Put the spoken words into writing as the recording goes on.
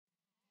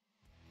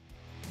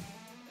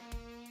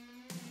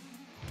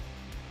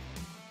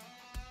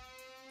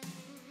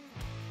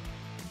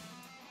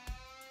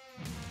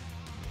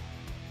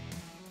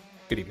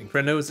Good evening,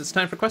 friendos. It's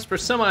time for Quest for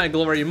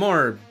Semi-Glory,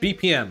 more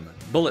BPM,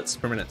 bullets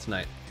per minute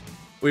tonight.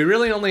 We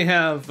really only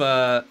have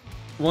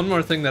one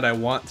more thing that I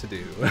want to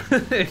do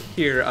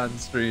here on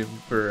stream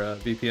for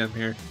BPM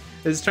here,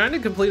 is trying to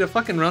complete a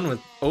fucking run with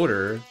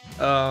Odor,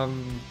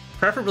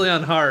 preferably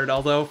on hard,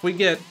 although if we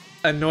get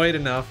annoyed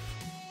enough,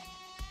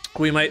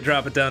 we might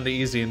drop it down to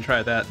easy and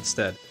try that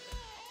instead.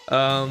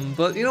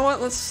 But you know what,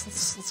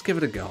 let's give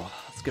it a go.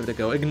 Let's give it a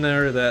go.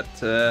 Ignore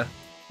that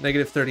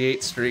negative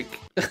 38 streak.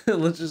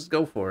 Let's just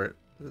go for it.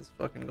 Let's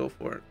fucking go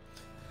for it.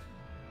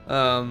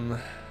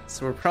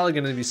 So we're probably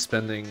going to be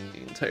spending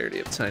the entirety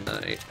of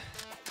tonight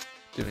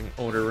doing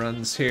Odor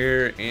runs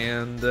here,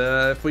 and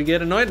if we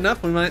get annoyed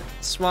enough, we might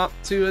swap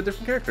to a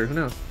different character. Who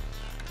knows?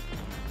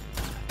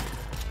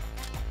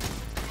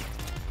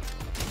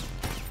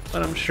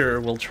 But I'm sure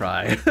we'll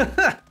try.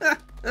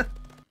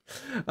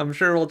 I'm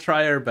sure we'll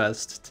try our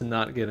best to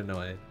not get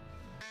annoyed.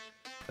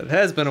 It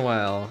has been a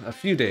while, a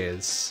few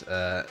days,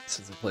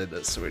 since I played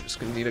this, so we're just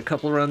gonna need a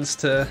couple runs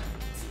to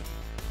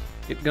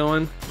get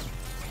going.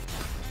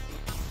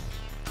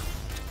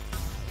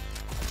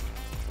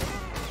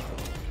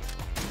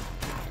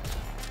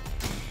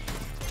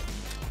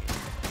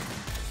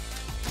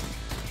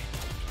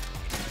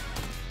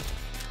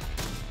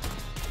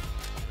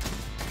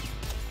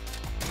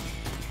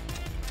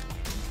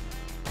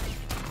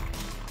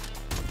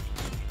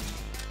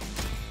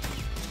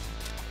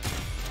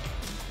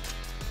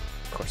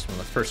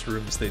 First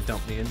rooms they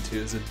dump me into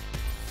is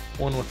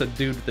one with a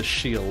dude with a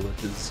shield,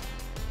 which is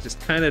just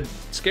kind of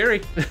scary.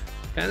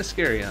 Kind of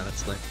scary,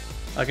 honestly.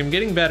 Like, I'm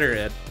getting better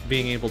at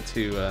being able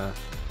to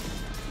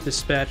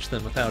dispatch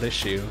them without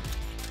issue,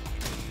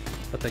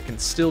 but they can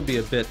still be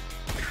a bit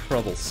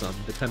troublesome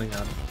depending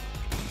on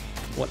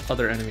what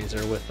other enemies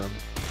are with them.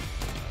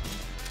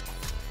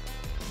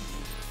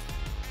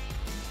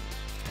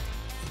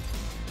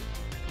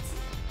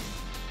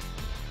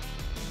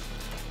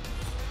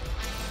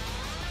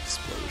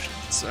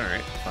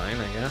 Alright, fine,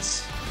 I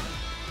guess.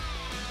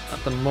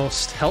 Not the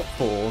most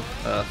helpful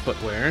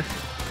footwear.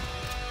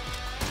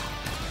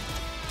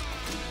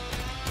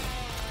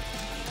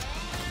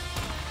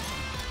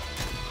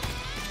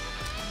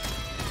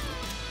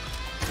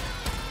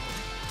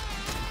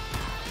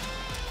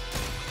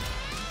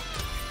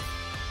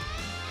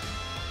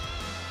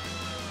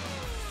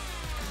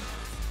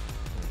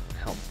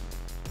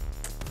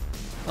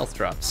 Health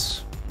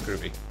drops.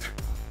 Groovy.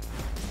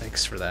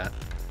 Thanks for that.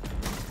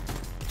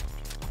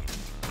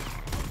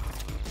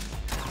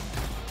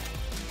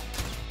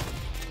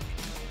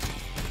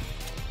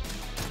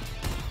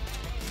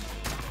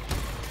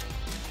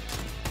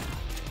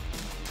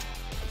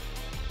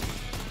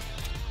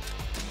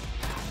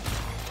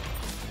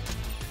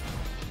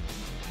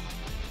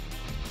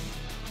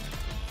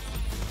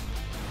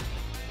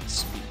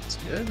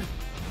 Good. Don't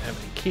have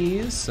any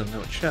keys, so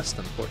no chest,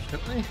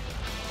 unfortunately.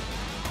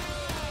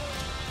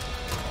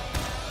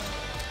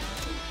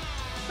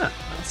 Ah,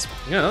 well,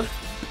 speaking of,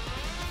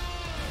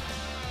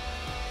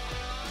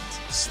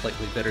 some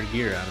slightly better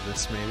gear out of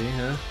this, maybe,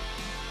 huh?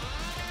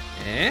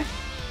 Eh?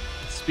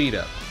 Speed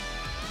up.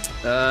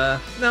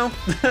 No,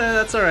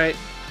 that's alright.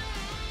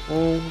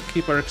 We'll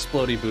keep our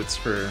explodey boots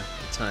for the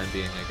time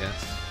being, I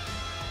guess.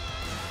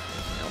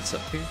 Anything else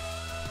up here?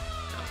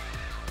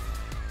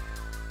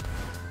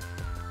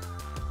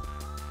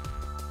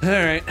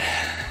 Alright.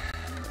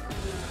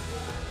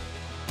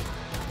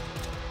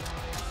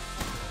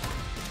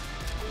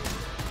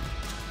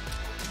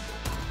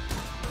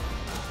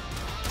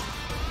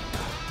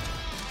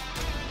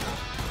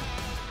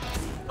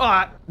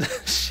 Ah!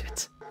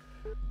 Shit.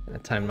 I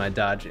timed my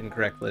dodge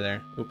incorrectly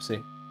there.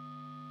 Oopsie.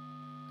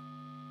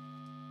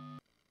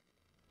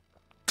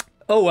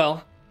 Oh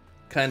well.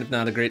 Kind of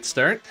not a great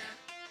start.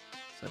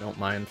 So I don't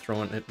mind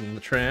throwing it in the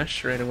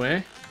trash right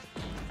away.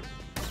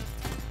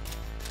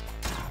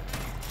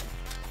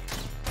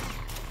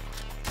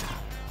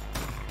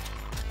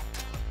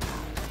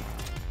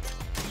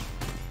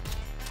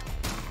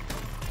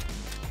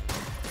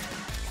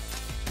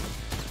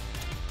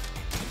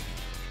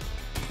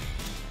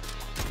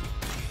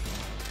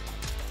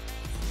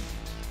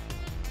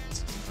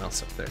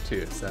 Up there too.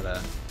 Is that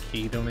a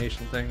key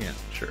donation thing? Yeah,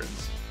 sure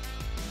is.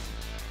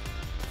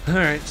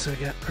 Alright, so we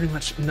got pretty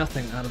much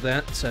nothing out of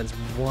that besides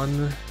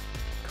one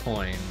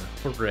coin.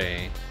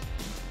 Hooray.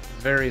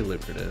 Very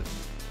lucrative.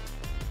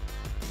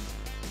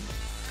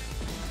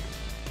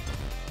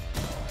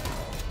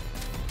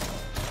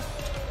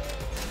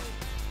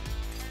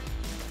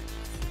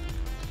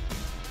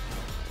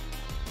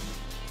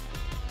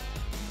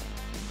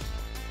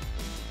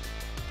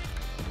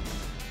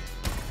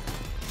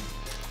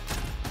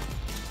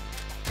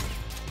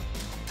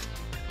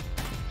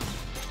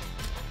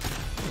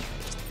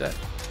 That.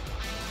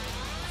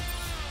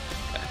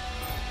 Okay.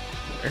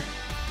 There.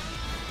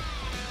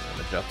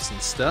 Damage ups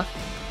and stuff.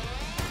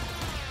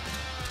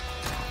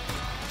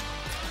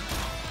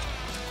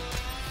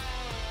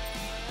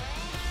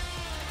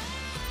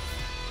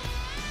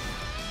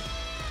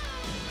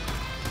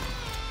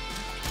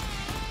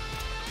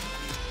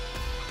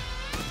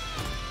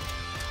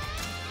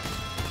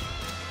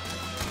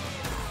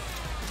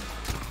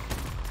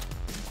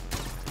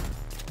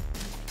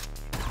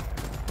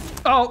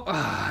 Oh,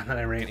 and then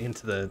I ran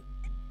into the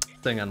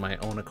thing on my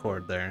own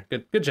accord there.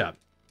 Good job.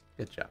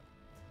 Good job.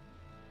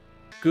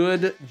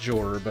 Good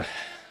job.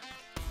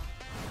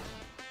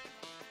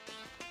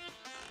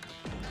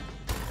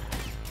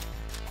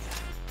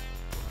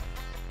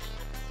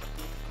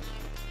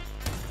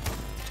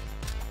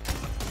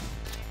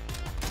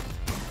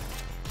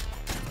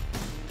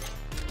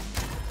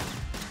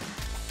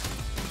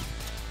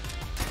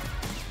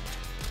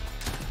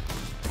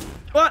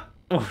 What?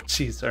 Oh,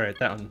 jeez. All right,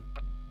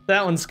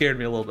 that one scared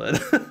me a little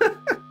bit.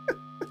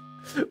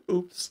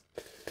 Oops.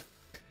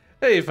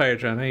 Hey,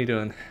 Firetron, how you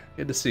doing?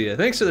 Good to see you.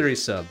 Thanks for the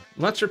resub.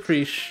 Much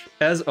appreciated,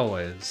 as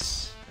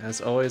always. As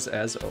always,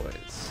 as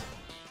always.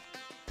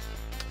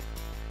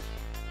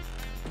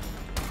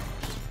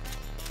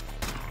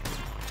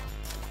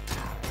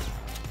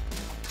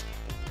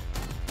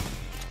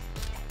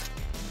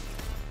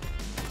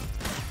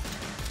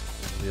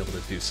 We'll be able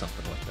to do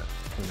something with that.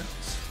 Who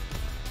knows?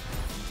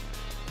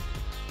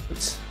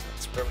 Oops,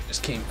 that's where we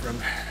just came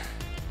from.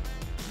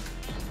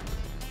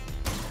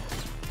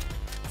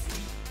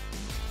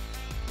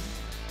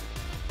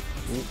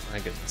 Oh my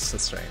goodness,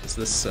 that's right. Is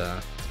this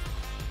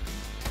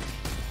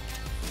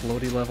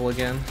floaty level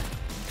again?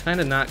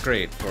 Kinda not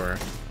great for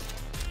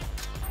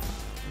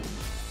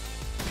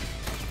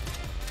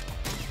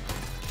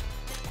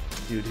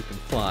dude who can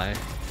fly.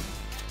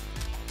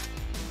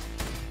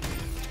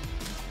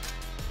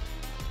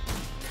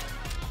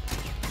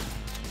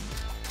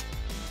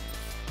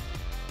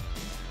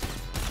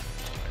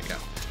 There we go.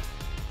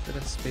 Is it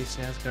a Space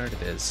Asgard?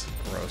 It is.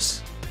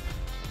 Gross.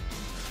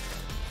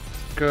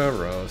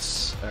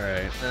 Gross.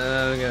 Alright,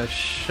 we got a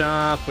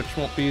shop, which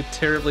won't be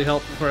terribly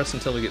helpful for us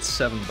until we get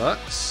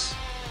 $7.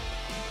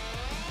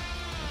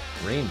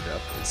 Range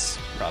up is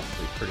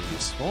probably pretty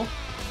useful.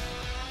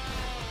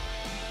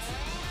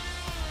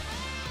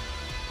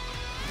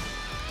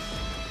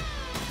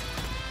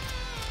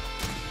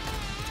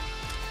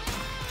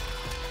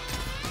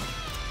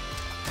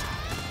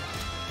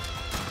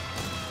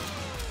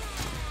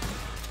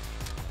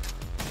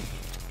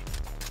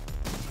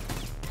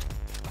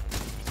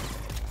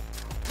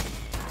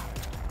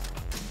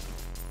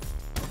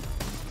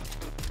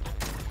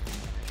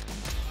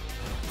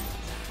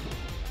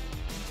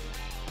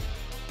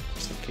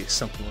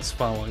 Something was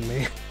following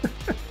me.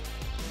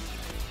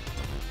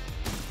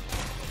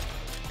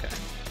 Okay,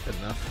 good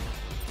enough.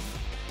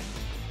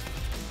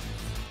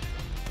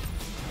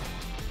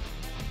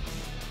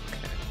 Okay,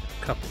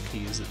 a couple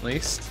keys at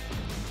least.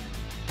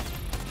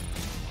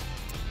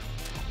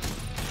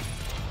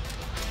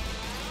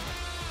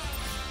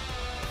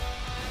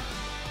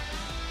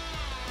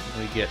 What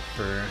do we get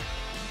for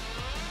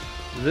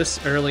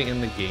this early in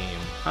the game?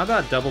 How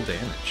about double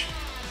damage?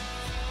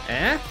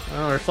 Eh?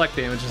 Well, reflect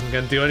damage isn't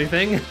gonna do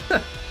anything.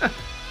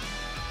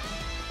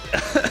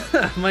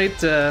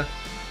 Might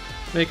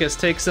make us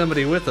take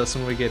somebody with us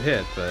when we get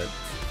hit, but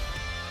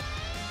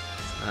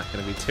it's not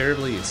gonna be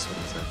terribly useful,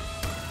 is it?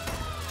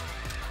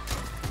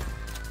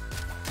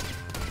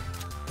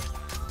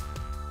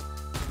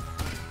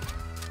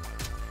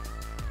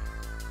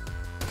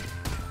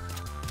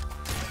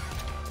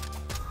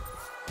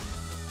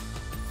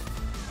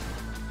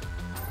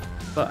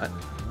 But I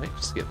might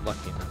just get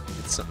lucky enough to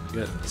get something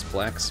good in this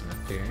blacksmith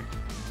here.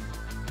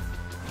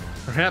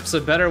 Perhaps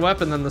a better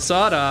weapon than the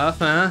sawed-off,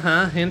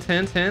 hint,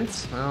 hint,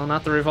 hint. Well,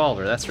 not the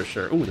revolver, that's for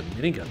sure. Ooh, the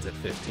minigun's at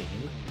 15.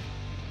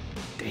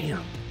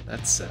 Damn,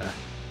 that's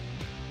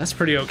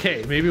pretty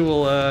okay. Maybe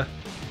we'll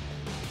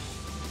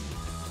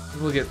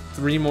get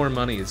 3 more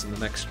monies in the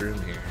next room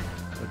here.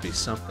 That would be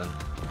something.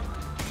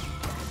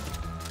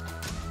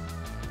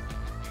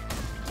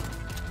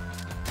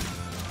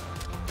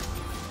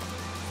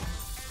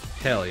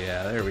 Hell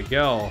yeah, there we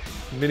go.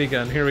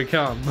 Minigun, here we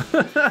come.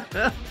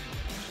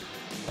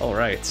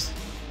 Alright.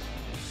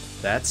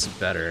 That's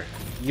better.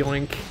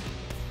 Yoink.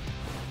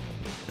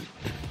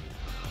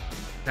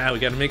 Now we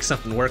gotta make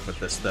something work with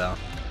this, though.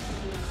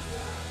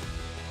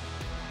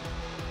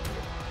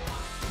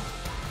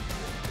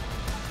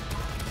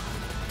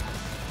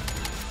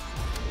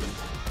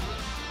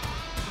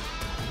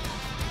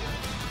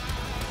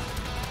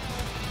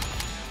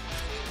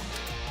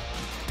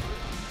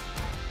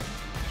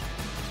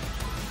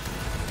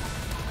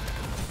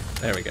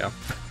 There we go.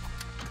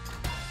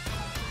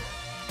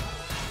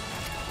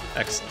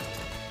 Excellent.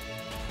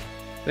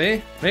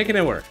 See? Making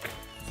it work.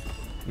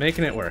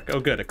 Making it work. Oh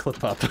good, a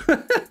clip up.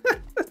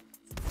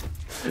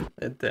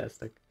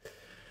 Fantastic.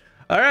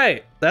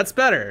 Alright, that's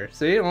better.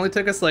 See, it only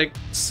took us like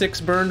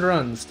 6 burned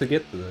runs to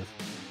get to this.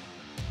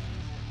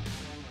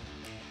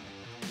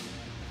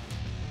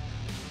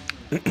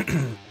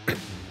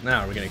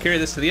 Now, are we gonna carry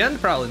this to the end?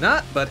 Probably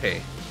not, but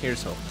hey,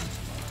 here's hope.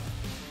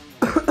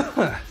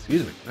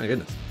 Excuse me, my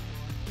goodness.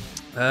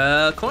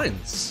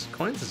 Coins.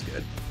 Coins is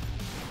good.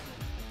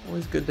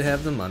 Always good to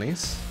have the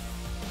monies.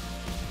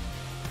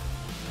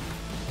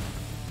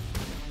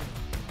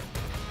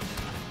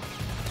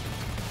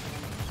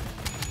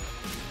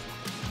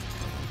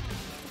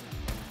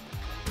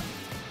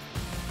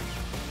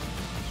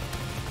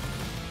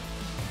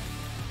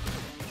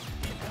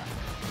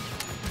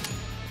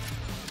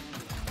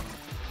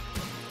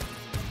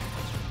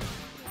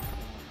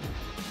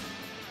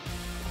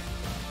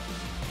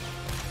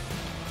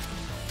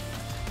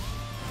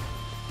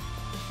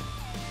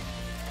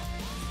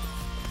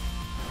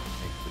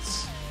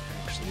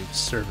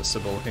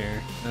 serviceable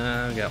here.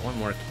 We got one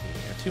more key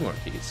here. 2 more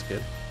keys.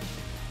 Good.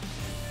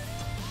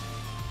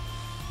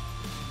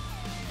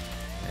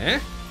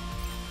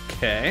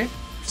 Okay.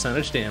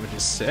 Percentage damage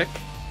is sick.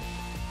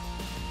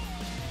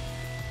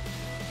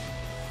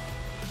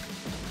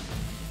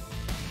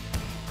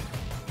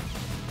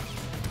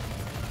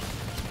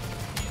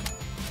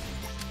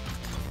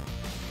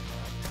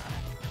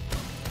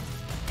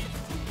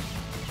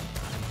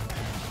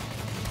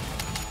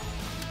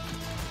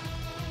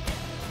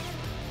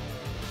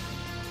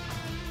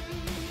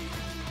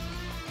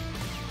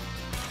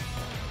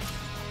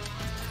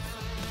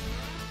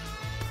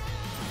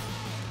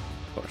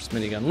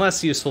 Minigun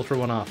less useful for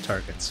one-off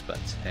targets, but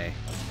hey,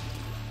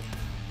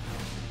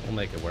 we'll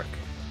make it work.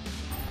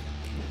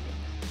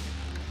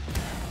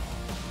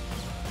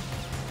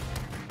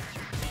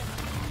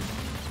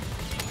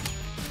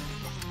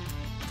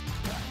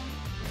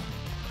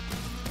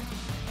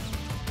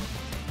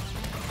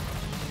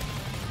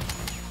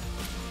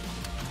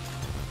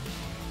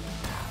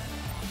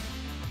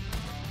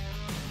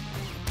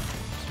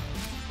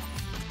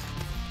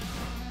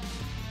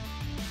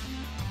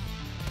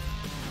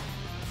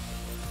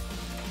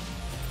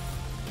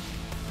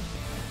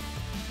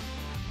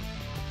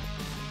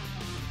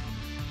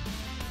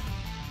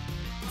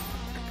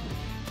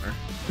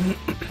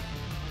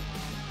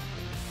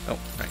 Oh,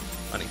 right.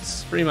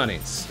 Monies. Free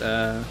monies. 4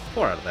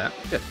 out of that.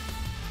 Good.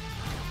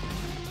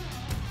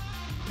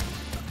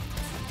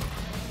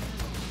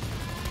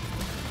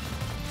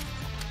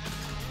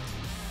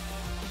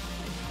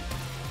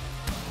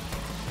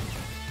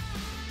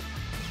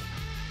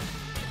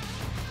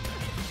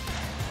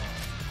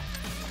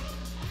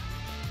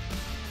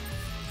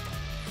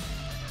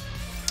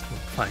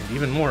 Find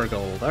even more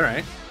gold. All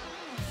right.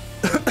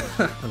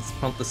 Let's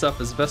pump this up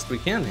as best we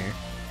can here.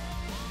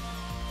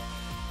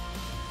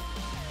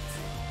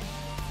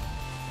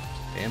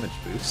 Damage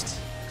boost.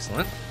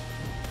 Excellent.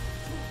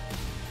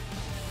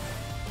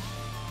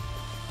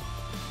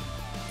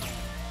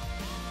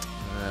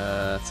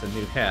 It's a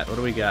new hat. What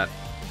do we got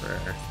for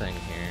our thing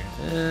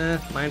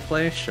here? Mind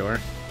play? Sure.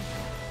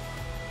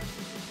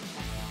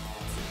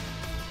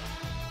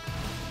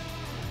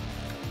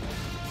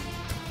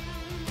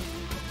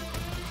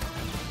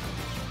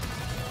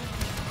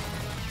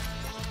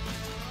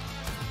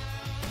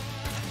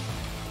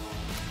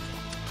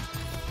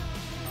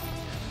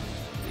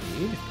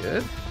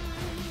 Good.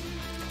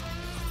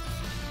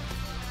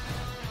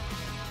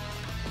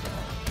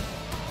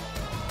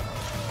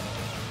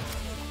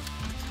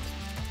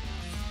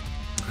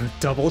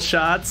 Double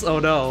shots? Oh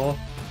no.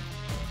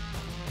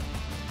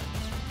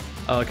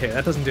 Okay,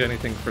 that doesn't do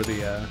anything for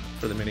the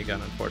minigun,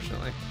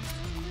 unfortunately.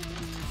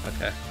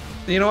 Okay.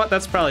 You know what?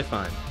 That's probably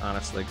fine,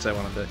 honestly, because I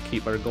wanted to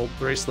keep our gold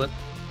bracelet.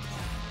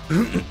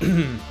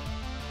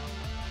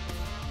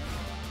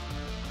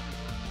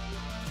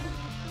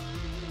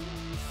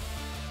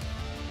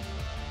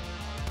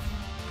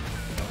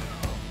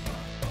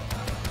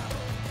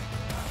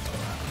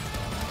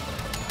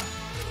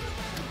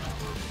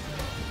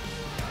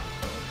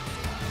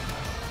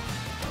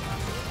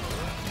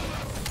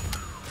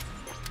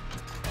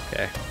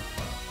 Okay.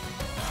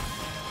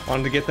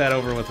 Wanted to get that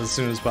over with as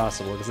soon as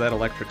possible, because that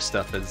electric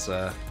stuff is,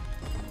 no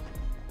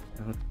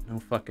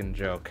fucking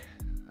joke.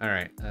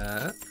 Alright,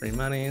 free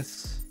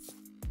monies.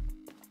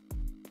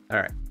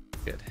 Alright,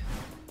 good.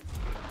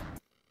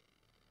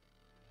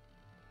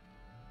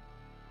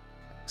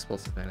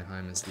 Explosive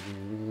Anaheim is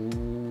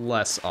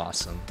less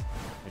awesome.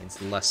 It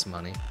means less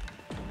money.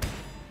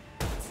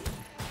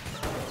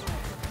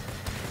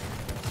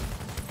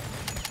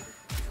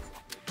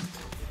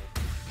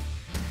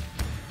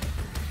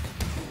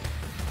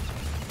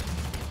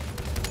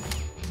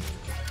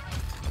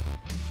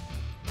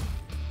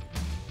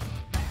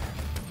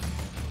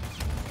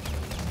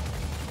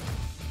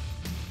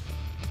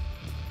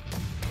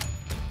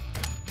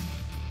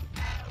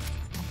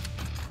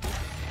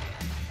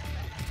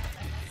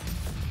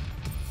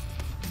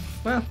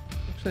 Well,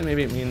 actually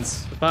maybe it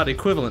means about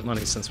equivalent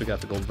money since we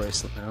got the gold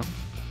bracelet now.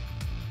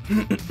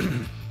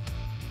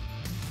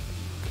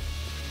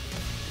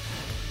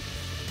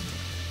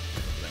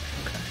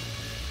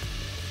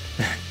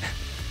 Okay.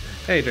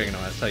 Hey Dragon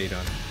OS, how you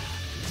doing?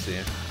 Good to see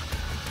you.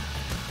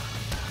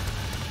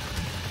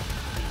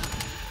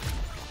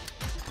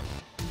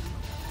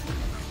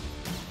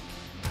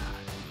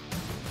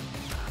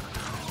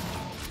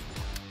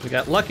 We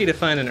got lucky to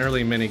find an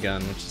early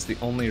minigun, which is the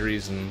only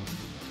reason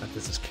that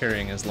this is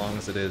carrying as long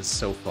as it is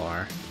so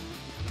far.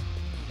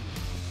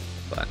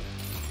 But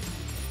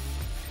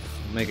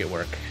we'll make it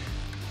work.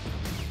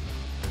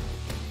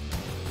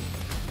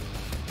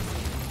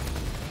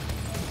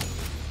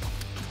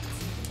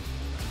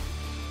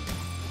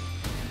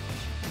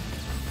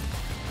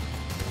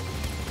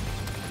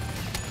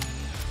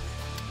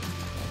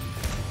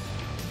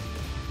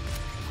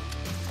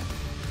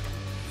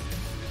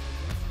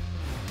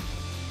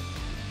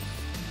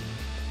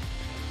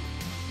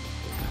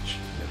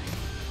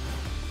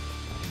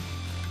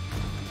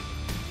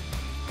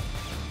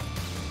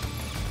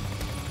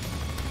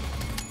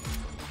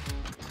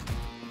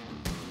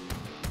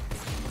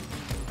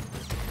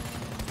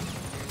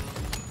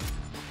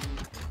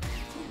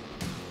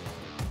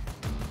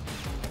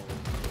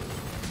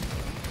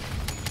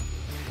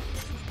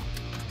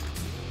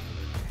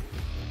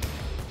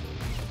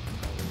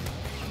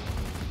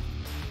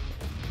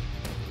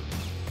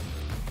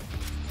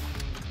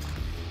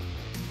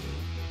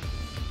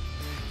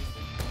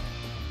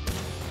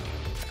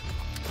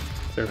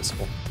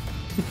 Serviceable.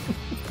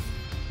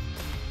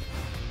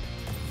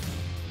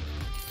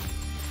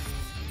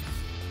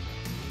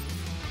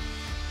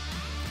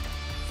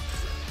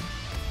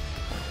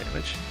 More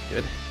damage.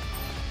 Good.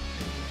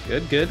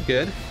 Good, good,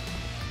 good.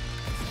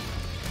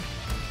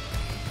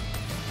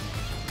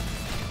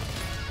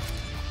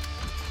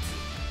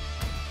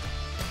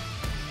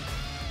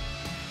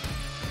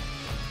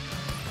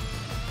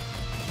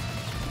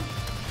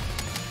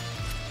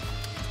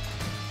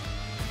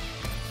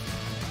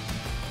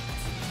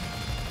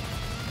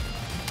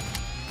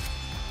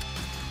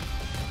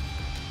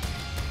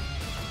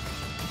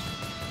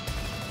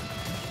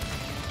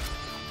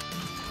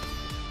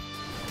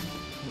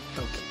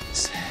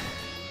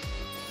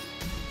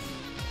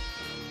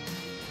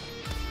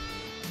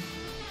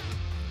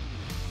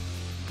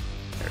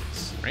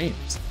 Range,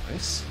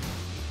 nice.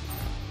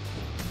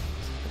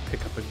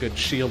 Pick up a good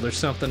shield or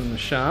something in the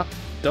shop.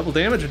 Double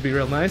damage would be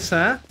real nice,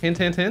 huh? Hint,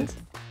 hint, hint.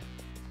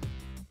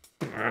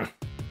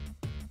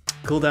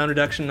 Cooldown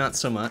reduction, not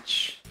so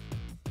much.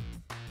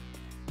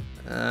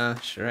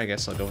 Sure, I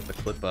guess I'll go with the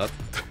clip up.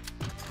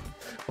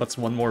 What's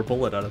one more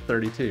bullet out of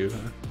 32, huh?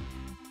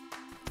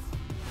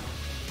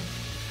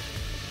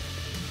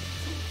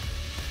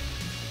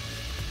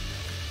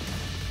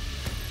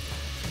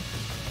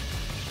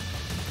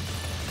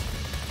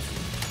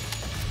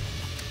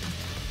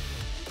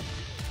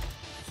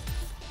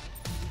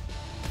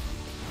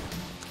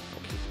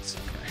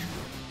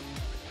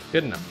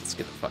 Good enough. Let's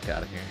get the fuck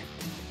out of here.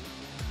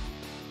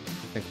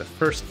 I think the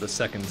first of the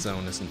second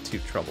zone isn't too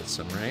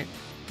troublesome, right?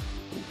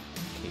 Ooh,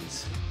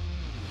 keys.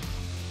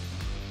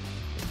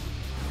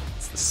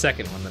 It's the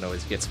second one that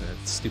always gets me.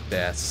 That stupid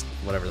ass,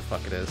 whatever the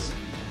fuck it is.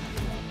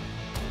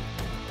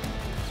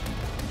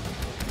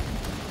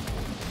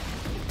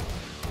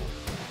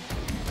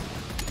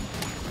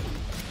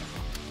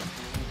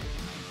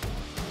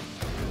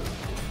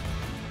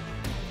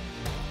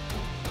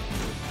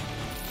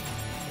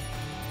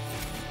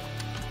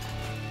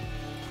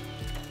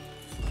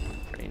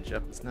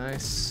 Up is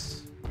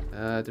nice.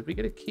 Did we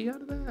get a key out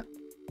of that?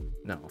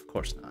 No, of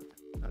course not.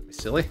 That'd be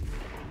silly.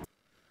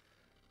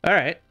 All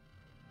right.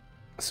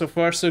 So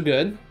far, so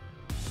good.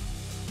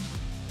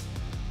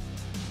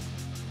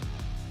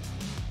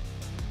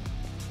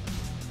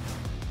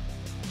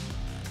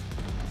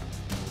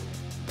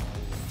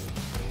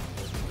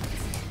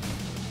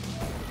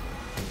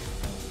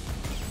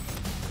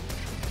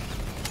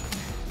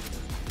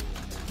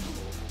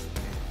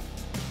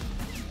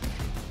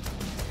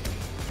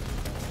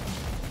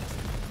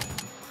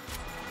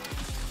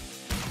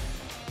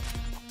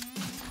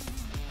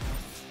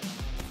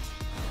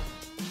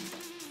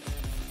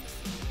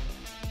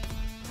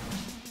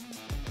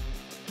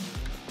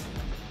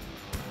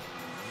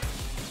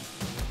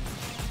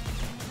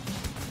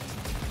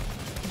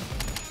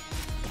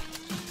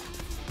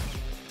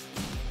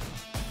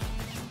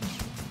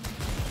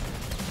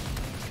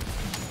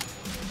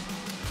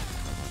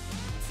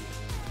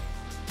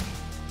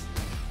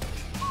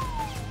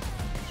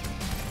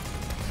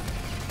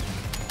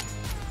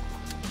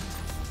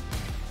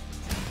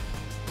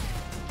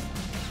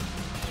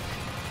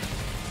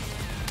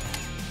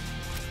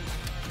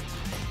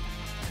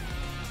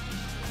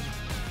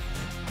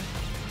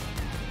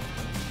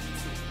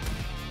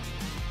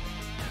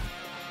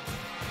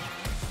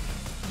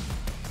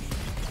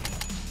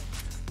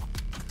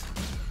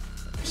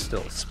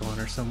 Still a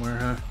spawner somewhere,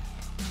 huh?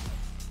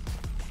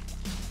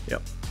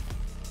 Yep.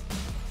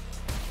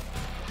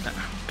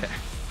 Ah, okay.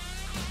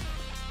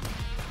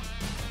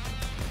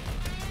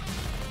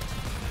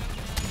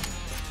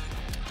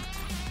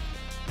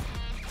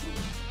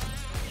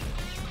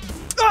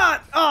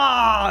 Ah!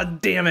 Ah!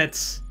 Damn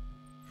it!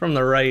 From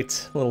the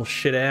right, little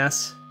shit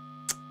ass.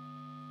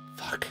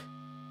 Fuck.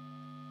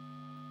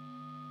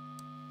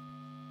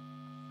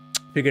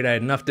 Figured I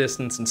had enough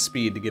distance and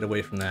speed to get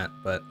away from that,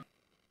 but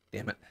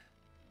damn it.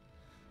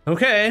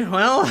 Okay,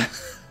 well,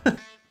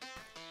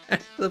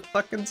 the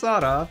fucking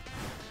sawed off.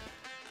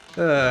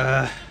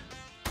 Well,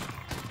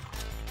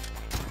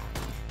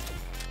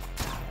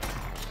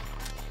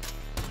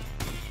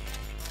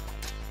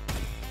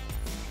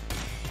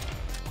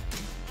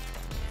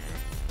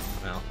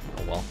 oh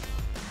well.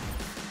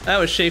 That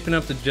was shaping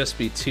up to just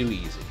be too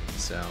easy,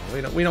 so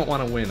we don't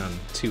want to win on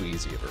too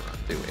easy of a run,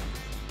 do we?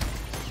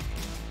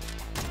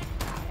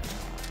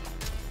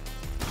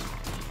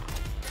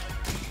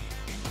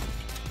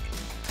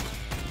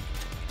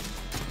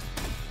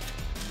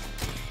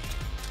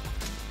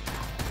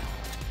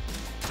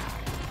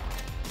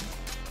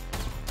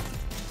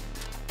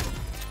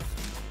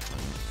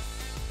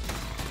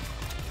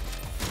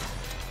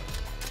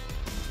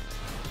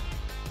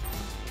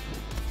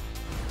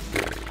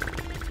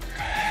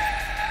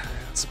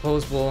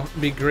 Suppose we'll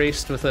be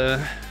graced with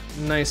a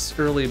nice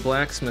early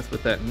blacksmith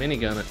with that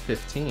minigun at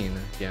 15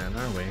 again,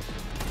 are we?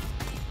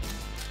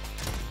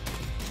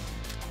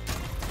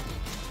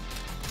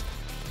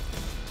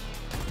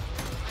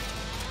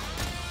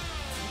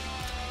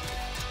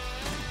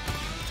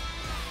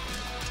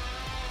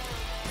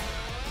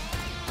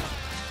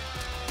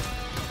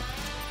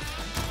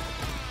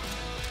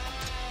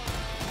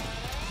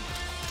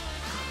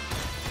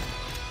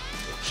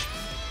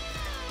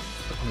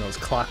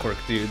 those clockwork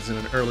dudes in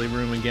an early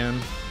room again.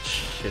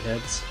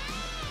 Shitheads.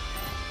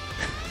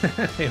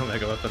 Hey,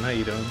 Omega Weapon, how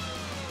you doing?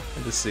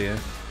 Good to see you.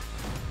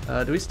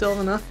 Do we still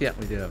have enough? Yeah,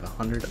 we do have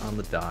 100 on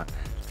the dot.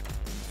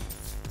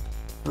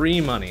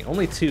 Free money.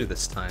 Only 2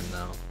 this time,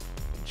 though.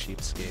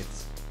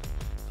 Cheapskates.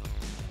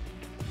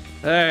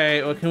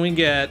 Alright, what can we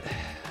get?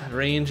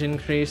 Range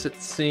increase, it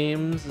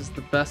seems, is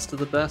the best of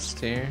the best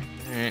here.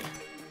 Alright.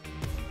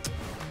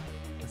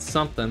 It's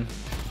something.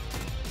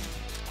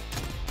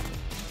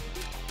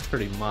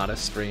 Pretty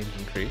modest range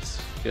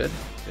increase. Good,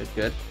 good,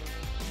 good.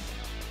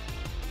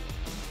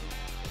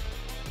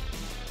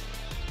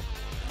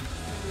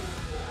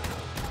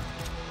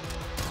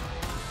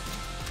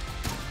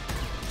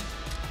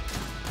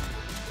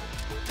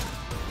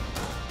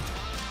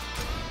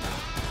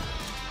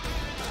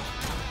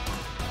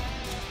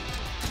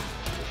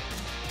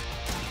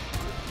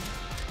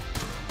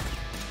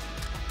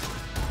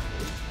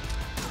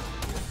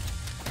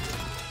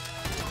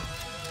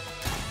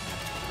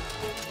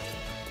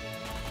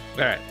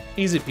 Alright,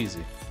 easy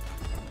peasy.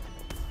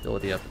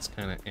 Ability up, it's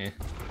kinda eh.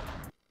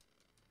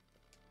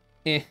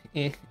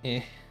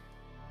 Eh.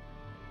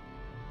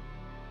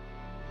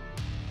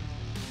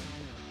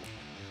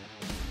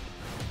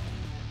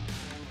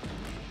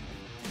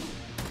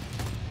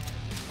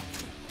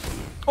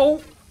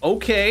 Oh,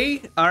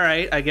 okay.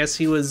 Alright, I guess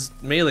he was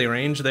melee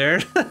range there.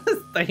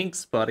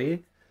 Thanks,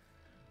 buddy.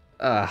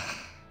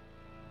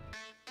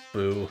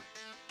 Boo.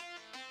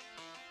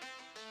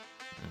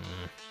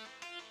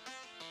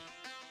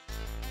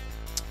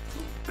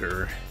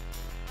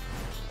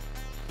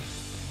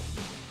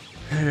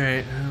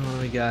 Alright, what do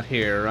we got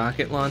here?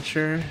 Rocket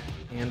launcher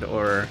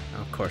and/or,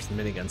 of course, the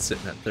minigun's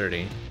sitting at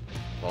 30.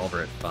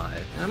 Revolver at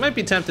 5. I might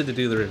be tempted to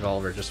do the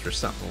revolver just for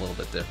something a little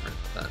bit different,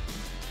 but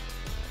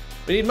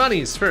we need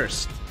monies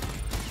first.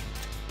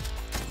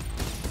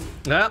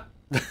 Yep.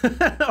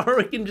 Or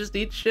we can just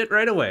eat shit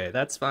right away.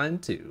 That's fine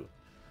too.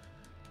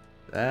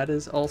 That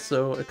is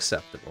also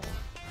acceptable.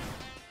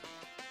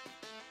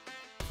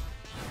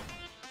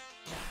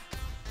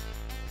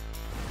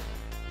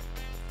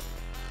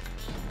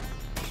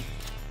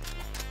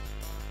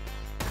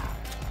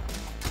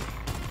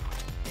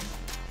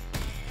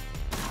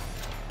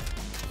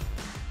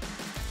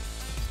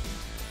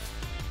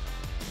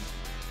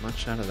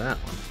 Much out of that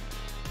one.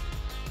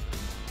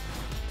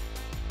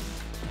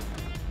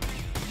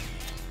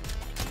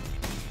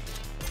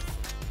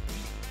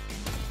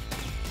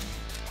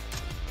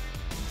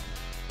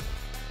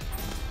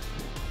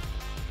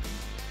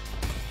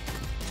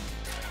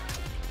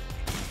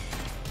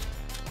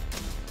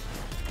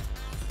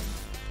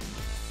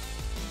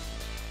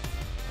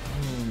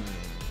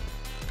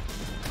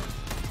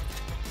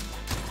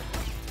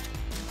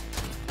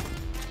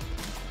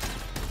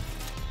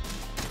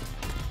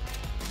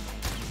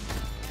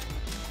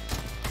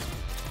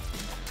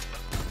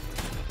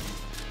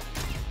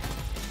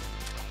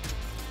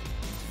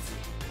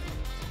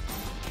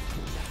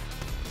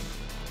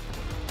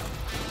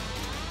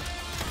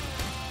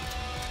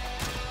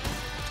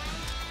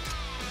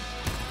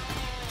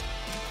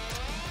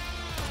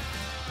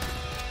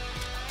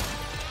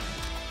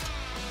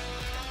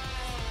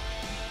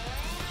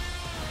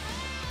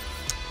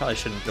 Probably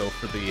shouldn't go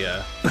for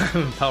the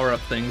power-up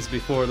things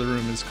before the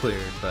room is cleared,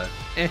 but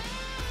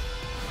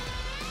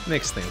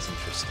makes things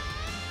interesting.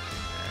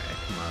 Alright,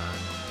 come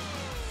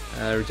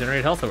on.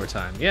 Regenerate health over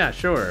time. Yeah,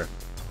 sure.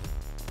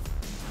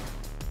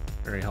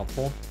 Very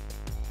helpful.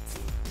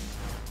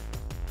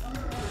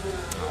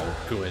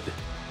 Oh, good.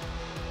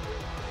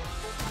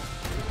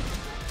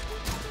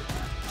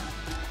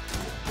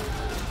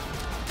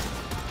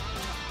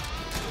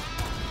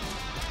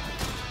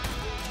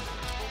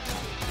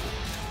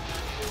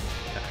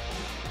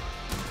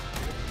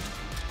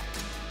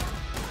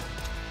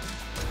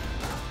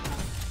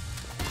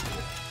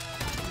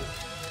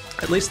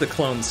 At least the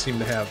clones seem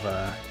to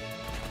have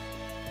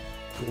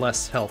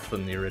less health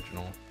than the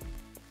original.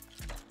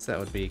 So that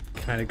would be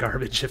kind of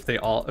garbage if they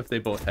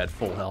both had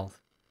full health.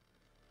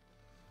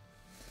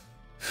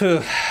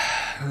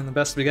 And the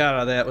best we got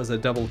out of that was a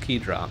double key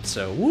drop,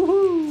 so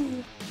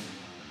woohoo!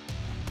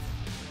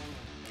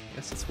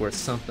 Guess it's worth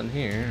something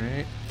here,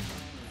 right?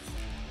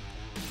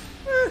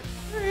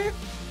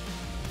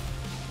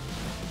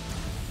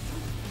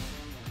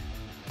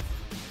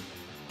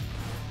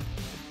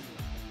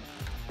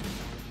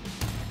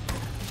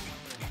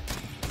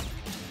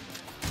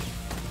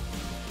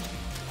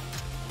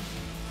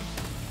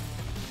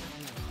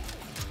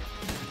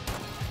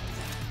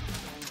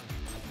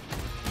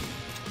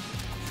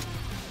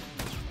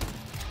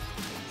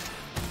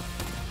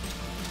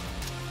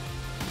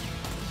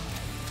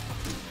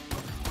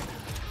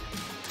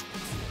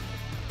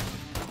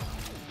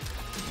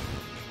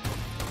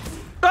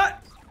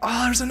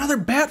 Oh, there's another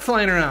bat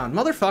flying around,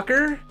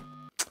 motherfucker!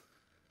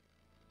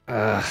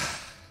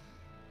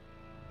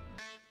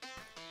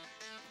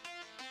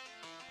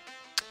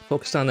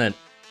 Focused on that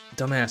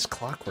dumbass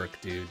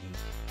clockwork dude.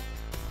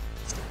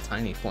 Just a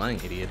tiny flying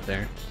idiot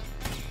there.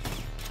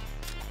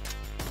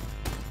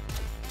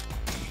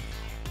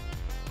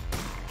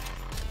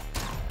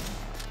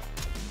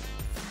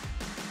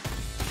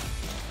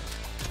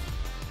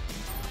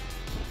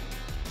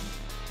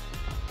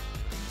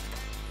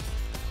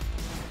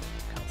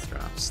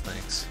 drops,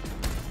 thanks.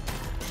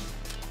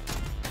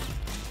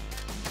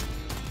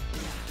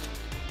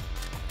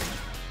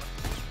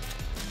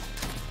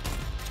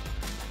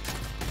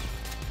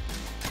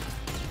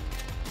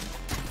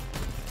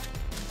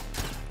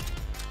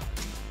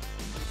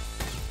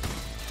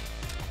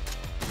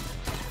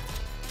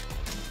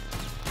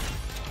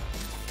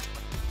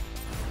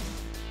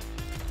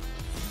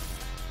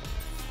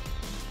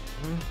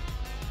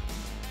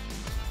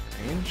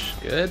 Range,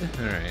 good.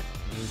 Alright.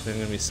 Is there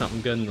gonna be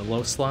something good in the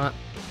low slot?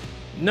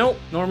 Nope,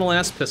 normal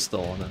ass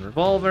pistol, and then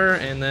revolver,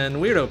 and then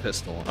weirdo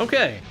pistol.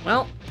 Okay,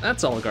 well,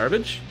 that's all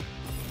garbage.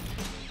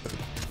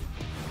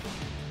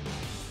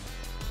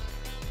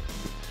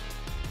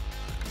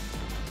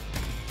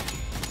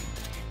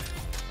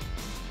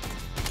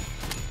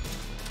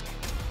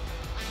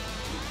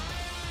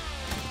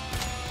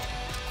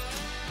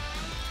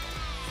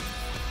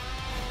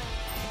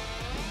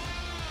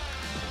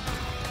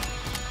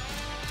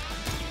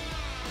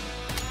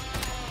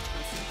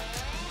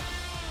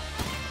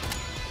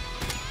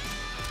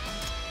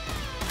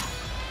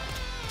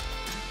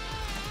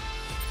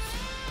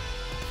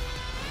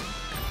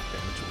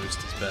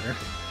 Better.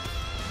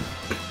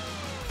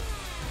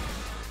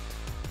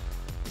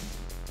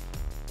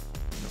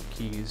 No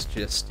keys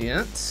just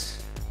yet.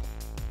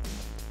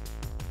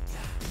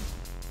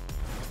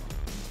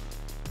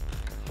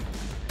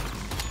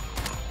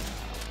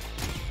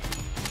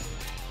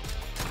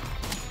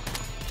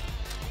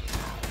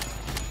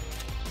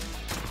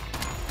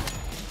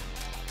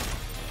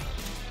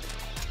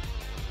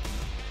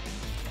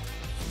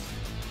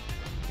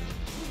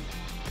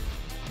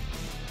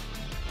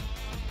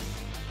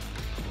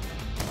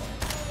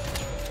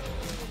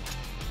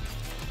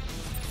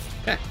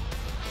 Okay.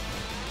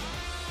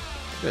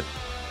 Good.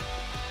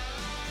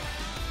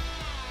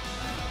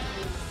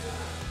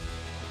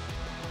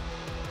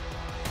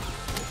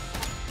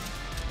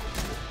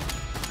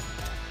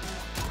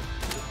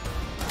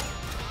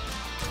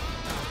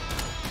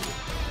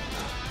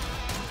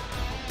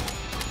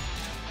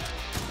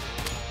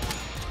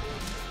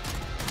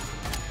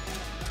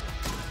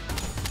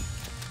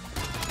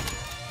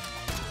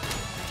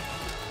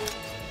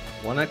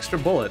 One extra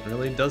bullet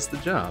really does the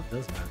job,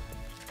 doesn't it?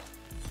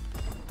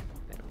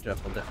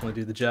 Jeff will definitely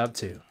do the job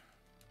too.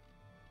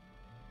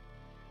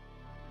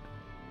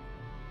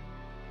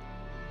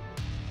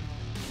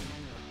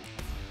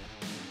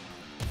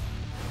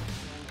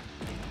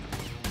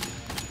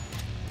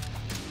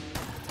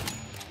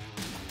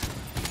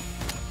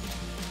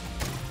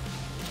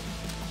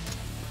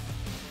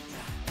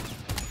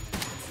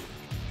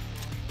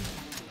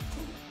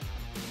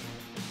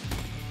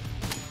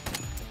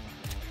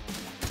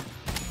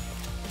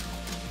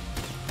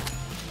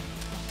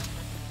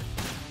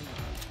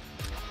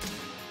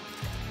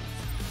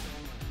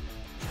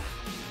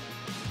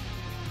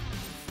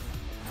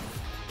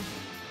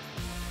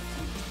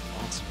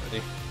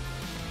 Ready.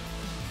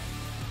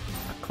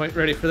 Not quite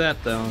ready for that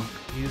though.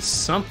 Use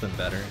something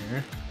better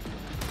here.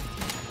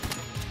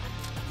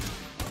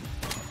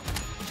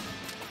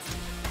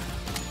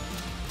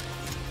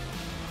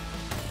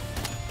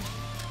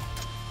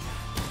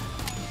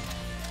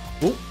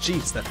 Oh,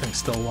 jeez, that thing's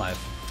still alive.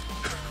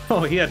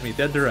 Oh, he had me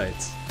dead to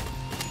rights.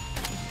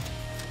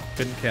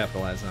 Couldn't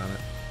capitalize on it.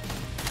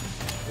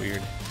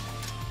 Weird.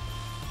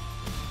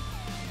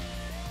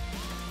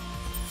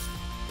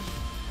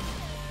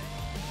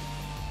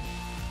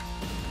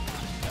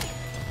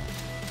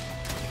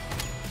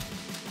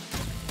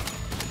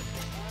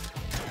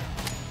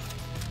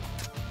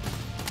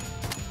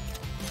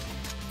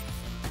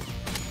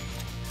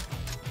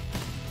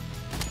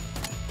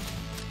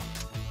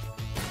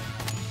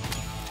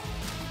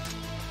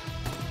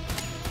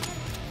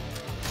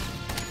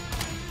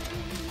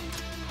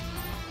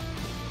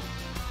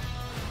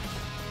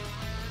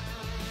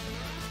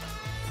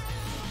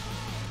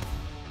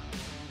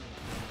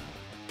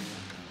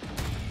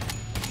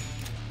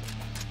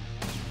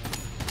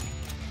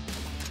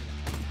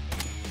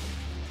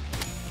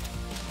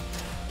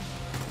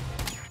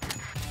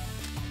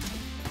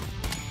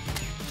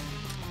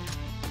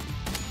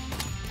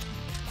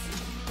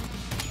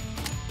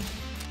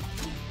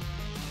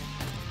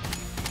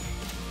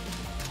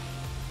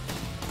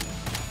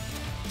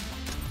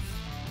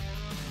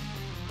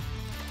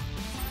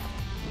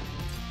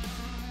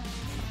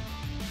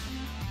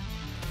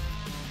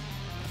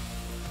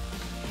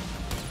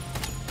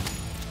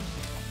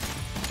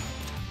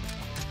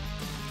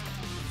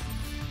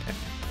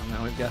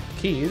 Now we've got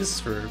the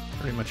keys for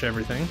pretty much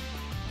everything.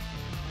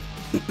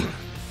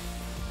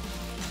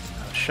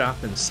 A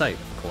shop in sight,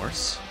 of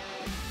course.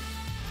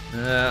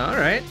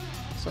 Alright.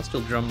 Celestial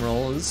drum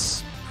roll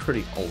is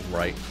pretty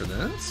alright for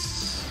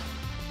this.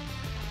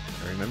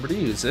 Remember to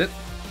use it.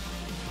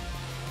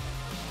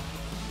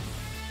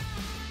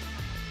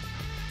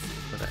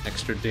 For that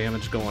extra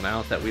damage going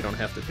out that we don't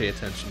have to pay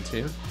attention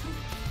to.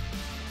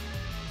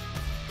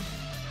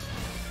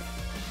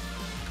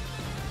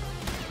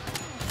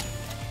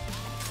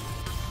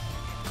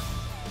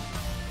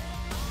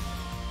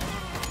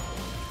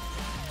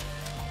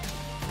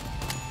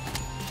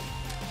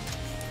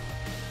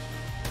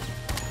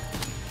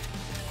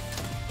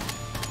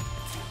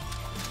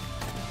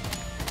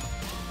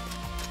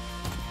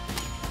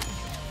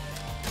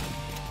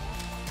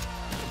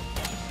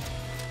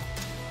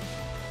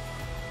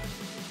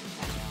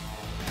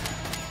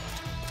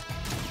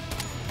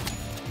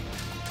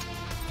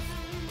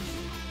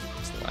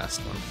 the last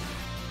one.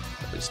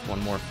 At least one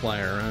more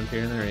flyer around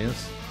here. There he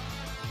is.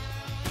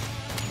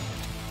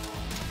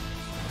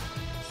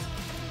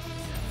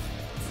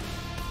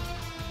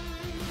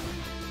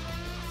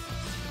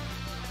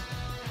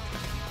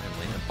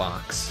 Finally in a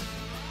box.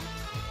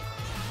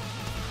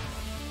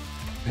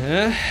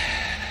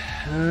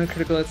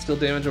 Critical hit still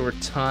damage over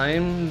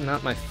time.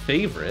 Not my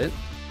favorite,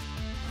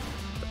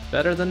 but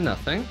better than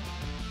nothing.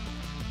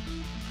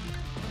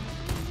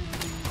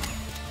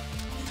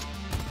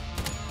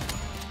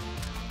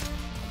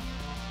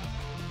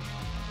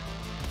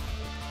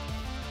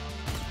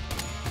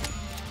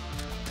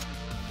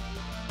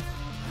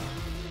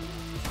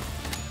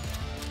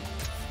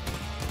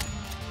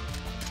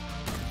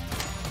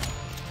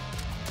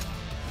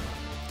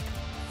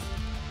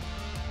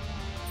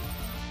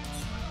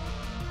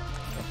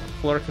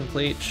 Floor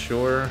complete,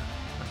 sure.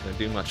 Not gonna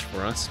do much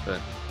for us, but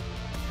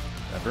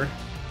whatever.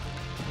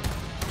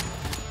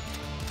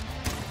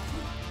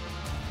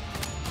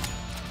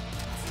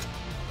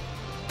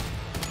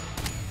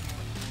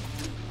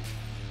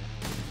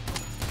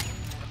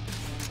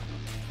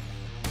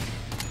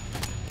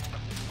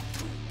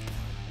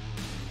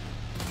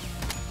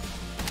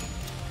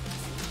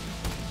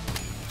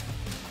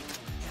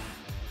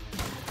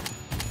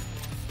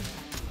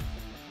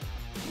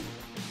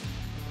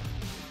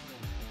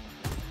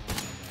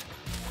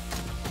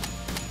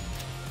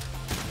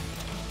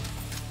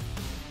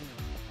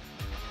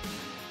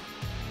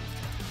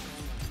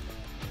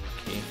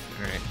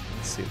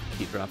 See what the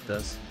key drop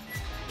does.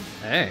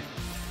 Hey,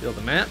 feel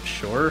the map?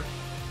 Sure.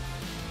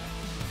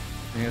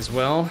 May as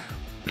well.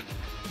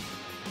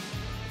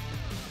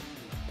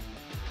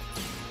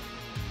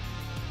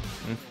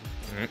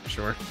 Alright,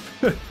 sure.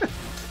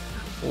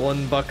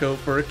 $1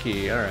 for a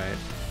key, alright.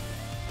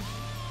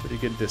 Pretty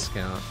good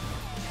discount.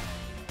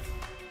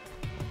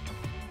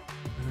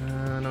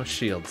 No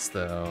shields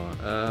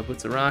though.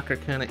 Boots of Rock are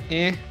kinda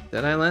eh.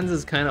 Deadeye Lens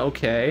is kinda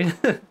okay,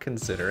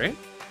 considering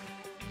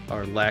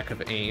our lack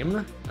of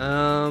aim,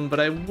 but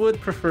I would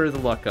prefer the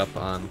luck up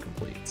on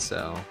complete,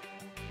 so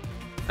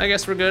I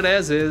guess we're good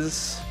as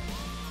is.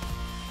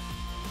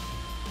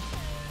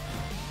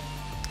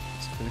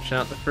 Let's finish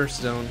out the first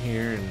zone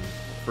here and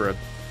look for a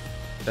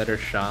better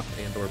shop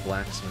and or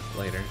blacksmith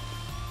later.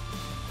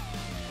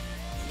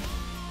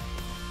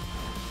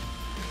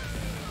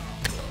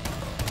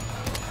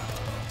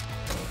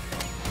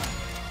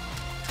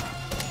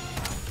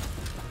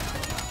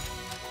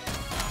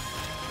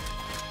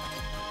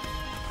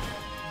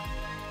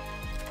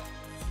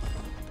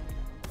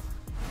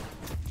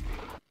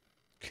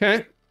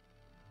 Okay,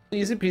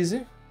 easy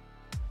peasy.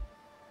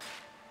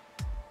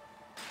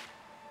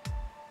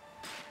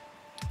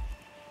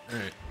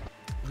 Alright,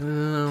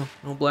 no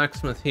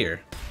blacksmith here.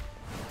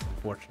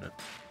 Unfortunate.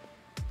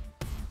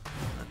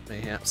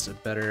 Mayhaps a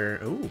better...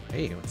 Oh,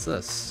 hey, what's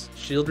this?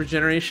 Shield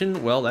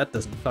regeneration? Well, that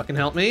doesn't fucking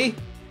help me.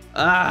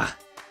 Ah!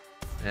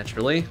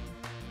 Naturally.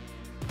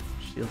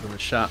 Shield in the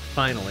shop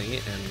finally,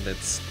 and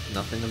it's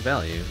nothing of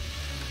value.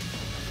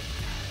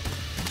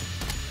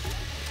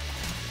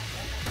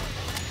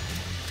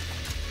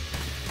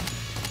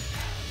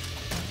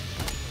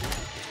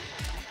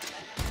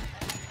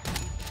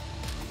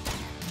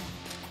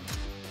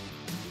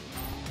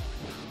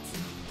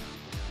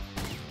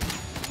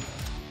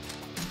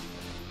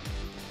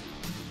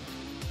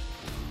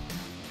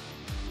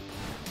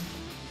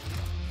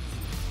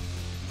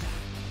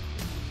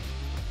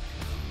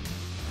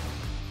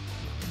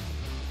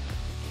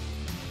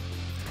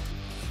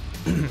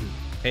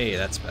 Hey,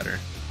 that's better.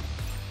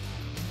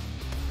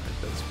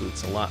 Like those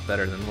boots a lot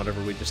better than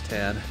whatever we just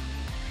had.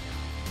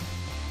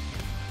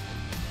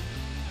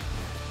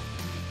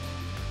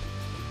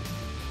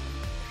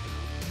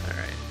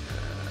 Alright,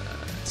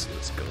 so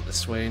let's go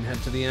this way and head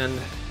to the end.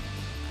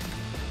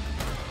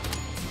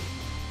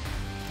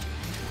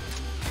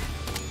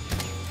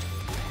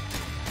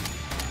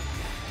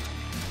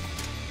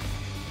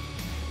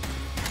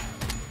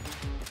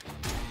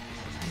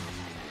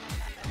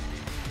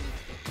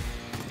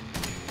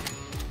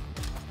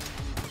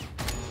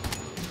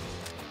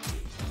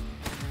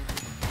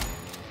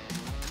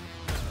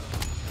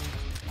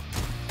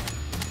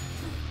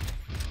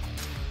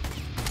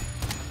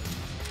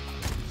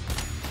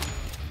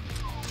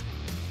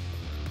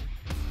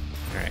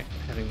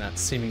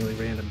 Seemingly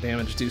random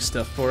damage do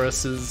stuff for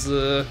us is,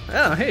 oh,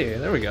 hey,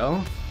 there we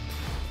go.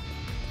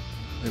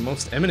 The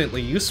most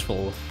eminently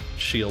useful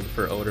shield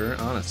for Odor,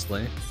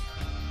 honestly.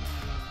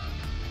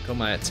 Go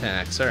my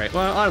attacks. Alright,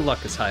 well, our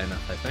luck is high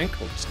enough, I think.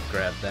 We'll just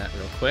grab that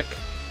real quick.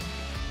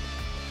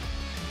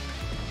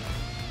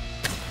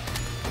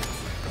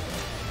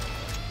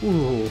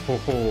 Ooh, ho,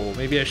 ho.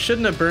 Maybe I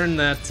shouldn't have burned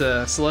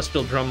that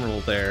Celestial Drum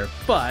Roll there,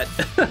 but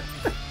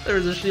there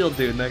was a shield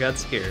dude and I got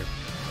scared.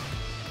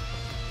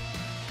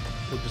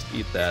 We'll just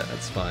eat that,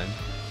 that's fine.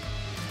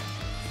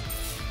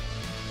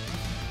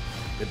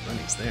 Good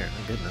money's there,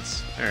 my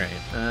goodness. Alright,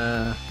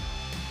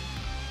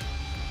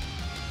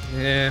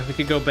 yeah, we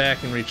could go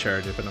back and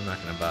recharge it, but I'm not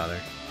gonna bother.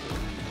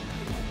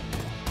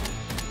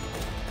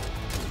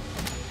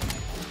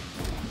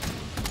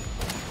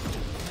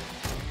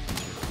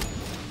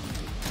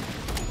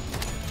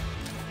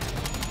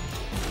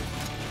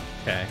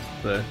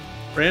 The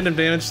random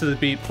damage to the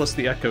beat plus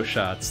the echo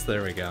shots.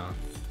 There we go.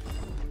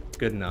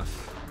 Good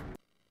enough.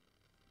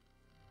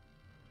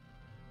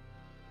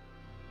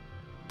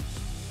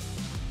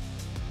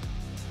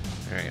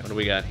 Alright, what do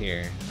we got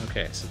here?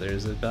 Okay, so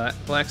there's a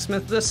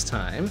blacksmith this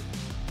time.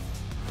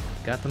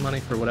 Got the money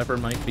for whatever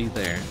might be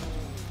there.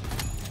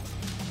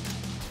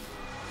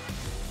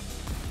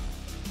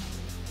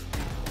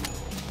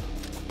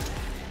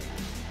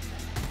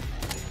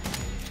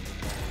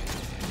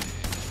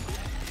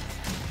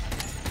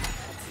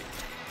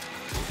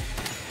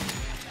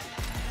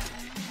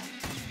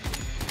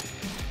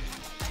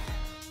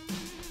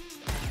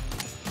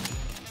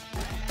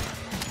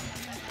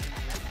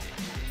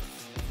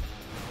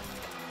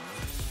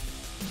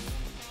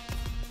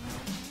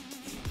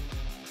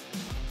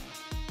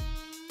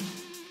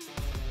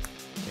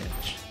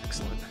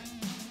 Excellent.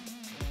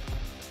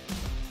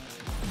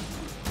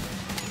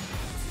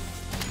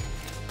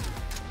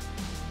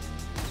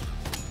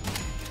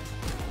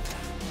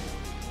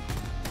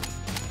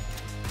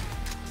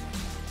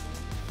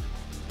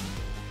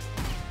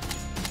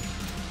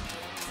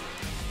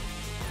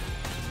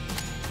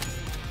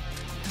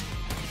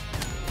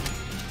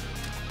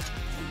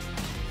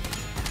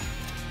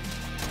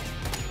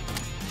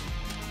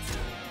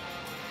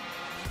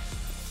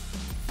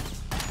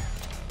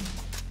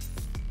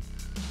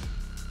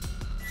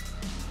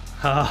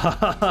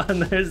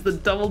 And there's the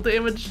double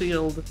damage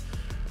shield.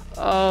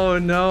 Oh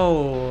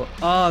no.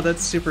 Oh,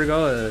 that's super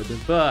good.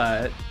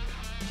 But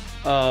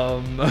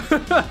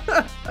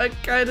I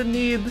kinda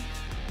need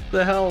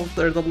the health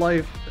or the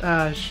life.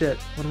 Ah shit.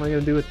 What am I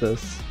gonna do with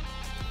this?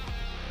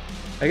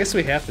 I guess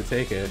we have to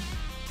take it.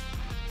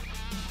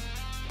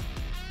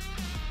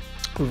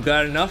 We've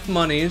got enough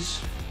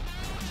monies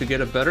to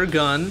get a better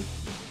gun.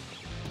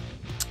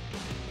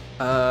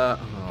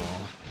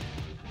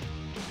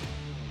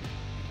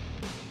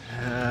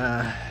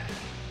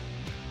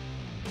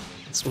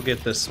 Guess we'll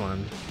get this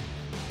one.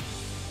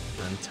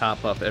 And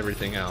top up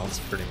everything else,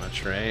 pretty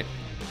much, right?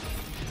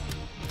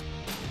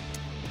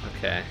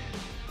 Okay.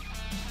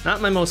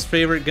 Not my most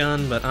favorite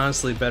gun, but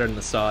honestly better than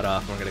the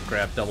sawed-off. We're gonna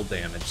grab double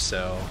damage,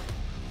 so...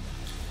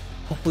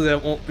 hopefully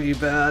that won't be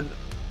bad.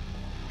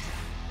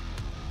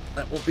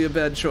 That won't be a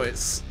bad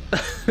choice.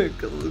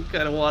 Because we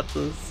kinda want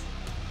this.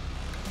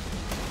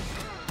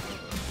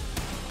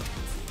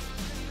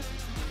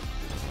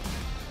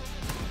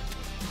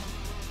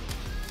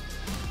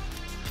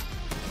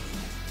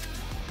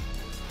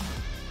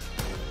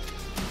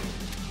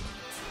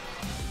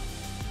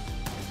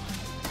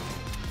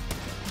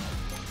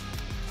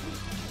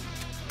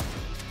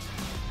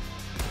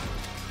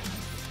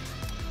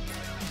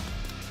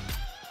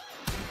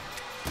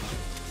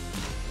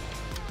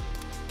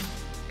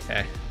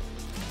 Okay.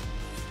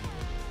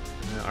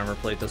 Armor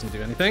plate doesn't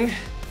do anything.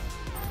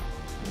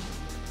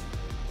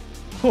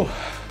 Whew.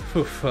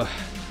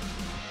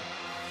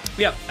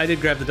 Yep, I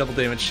did grab the double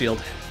damage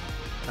shield.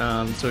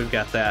 So we've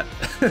got that.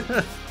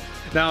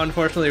 Now,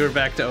 unfortunately, we're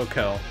back to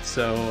Oko.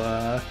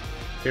 So,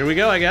 here we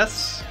go, I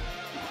guess.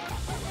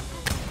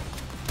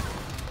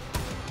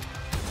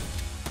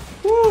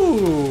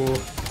 Woo!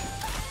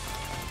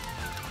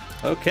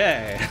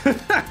 Okay.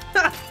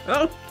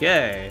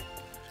 Okay.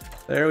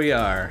 There we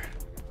are.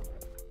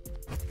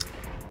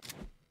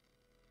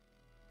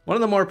 One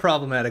of the more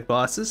problematic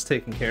bosses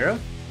taken care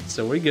of.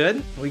 So we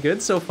good. We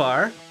good so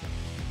far.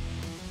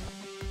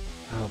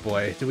 Oh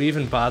boy, do we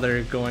even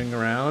bother going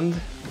around?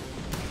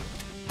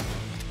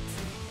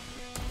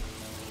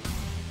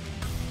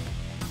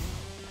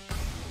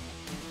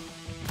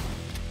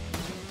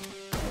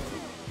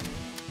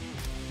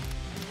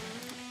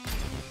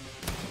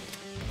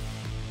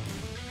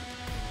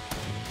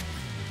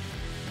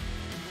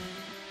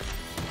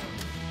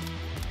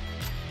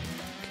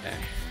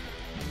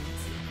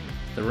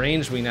 The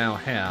range we now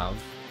have.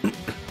 Okay,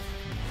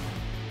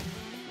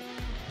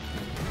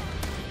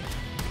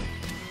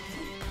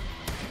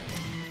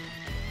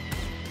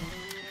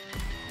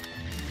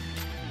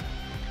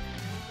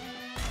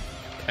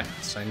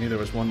 so I knew there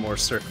was one more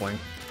circling.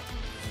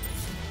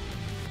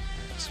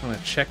 Just want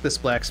to check this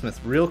blacksmith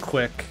real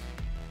quick.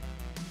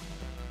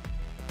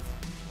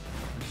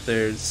 If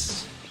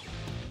there's...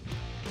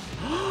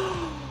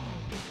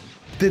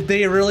 Did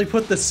they really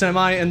put the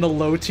semi in the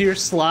low tier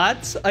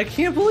slot? I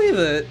can't believe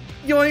it.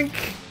 Yoink.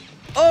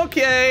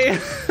 Okay.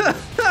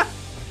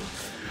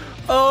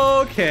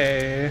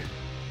 Okay.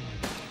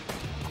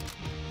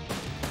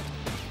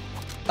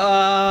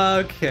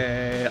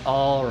 Okay.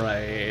 All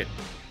right.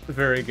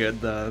 Very good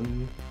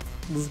then.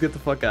 Let's get the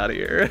fuck out of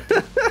here.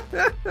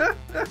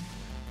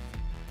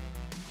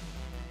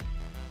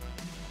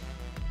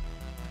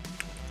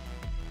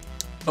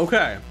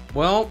 Okay.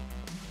 Well,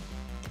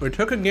 we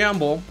took a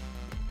gamble.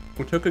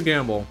 We took a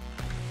gamble.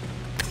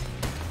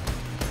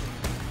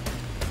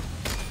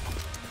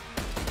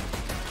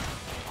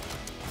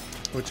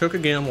 We took a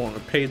gamble and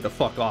it paid the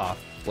fuck off.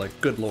 Like,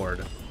 good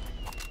lord.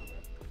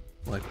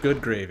 Like, good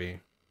gravy.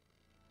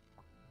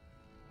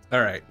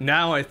 Alright,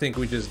 now I think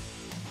we just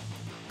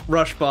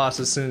rush boss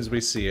as soon as we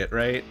see it,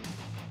 right?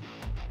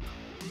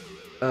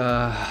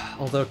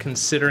 Although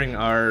considering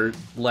our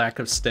lack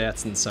of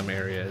stats in some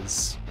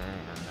areas.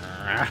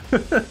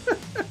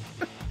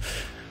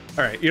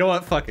 Alright, you know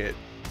what? Fuck it.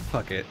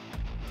 Fuck it.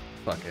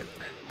 Fuck it.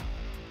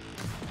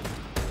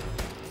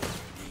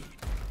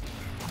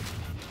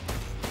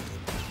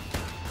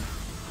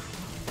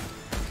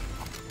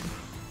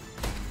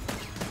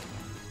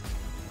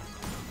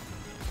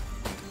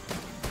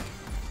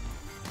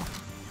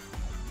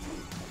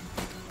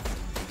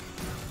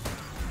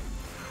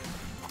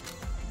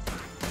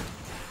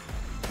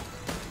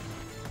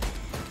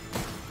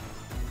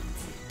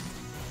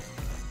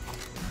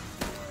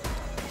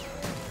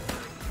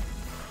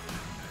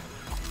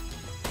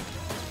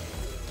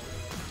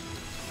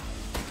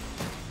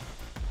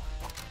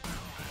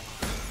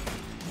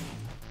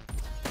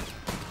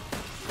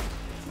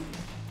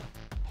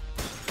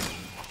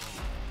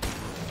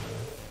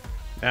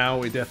 Now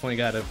we definitely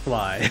gotta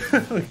fly.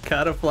 We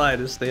gotta fly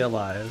to stay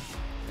alive.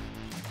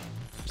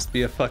 Just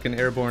be a fucking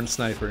airborne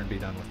sniper and be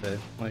done with it.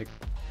 Like,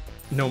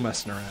 no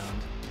messing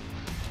around.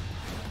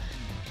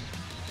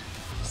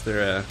 Is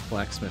there a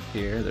blacksmith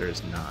here? There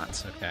is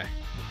not. Okay.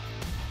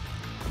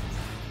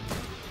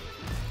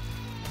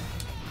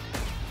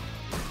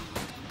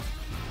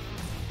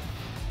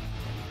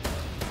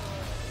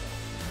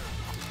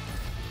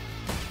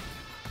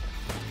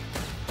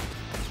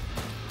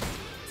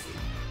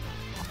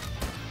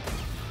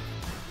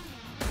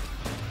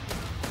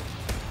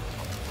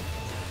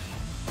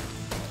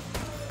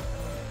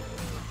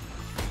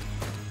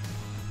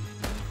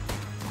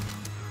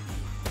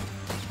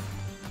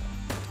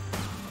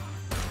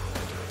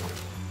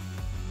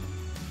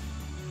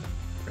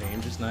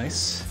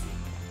 Nice.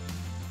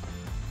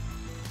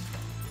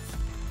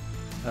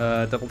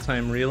 Double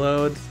time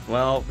reload.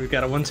 Well, we've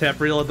got a one-tap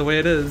reload the way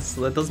it is,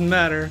 so that doesn't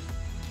matter.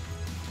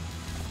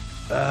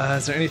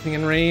 Is there anything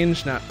in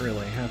range? Not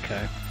really.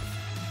 Okay.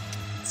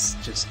 Let's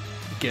just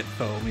get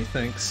foe,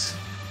 methinks.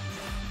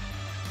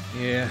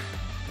 Yeah.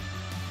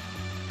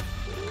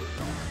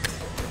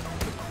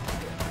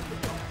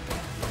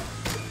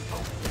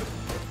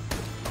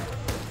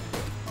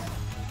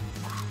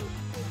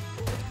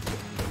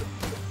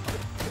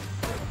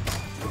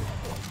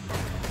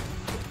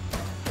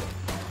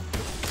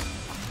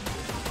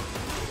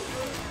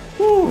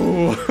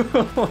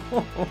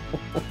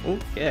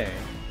 Okay.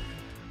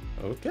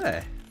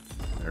 Okay.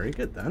 Very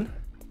good then.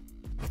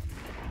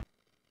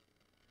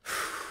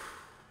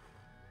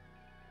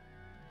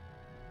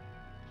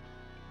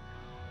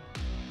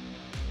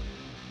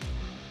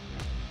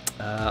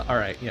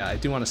 Alright, yeah, I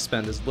do want to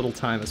spend as little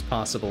time as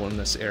possible in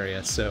this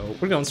area, so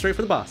we're going straight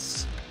for the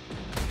boss.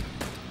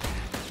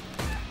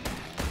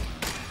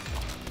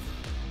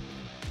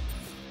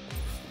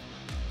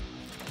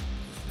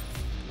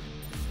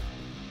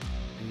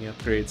 Any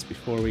upgrades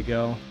before we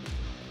go?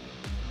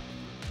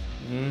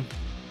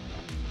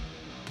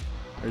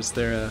 Is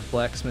there a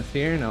blacksmith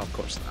here? No, of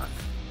course not.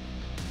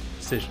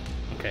 Precision.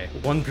 Okay,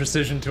 one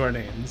precision to our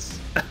names.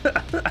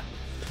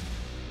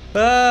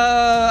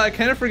 I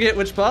kind of forget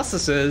which boss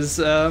this is.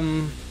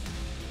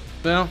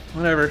 Well,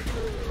 whatever.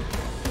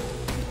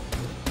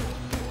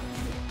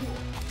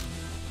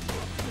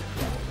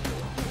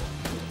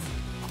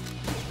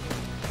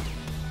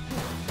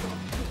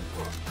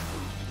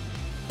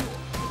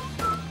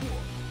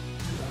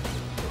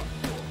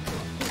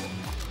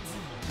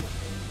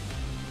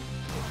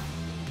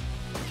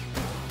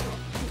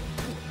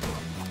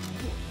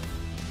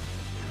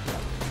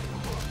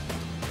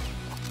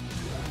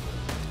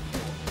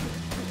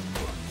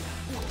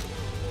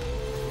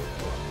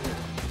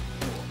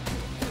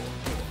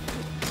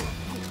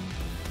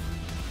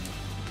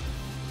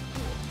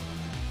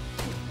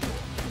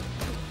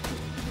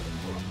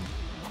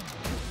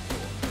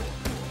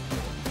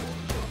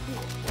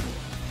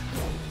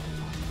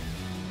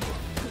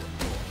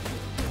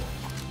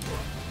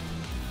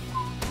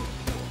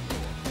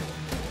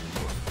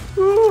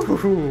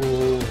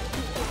 Ooh.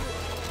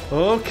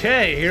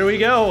 Okay, here we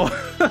go.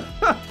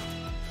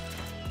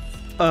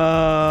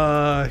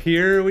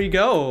 Here we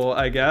go,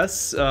 I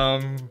guess.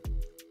 Well,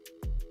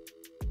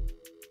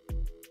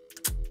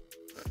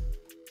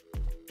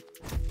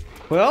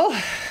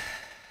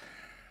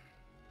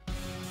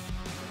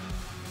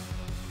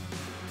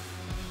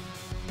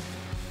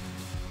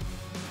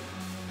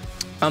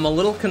 I'm a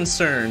little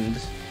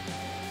concerned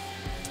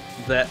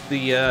that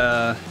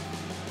the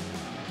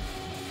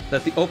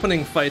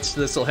opening fights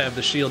to this will have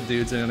the shield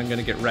dudes and I'm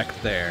gonna get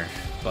wrecked there,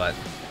 but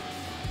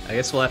I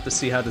guess we'll have to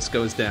see how this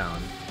goes down.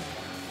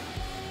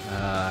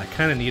 I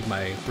kind of need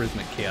my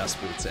Rhythmic Chaos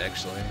boots,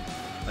 actually.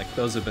 Like,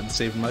 those have been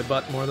saving my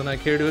butt more than I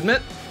care to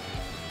admit.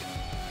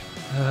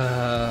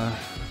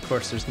 Of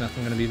course, there's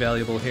nothing gonna be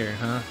valuable here,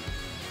 huh?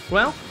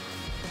 Well,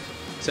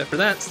 except for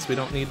that, since we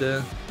don't need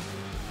to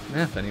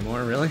map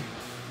anymore, really.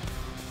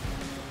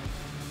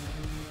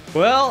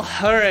 Well,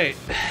 alright.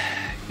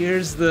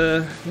 Here's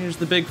the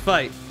big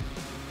fight.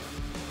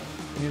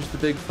 Here's the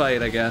big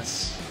fight, I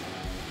guess.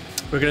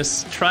 We're gonna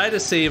try to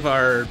save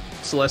our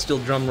Celestial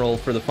Drum Roll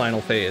for the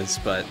final phase,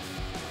 but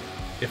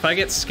if I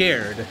get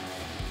scared,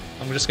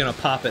 I'm just gonna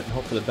pop it and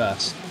hope for the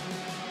best.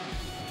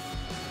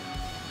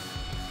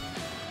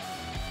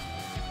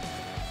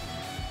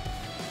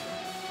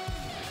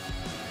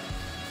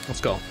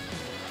 Let's go.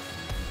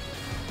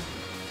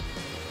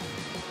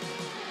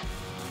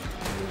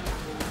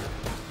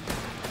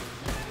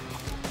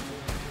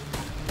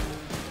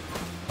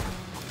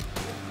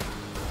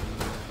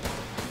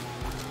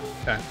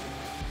 Okay.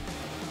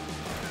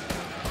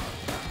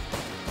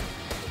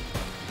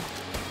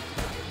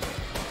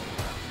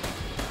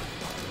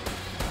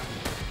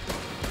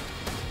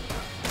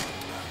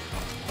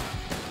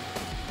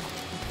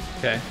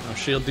 Okay, no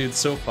shield dude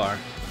so far.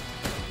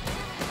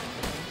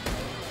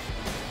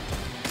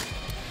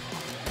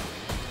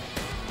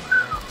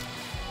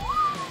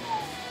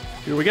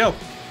 Here we go.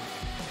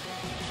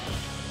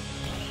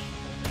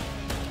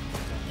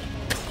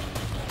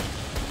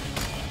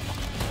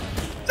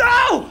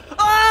 No!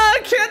 Ah, I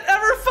can't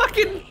ever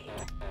fucking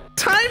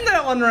time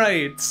that one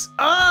right.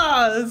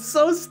 Ah, it's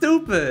so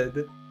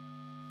stupid.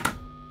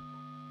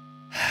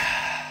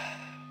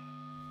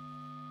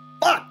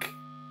 Fuck.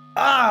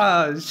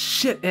 Ah,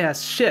 shit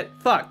ass shit.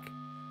 Fuck.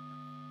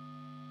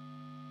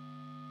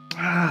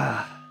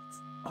 Ah,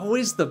 it's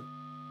always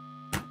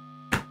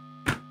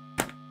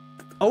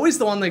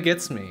the one that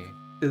gets me.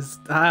 Is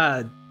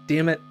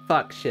damn it.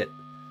 Fuck shit.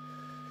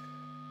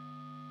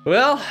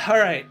 Well, all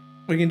right.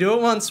 We can do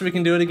it once, we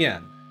can do it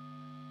again.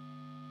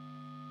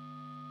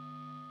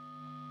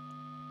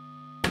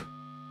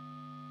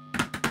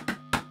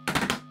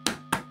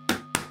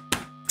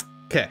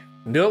 Okay,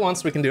 we can do it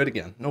once, we can do it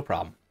again. No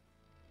problem.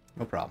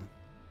 No problem.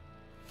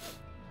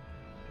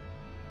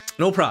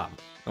 No problem.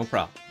 No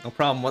problem. No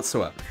problem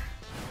whatsoever.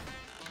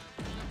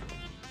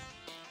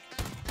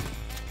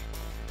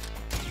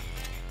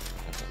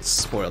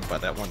 Spoiled by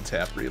that one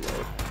tap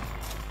reload.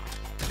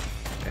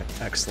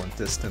 Excellent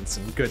distance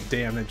and good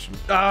damage.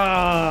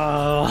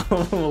 Ah,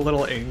 I'm a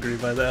little angry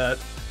by that.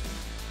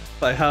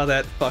 By how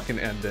that fucking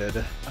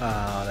ended.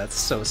 Ah, that's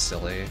so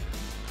silly.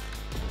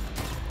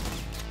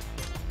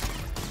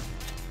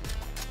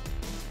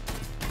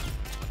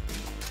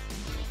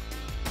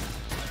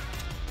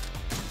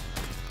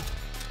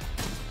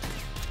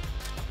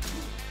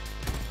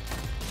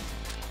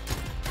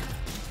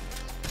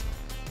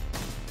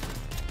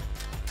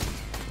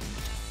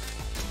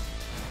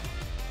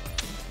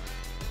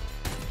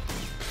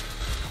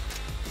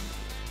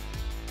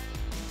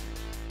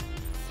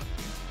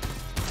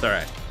 It's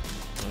alright.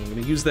 I'm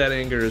gonna use that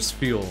anger as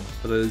fuel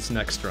for those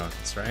next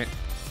runs, right?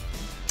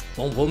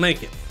 Well, we'll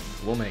make it.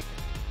 We'll make it.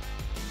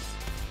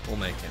 We'll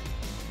make it.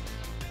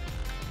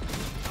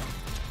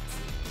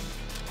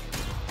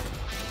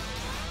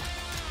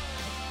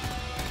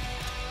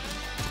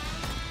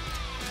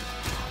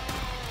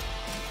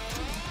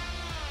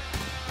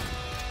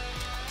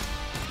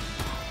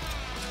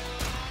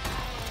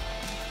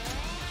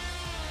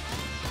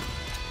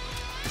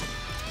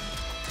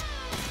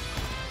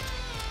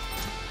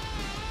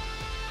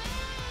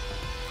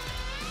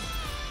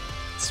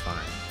 It's fine.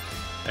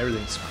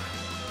 Everything's fine.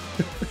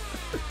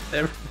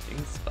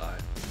 Everything's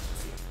fine.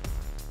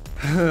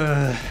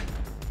 That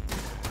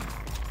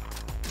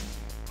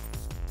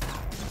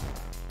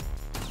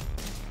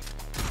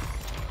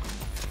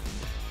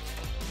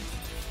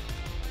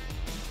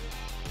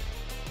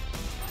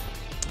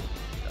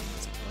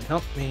doesn't really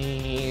help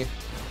me.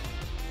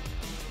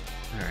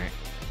 Alright.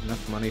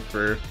 Enough money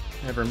for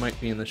whatever might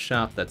be in the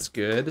shop, that's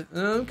good.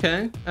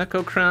 Okay.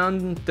 Echo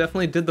Crown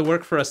definitely did the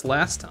work for us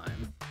last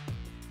time.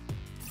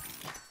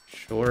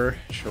 Sure,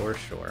 sure,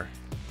 sure.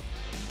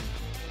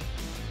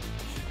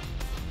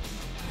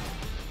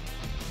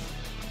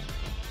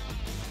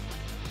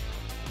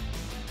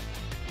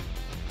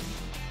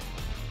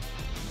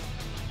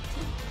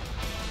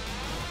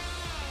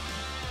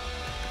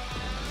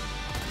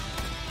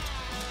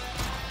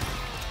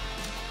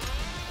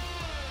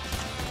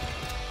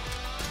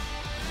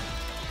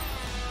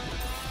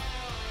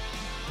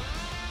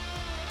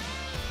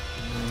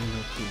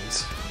 No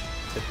keys.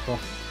 Typical.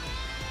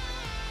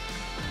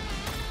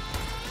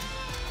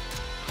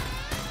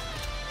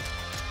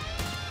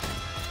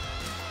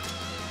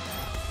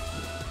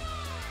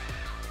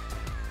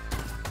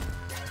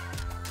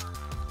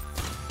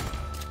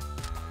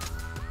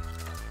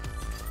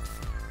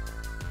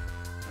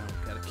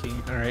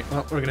 Alright,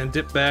 well, we're gonna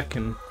dip back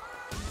and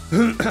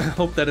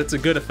hope that it's a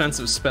good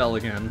offensive spell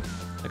again.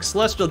 Like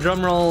Celestial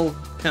Drumroll,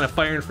 kind of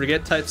fire and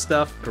forget type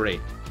stuff,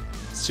 great.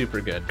 Super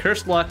good.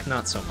 Cursed Block,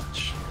 not so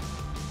much.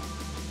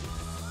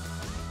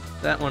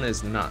 That one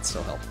is not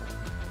so helpful.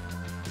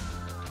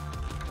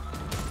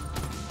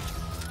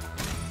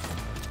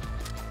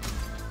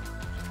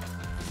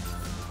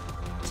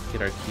 Let's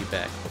get our key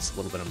back, plus a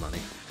little bit of money.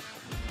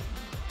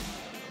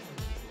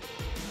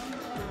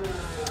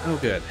 Oh,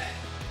 good.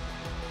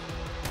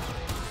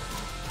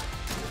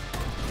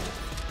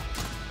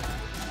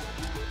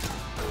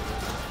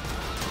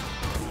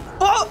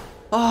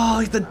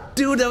 Oh, the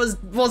dude that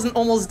wasn't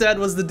almost dead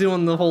was the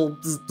doing the whole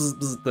bzz, bzz,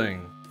 bzz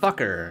thing.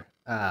 Fucker.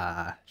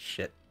 Ah,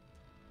 shit.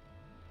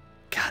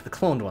 God, the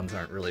cloned ones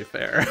aren't really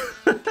fair.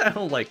 I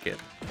don't like it.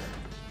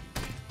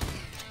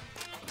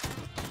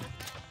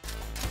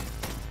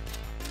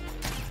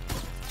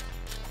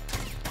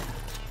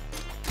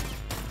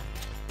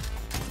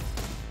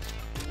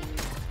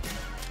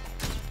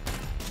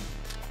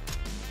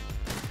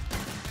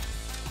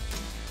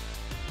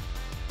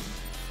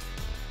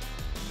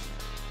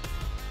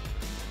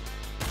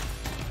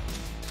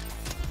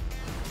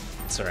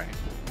 It's alright.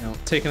 You know,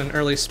 taking an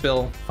early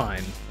spill,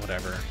 fine,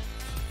 whatever.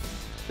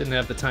 Didn't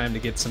have the time to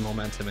get some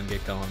momentum and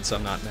get going, so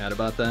I'm not mad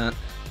about that.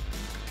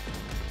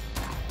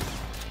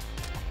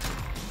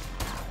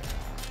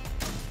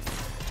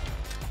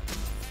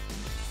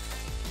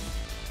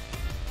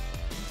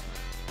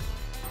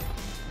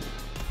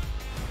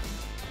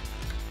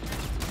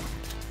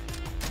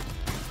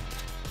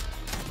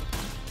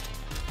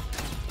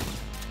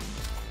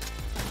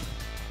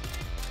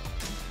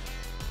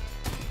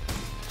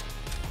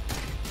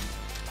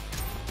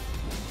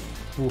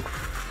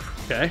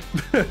 Oof. Okay.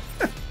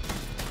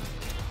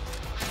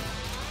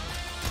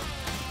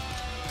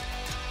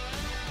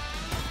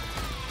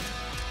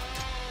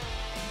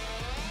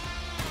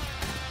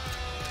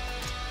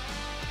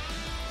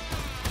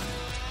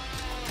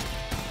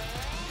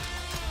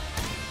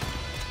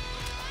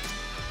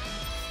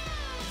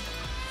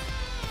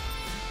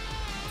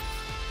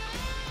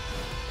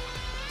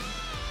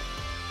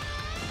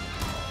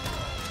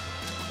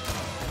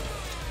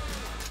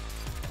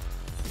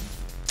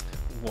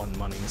 One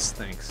monies,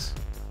 thanks.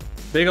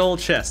 Big old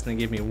chest, and they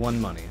gave me 1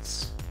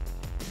 monies.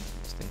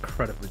 Just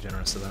incredibly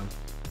generous of them.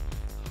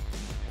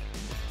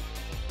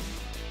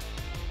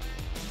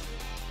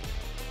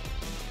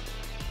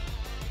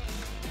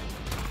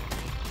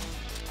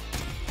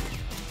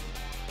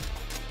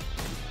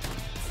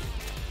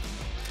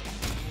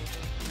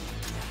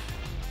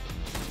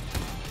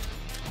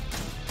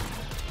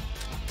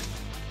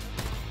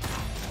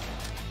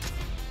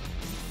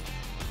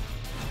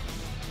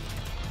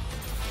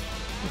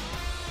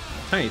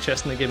 Tiny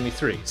chest and they gave me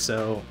 3,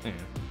 so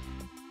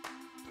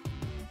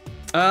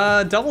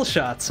yeah. Double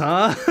shots,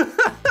 huh?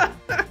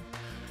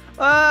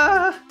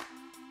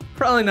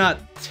 Probably not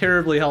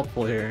terribly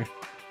helpful here.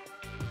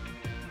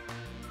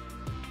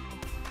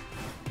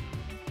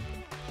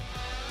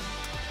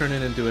 Turn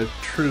it into a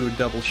true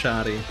double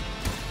shotty.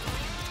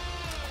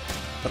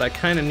 But I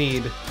kind of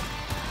need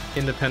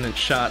independent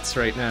shots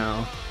right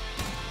now.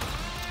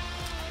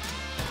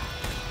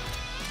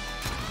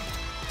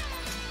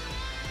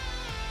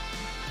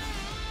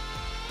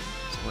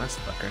 Last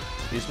fucker.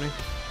 Excuse me?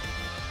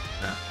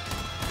 Nah.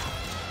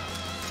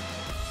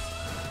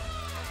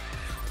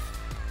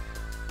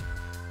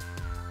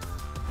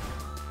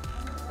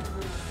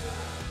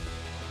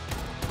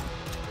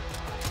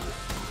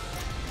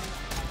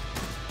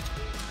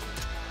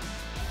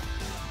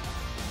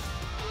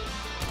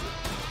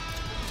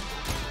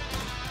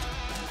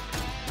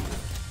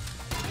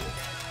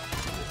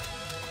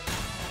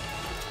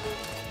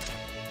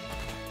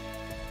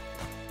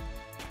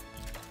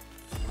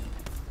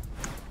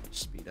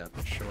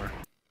 Sure.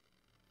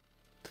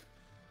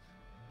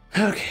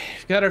 Okay,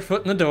 got our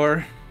foot in the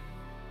door.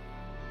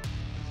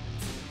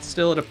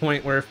 Still at a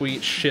point where if we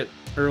eat shit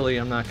early,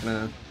 I'm not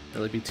gonna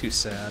really be too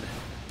sad.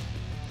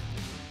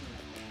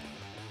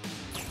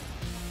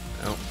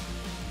 Oh.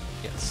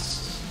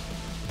 Yes.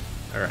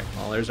 Alright,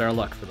 well, there's our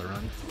luck for the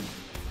run.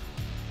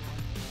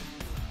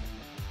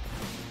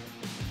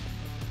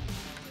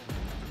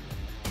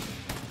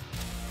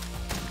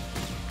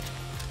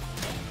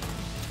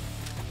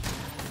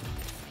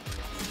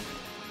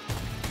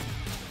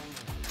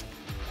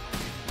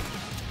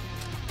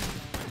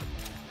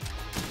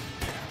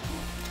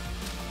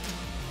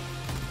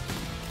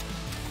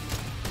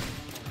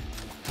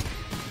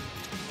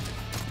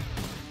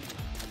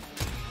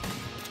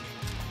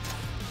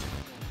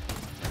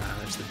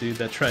 Dude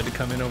that tried to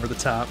come in over the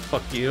top.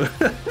 Fuck you.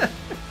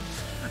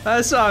 I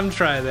saw him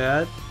try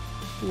that.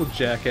 Little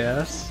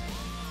jackass.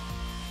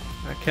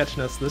 Not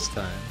catching us this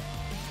time.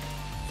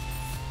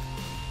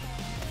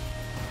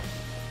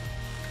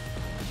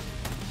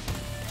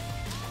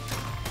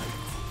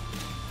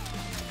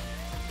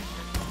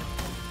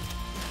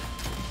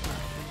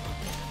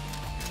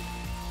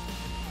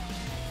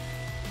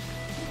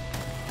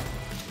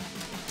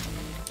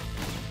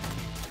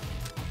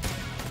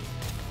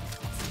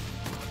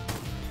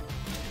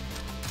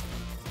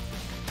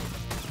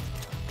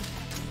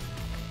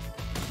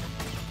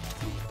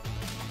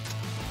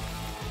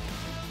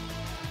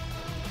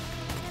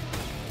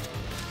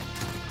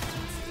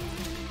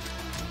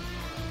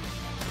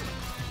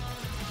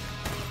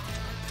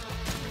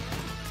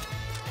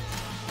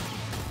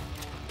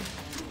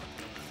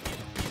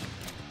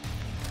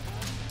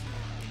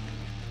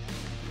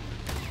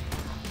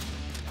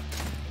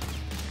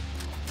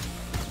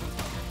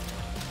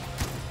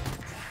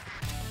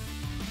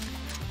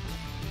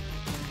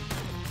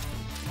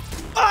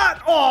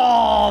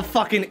 Oh,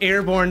 fucking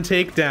airborne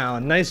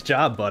takedown. Nice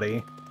job,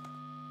 buddy.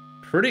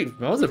 That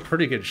was a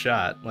pretty good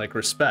shot. Like,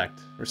 respect.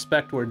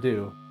 Respect where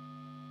due.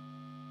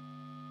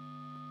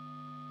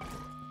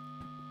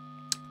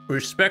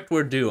 Respect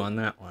where due on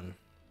that one.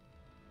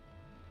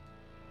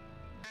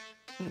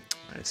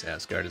 Nice,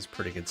 Asgard is a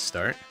pretty good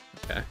start.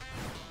 Okay.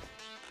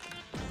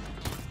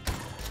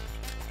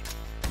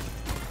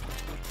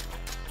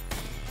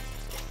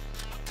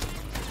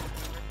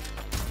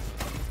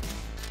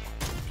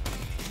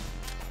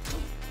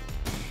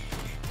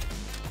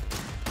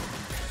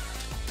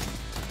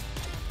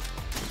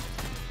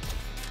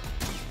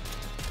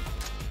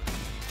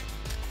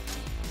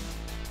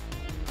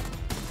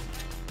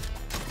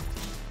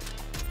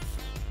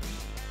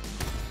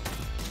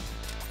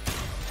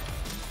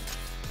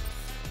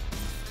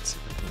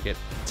 Get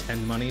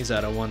 10 monies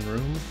out of one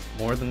room.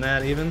 More than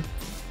that, even.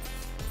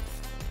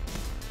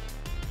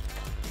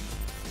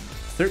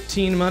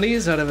 13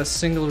 monies out of a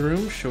single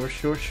room. Sure,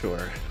 sure,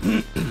 sure.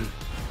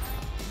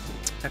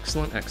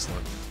 Excellent,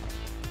 excellent.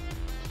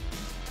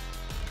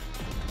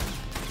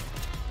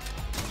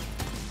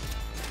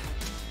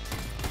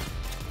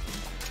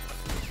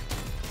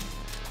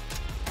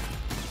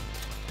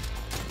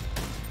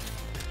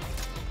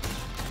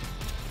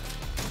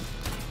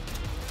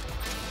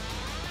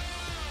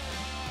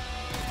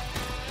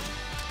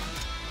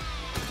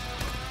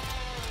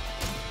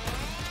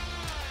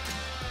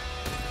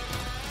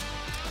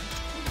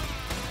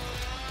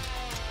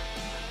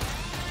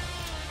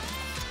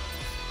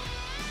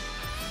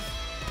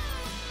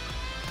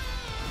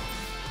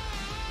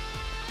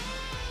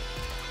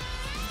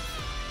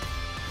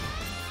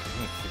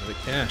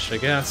 Cash, I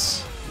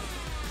guess.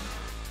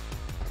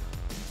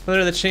 What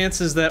are the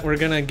chances that we're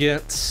gonna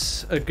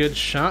get a good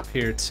shop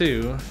here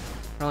too?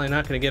 Probably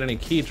not gonna get any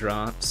key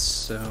drops,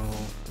 so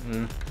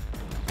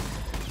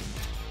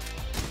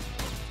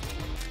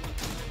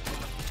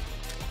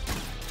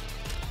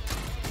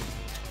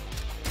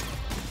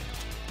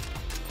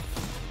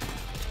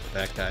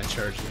That guy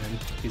charging in.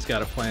 He's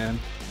got a plan.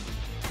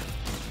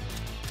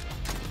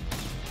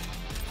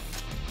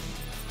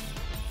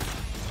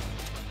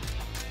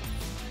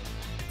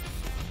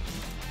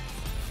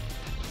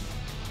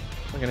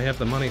 We're gonna have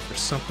the money for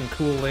something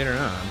cool later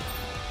on.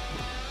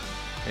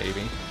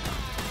 Maybe.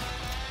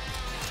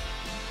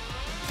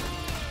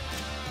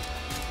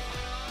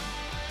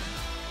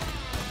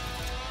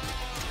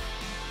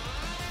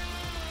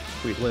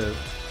 We live.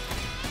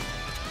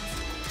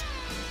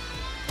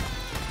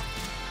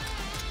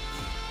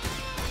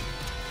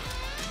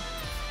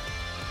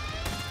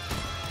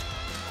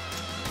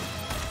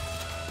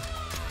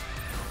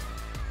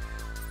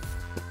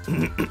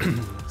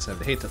 So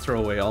I'd hate to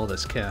throw away all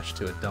this cash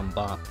to a dumb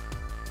bop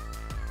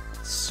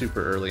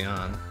super early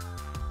on.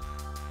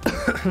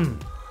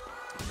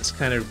 This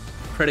kind of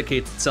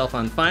predicates itself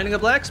on finding a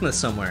blacksmith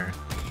somewhere.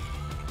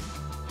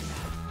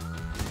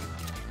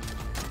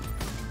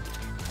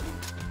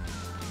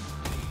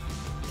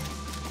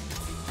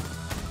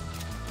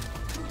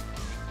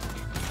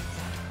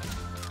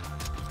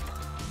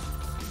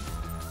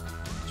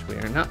 Which we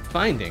are not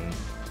finding.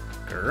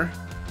 Grr.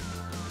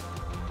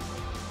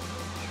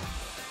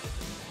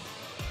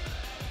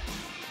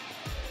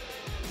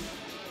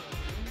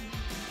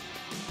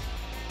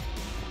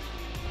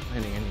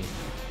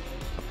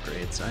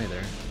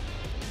 Either.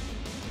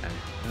 Okay,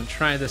 I'm gonna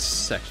try this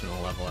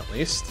sectional level at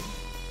least.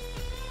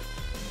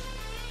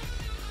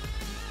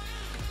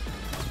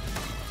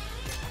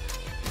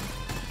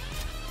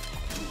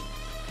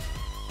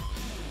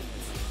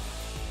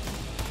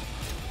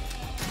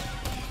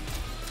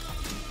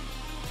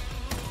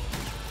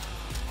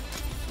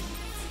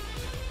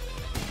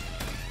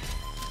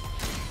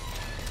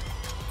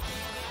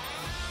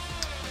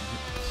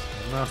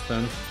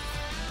 Nothing.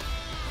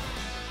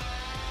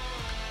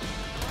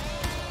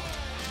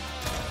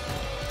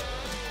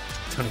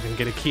 Don't even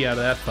get a key out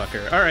of that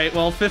fucker. Alright,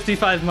 well,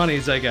 55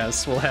 monies, I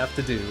guess, we'll have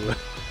to do.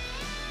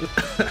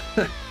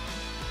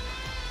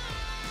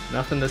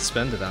 Nothing to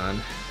spend it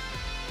on.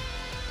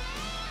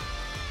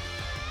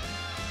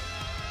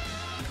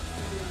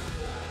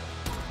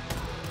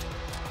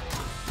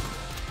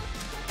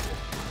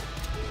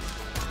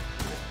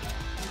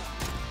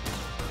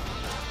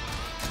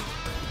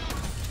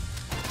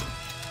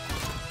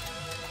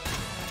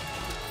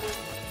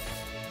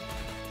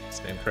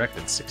 Stand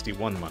corrected,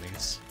 61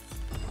 monies.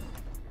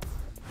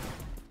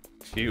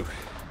 Phew.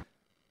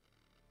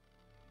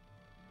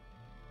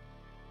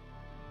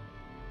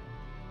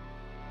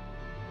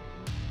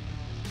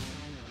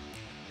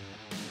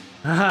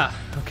 Aha!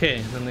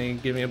 Okay, then they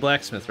give me a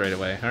blacksmith right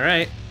away.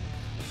 Alright.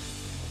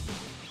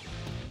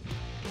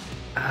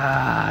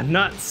 Ah,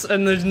 nuts!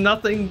 And there's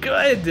nothing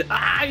good!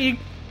 Ah, you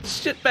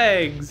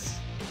shitbags!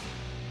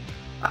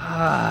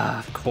 Ah,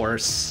 of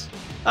course.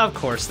 Of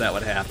course that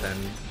would happen.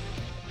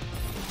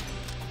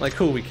 Like,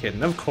 who are we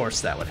kidding? Of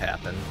course that would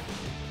happen.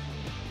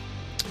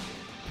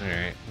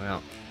 Alright,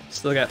 well,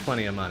 still got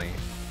plenty of money.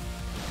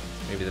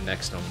 Maybe the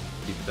next one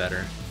will be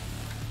better.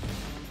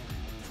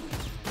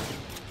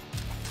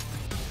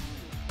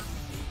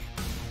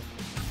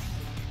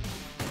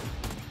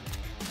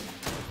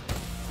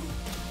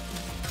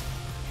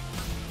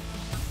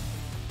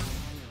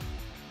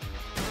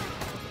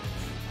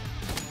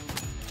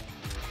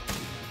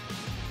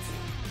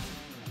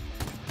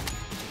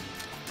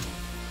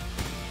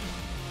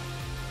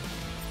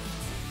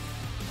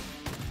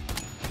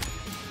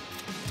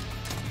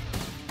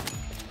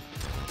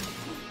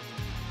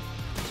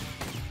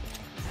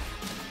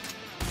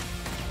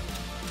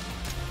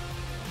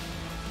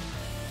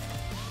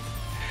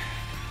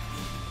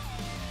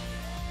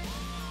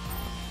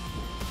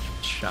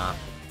 Shop.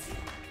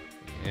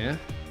 Yeah.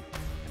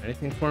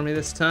 Anything for me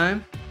this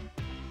time?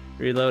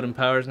 Reload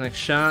empowers next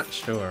shot?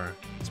 Sure.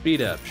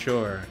 Speed up?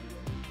 Sure.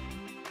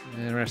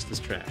 And the rest is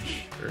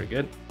trash. Very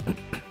good.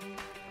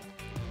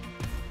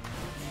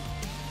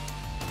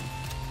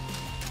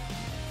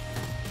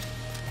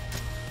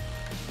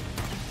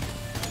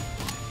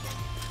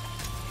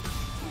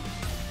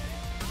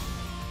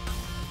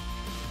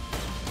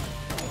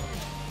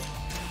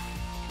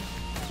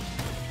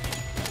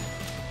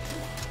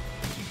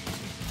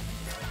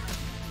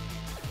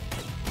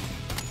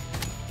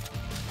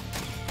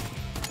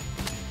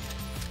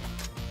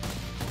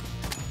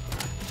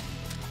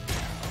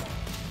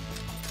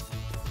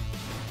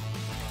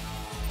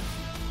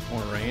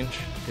 range.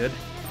 Good.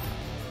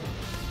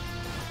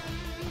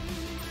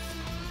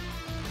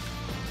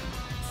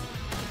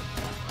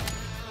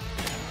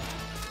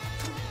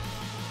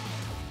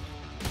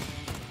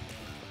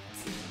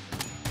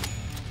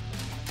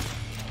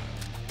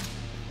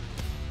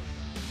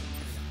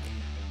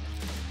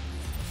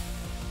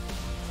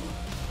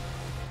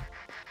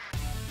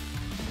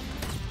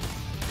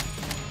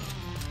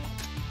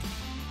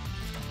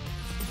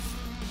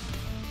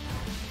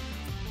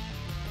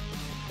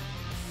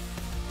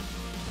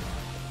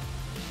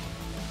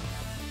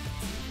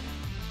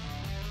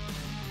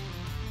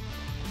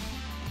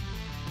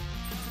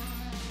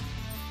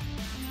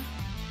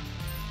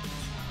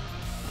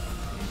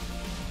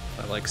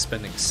 I like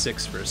spending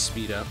 6 for a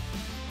speed up.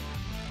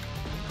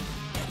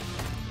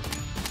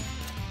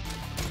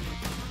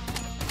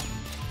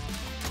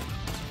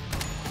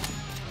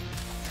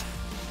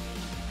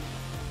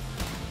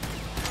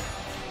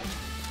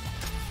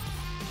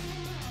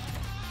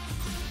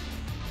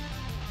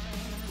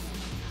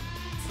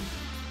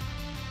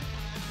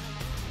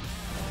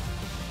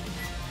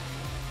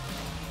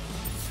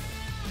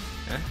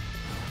 Okay,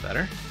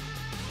 better.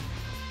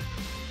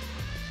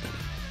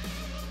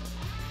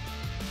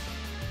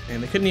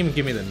 And they couldn't even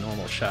give me the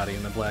normal shotty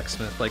in the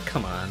blacksmith. Like,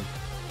 come on.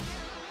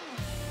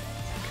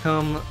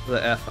 Come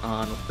the F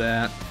on with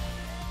that.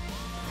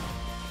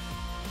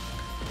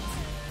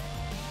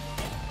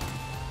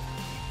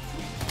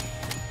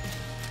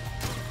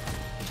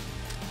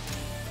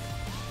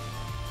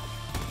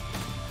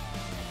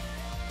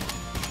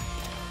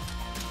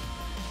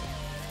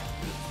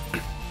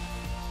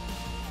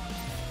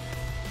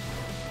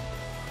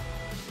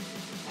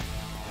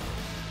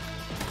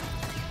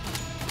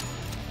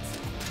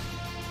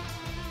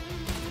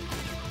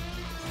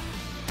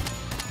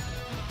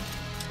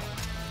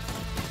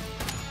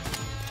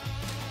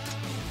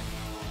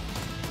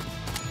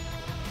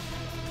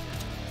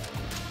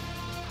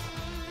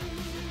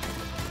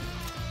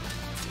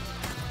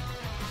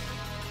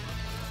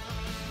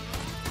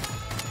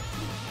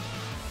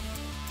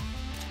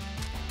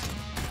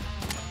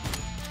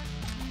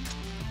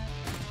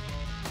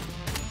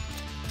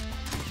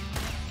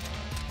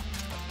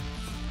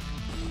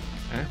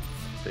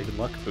 Big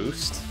luck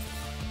boost.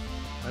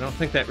 I don't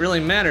think that really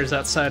matters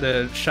outside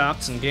of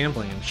shops and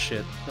gambling and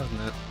shit, doesn't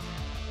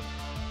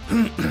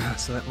it?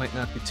 So that might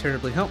not be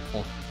terribly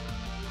helpful.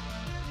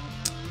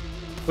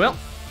 Well,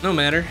 no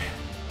matter.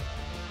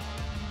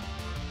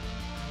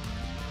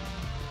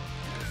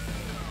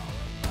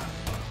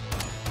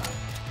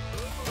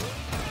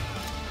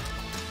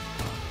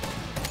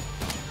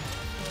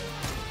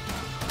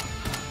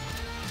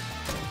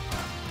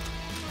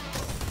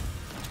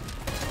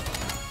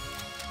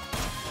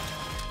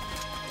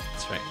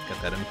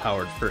 That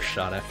empowered first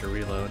shot after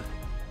reload.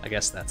 I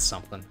guess that's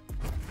something.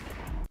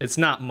 It's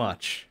not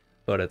much,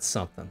 but it's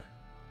something.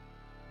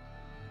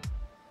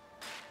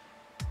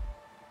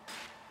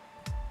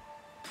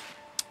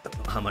 Don't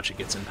know how much it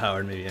gets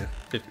empowered, maybe a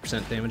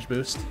 50% damage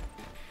boost.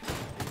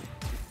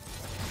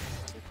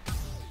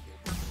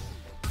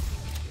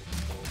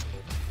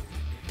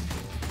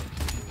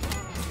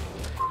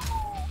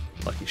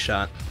 Lucky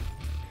shot.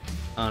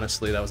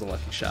 Honestly, that was a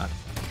lucky shot.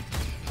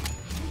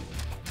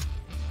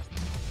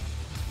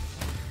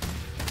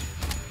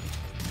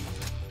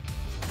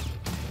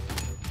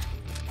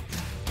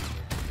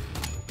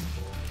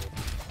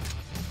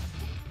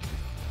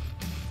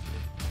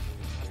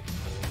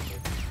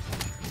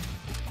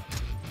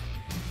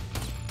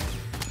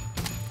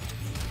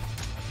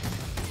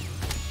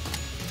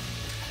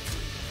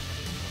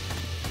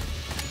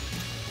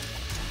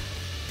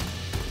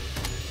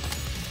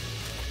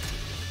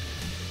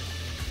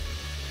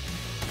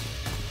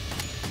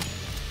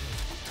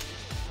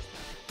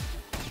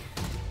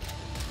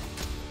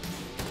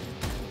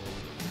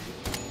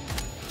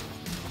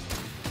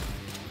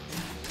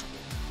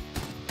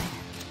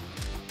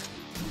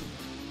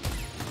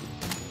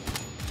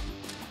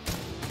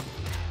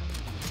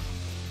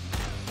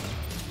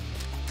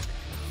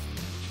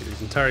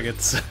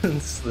 Targets.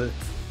 It's the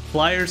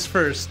flyers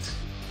first.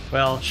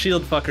 Well,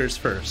 shield fuckers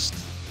first,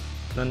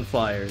 then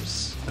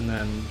flyers, and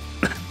then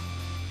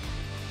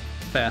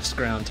fast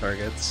ground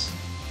targets.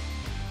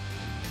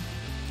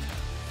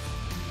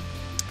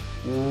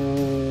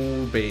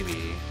 Ooh,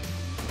 baby.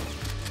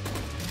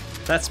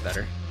 That's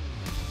better.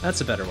 That's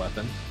a better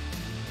weapon.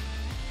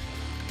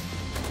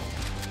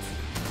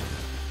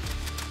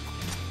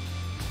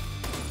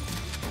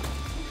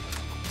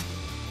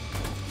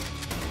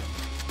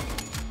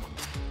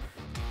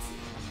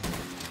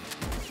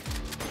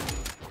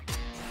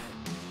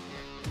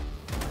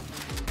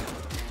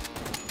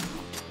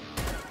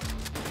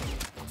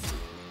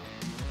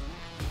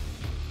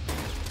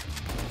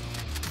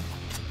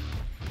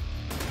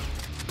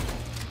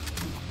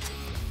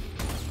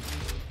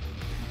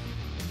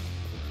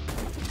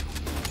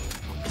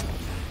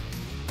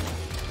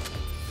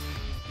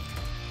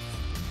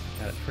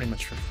 Pretty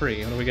much for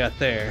free. What do we got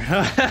there?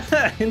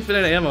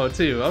 Infinite ammo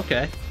too.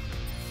 Okay.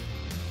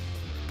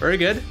 Very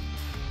good.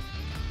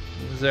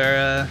 These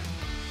are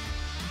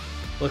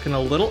looking a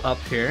little up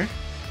here.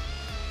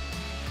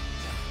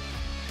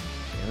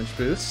 Damage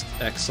boost.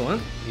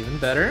 Excellent. Even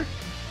better.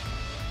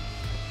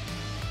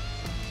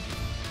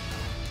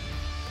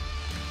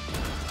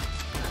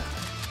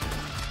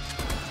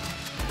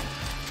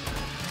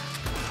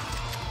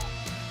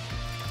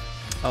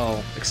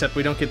 Oh, except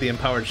we don't get the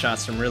empowered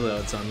shots from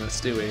reloads on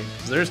this, do we?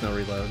 Because there's no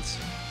reloads.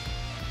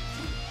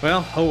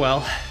 Well, oh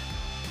well.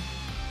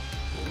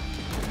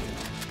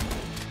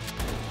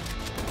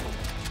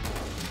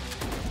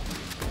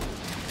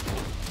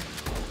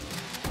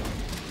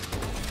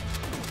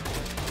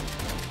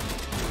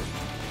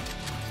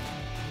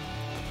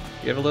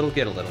 Give a little,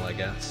 get a little, I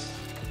guess.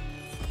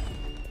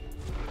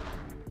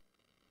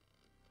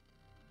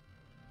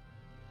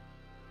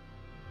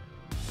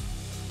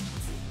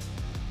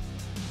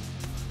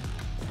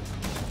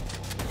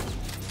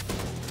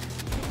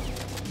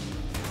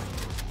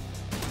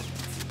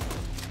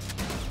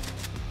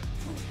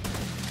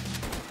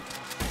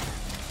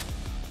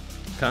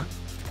 Okay.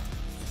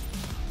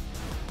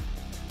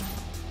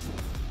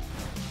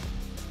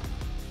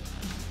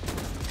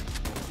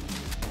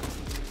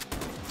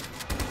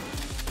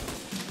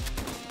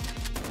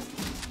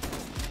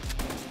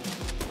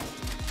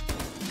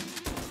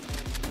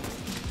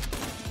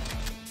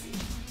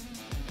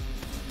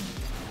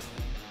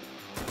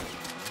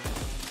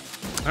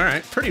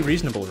 Alright, pretty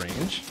reasonable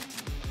range.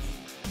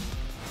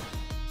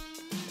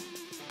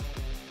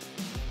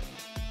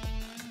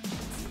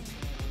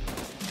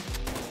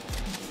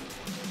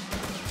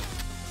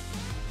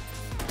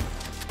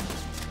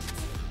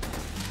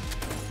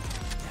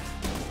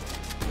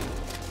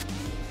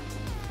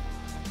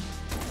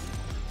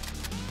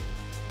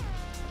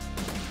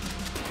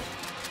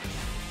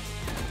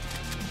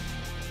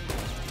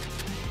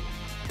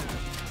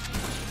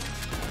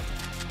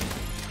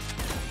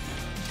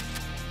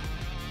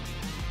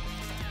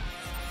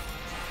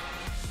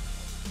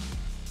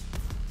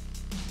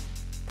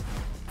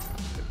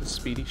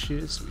 Speedy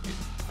shoes? We do.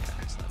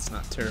 Okay, so that's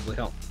not terribly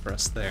helpful for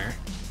us there.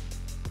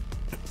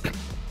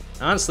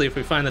 Honestly, if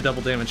we find the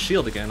double damage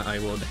shield again, I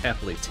would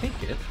happily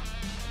take it.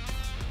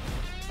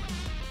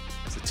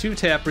 So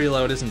 2-tap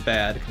reload isn't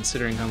bad,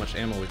 considering how much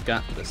ammo we've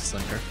got for this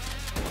slinger.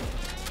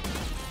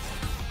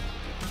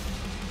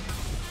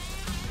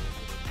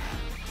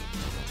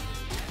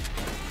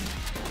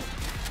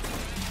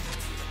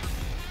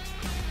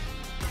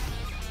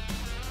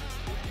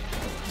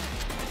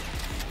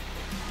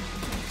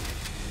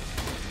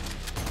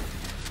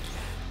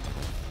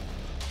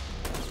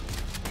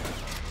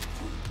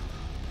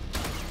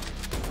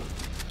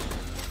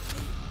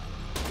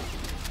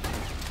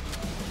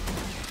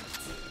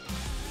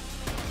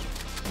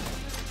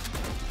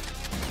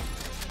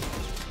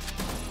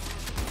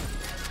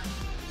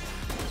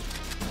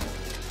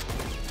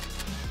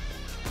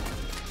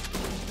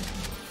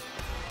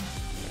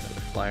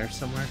 Flyer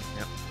somewhere?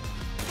 Yep.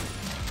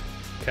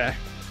 Okay.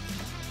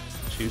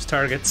 Choose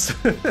targets.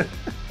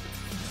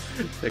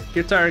 Pick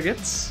your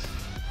targets.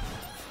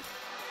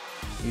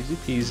 Easy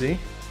peasy.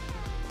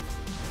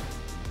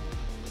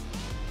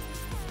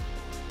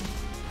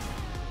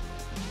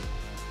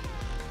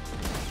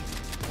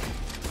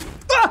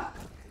 Ah!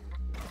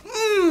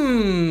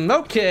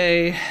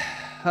 Okay.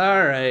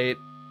 Alright.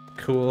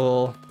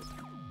 Cool.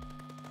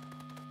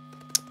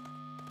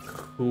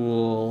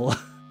 Cool.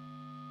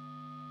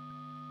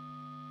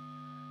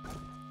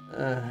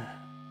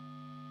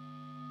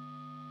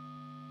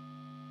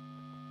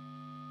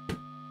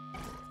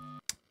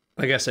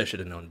 I guess I should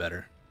have known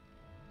better.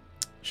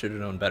 Should have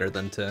known better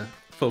than to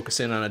focus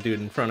in on a dude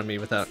in front of me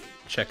without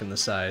checking the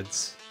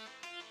sides.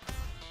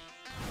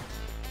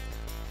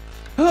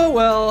 Oh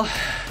well.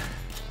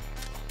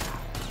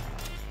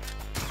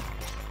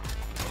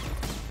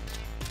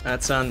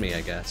 That's on me,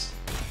 I guess.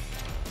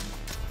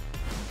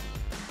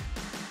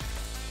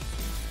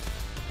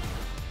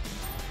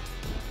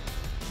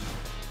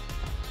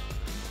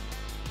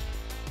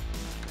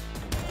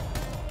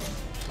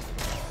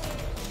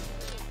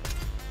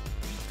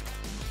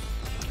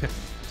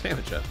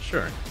 Damage up,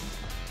 sure.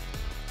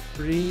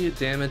 3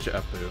 damage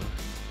up.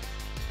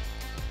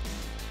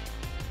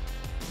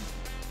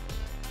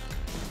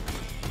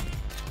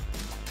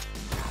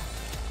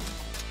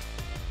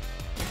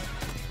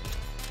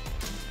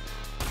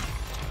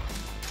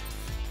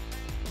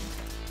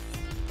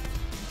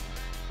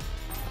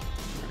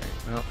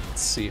 Well,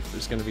 let's see if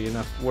there's gonna be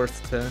enough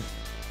worth to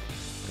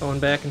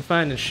going back and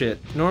finding shit.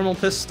 Normal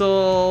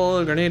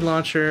pistol, grenade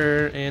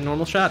launcher, and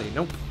normal shotty.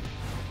 Nope.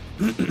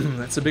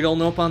 That's a big old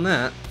nope on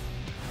that.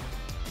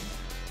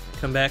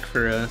 Come back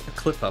for a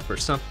clip up or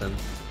something.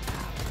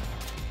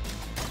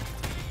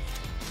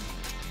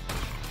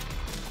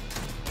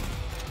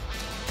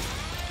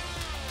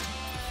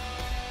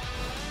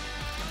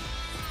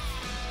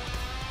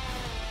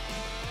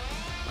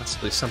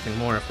 Possibly something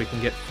more if we can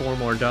get 4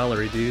 more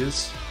dollary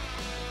dues.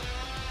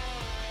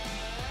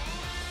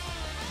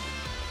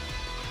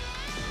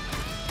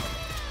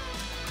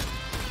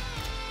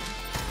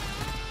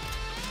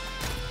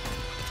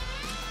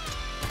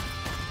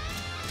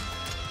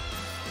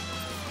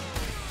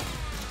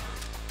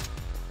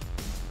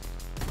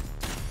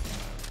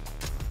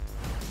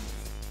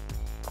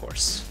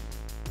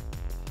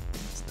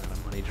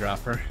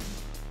 dropper.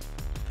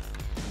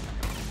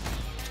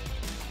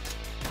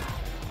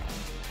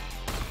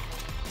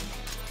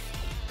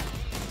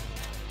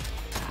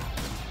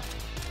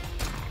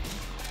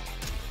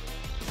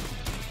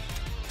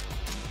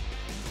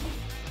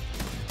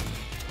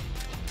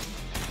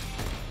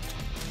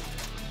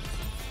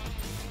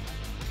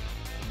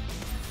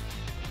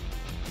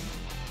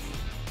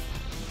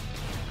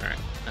 Alright,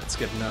 that's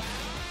good enough.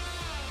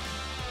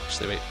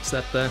 Actually, wait, is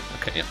that the...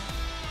 Okay, yep.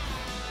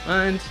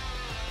 Mind.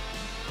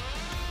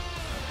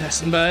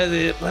 Passing by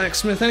the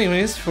blacksmith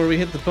anyways before we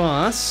hit the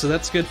boss, so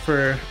that's good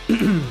for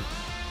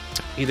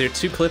either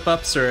 2 clip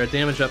ups or a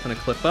damage up and a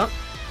clip up.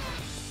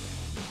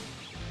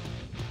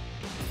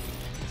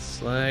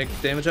 It's like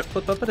damage up,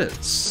 clip up it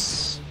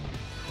is.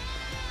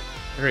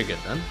 Very good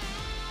then.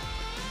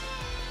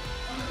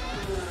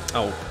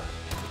 Oh.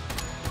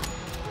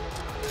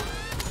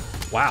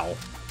 Wow.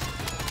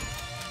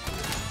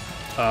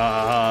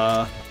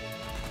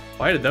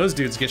 Why did those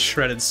dudes get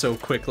shredded so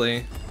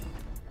quickly?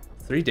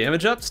 3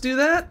 damage ups do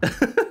that?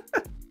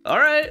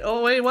 Alright,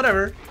 oh wait,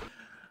 whatever.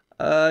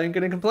 Ain't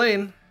gonna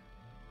complain.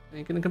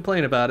 Ain't gonna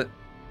complain about it.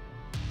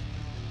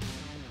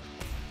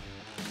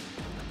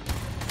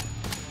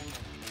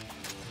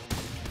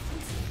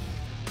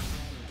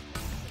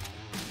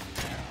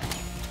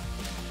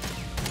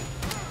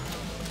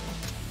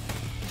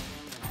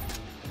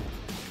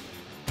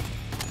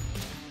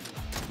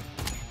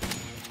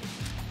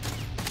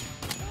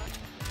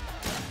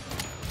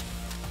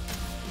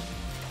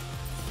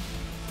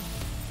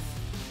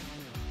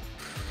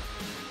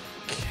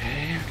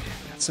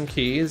 Some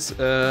keys.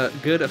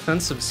 Good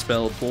offensive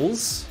spell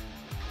pulls.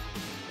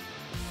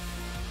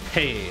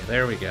 Hey,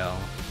 there we go.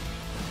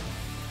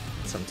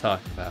 That's what I'm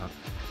talking about.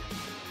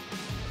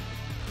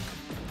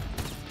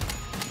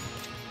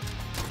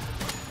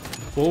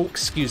 Oh,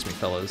 excuse me,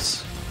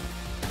 fellas.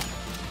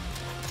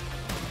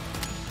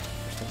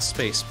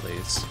 Space,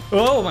 please.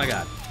 Oh my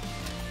god.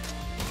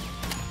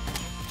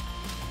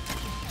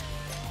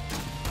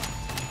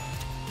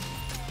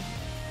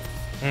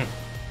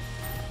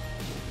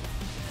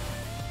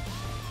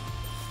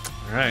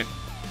 Alright.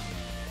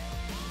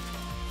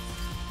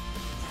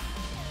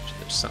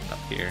 There's something up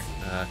here.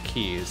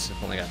 Keys.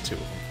 I've only got 2 of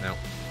them. No,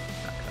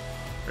 not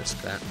gonna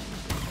risk that.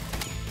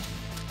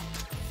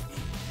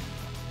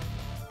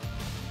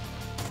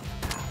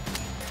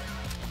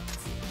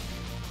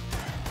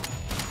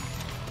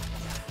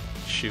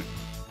 Shoot.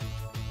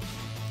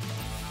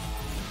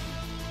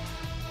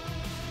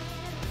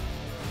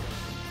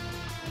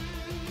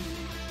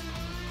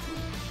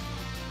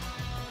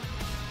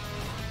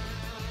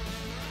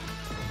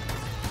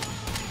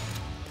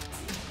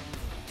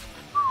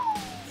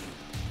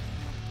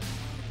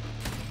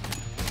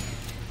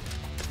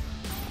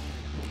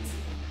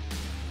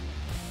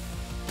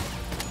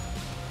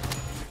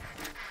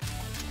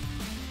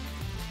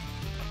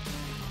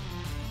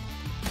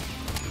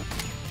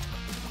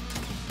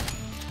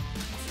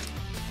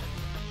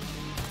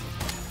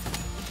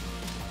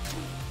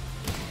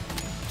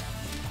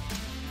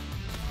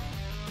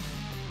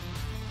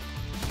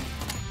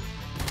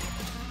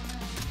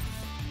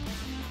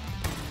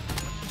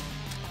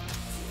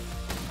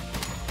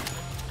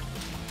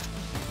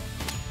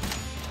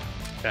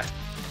 Okay.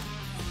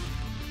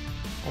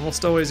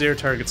 Almost always air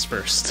targets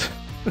first,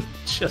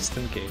 just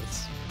in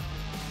case.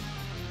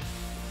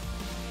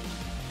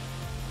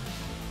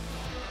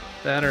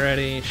 That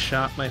already.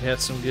 Shop might have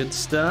some good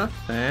stuff,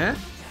 eh?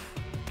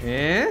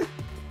 Eh?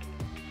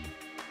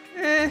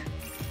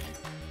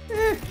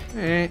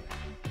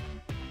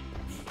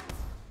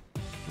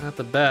 Not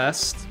the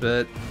best,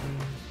 but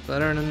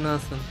better than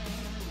nothing.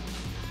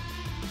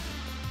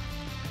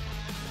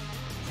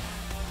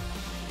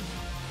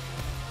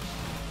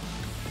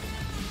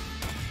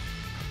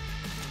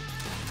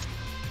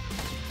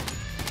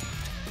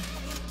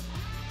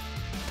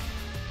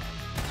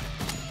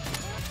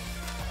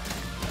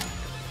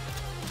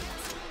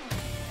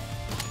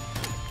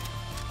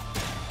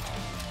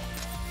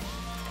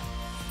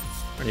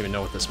 I don't even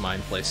know what this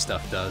mind play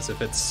stuff does. If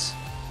it's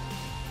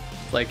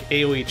like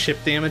AoE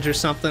chip damage or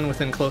something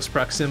within close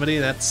proximity,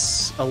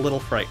 that's a little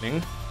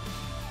frightening.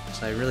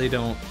 So I really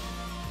don't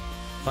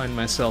find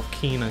myself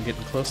keen on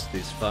getting close to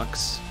these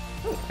fucks.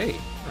 Oh, hey,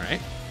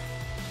 alright.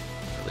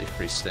 Really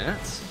free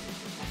stats.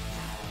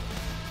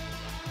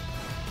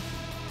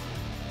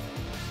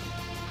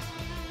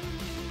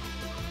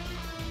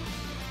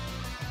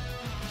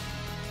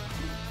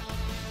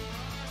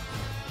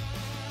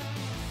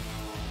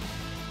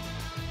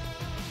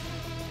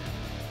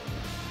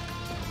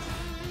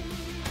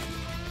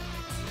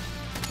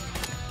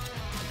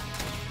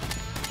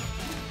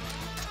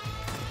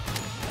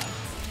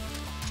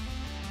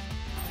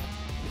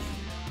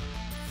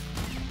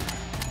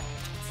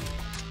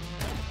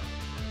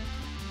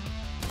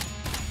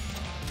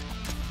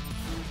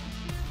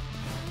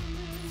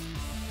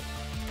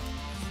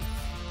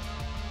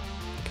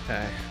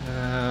 Okay,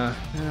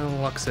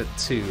 Lux at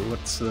 2.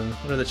 What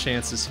are the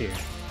chances here?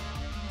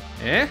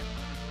 Eh?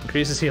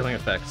 Increases healing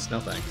effects.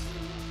 No thanks.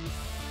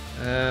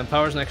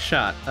 Power's next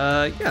shot.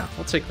 Yeah,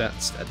 we'll take that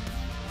instead.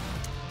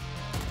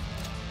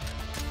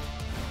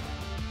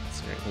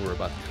 who we're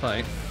about to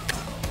fight.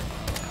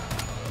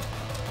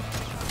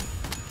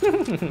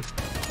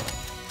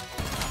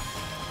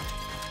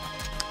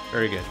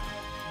 Very good.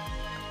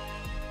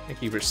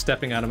 Thank you for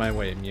stepping out of my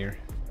way, Mir.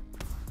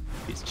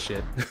 Piece of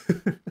shit.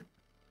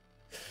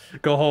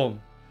 Go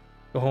home.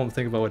 Go home,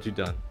 think about what you've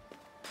done.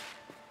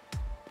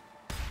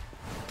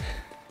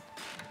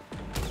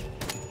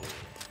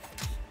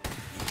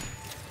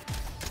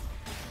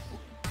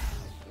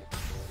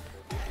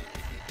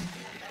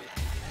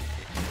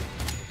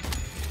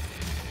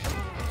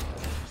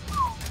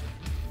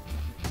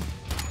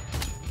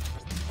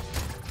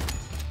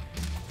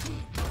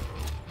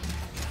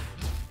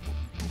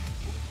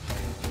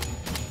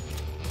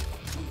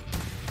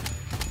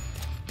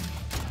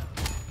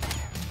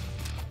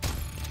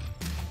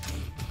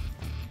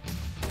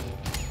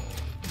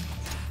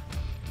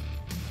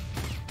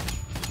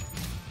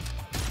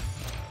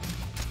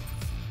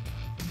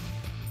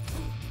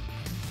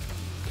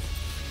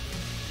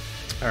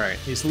 Alright,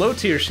 these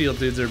low-tier shield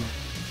dudes are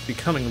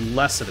becoming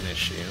less of an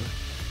issue.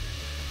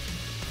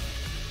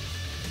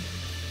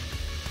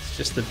 It's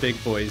just the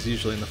big boys,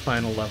 usually in the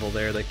final level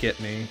there, that get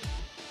me.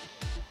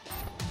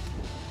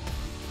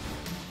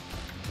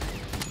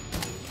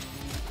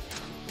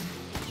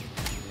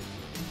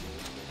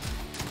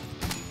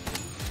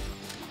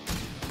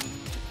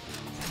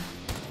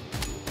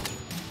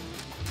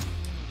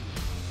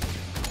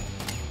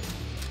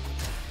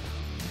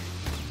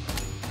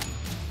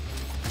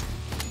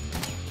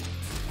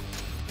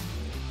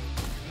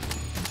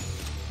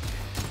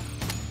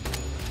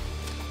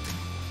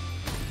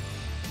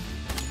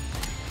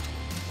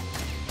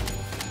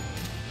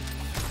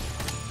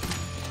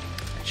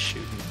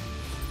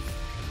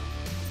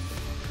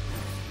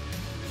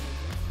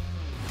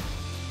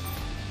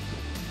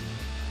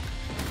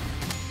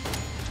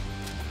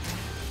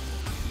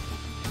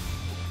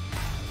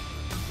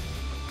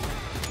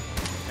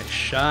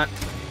 Shot.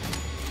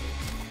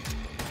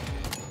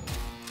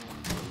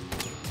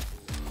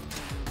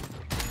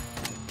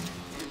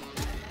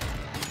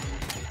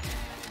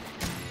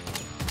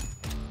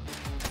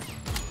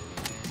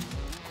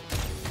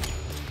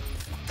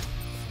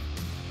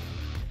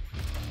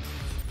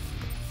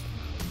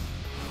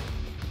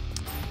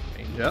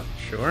 Range up,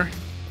 sure.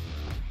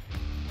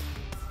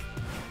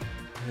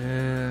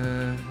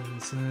 And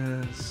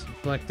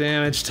deflect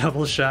damage,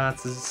 double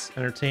shots is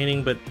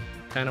entertaining, but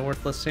kind of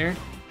worthless here.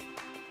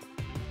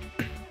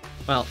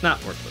 Well,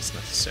 not worthless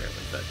necessarily,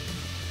 but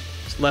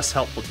it's less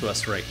helpful to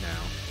us right now.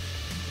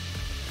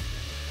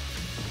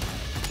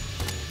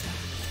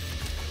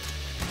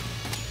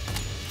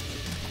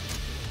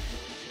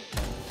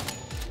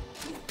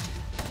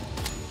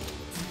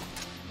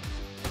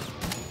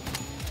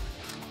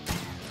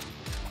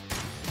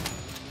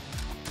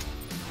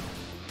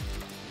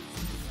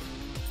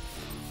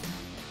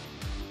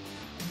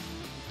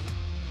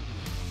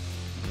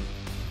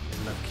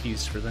 Enough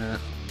keys for that.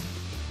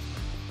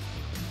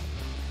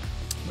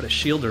 What a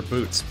shield or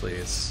boots,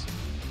 please.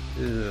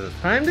 Ugh.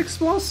 Timed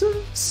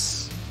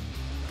explosives?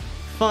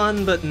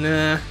 Fun, but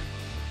nah.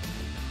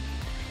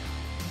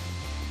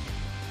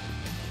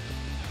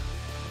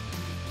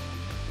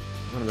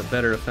 One of the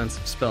better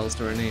offensive spells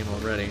to our name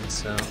already,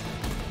 so...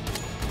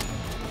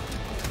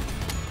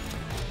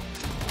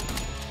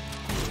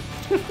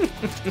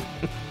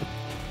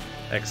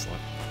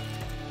 Excellent.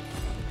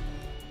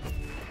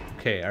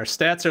 Okay, our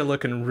stats are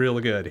looking real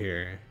good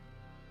here.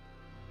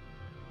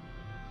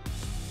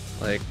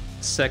 Like,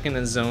 second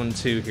in zone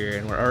 2 here,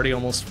 and we're already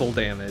almost full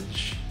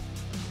damage.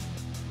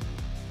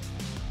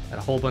 And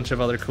a whole bunch of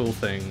other cool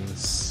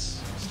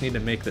things. Just need to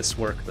make this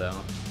work, though.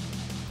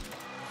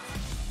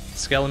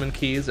 Skeleton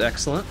keys,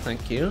 excellent,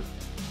 thank you.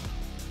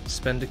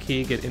 Spend a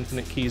key, get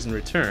infinite keys in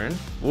return.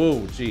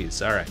 Whoa,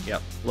 geez, alright,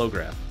 yep, low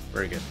grab,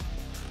 very good.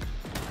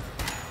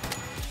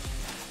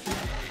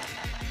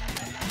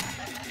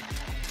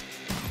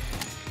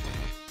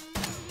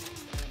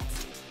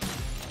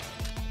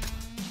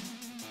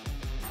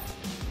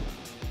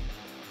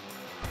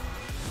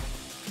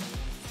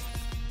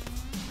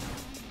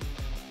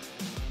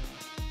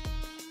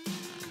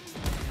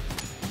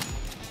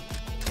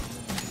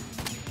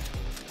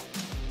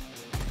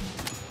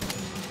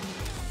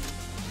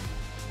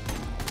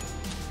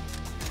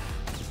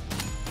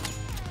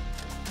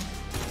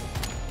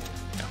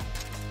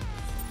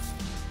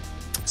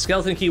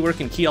 Skeleton key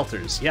work in key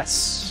alters.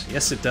 Yes.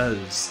 Yes, it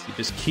does. You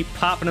just keep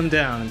popping them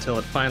down until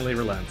it finally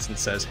relents and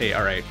says, hey,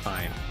 alright,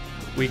 fine.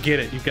 We get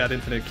it. You've got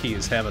infinite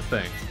keys. Have a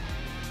thing.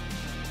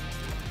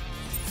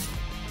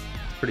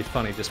 It's pretty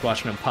funny just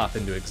watching them pop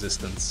into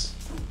existence.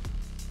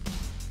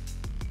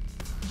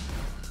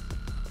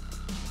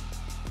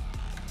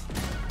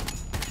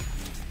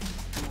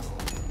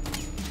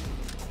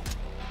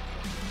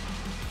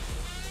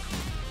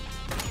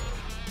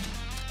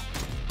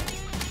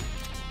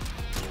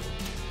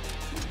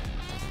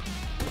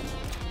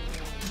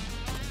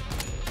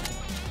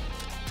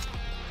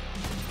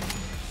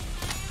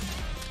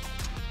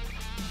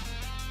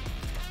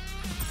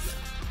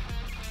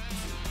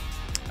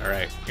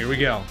 Here we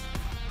go.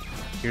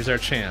 Here's our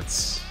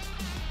chance.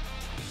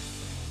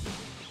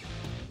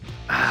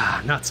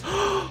 Ah, nuts.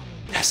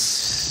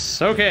 Yes.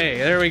 Okay,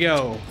 there we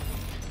go.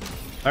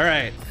 All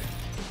right.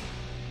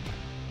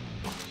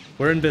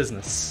 We're in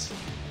business.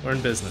 We're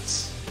in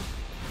business.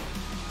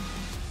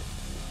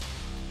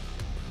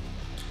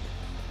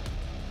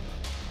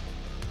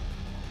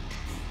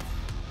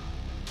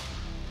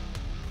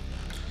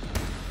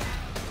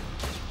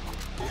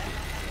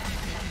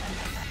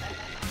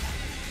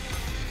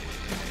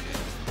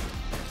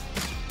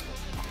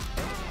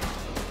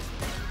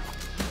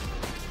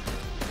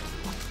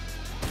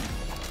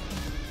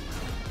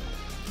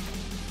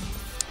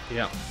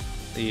 Yeah.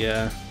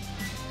 The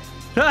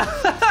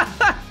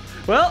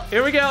well,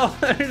 here we go.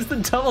 There's the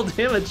double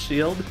damage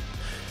shield.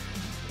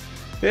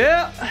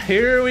 Yeah,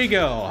 here we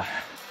go.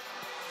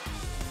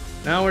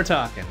 Now we're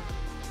talking.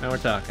 Now we're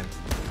talking.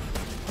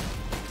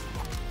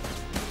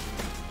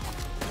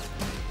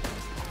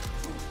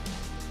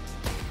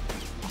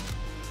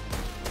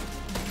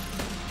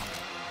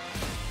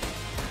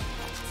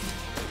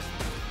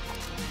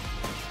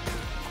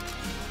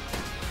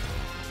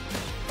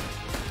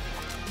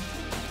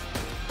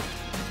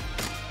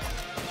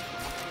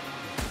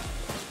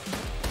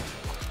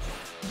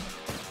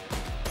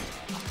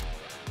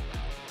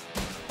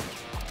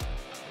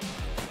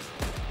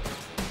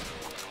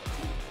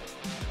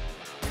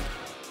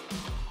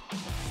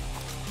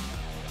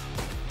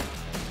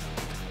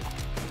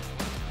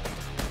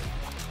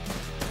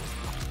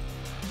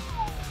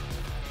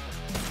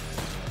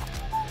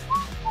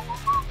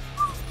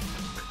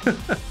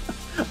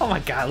 Oh my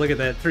god, look at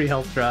that. 3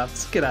 health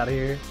drops. Get out of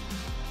here.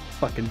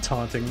 Fucking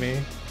taunting me.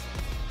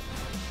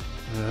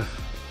 Ugh.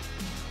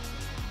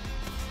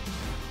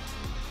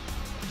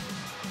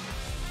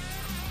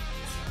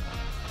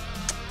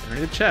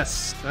 Ready the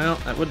chest. Well,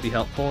 that would be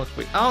helpful if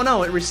we... Oh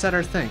no, it reset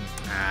our thing.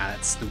 Ah,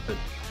 that's stupid.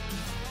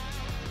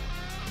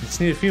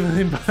 Just need a few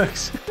million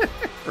bucks.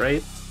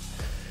 Right?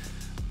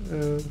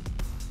 May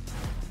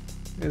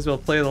as well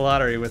play the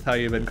lottery with how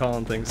you've been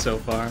calling things so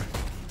far.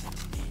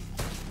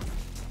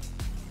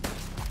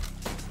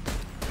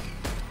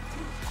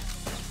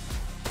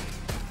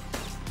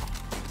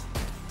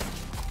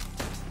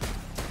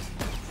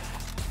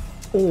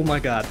 Oh my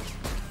god.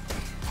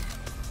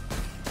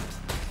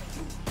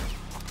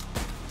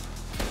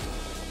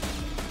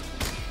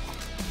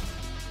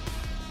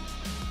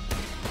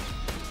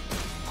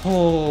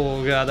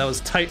 Oh god, that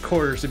was tight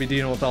quarters to be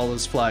dealing with all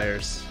those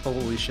flyers.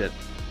 Holy shit.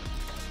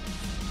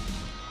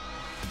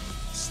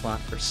 Slot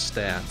for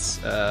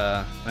stats.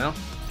 Well.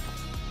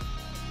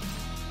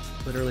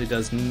 Literally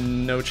does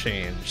no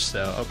change,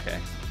 so okay.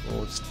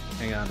 We'll just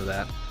hang on to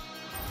that.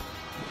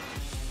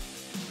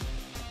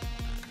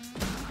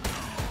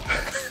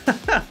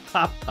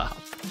 Pop pop.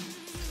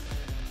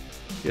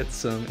 Get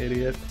some,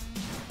 idiot.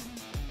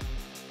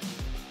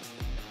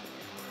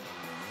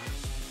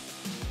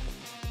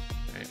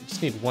 Alright, we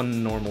just need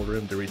one normal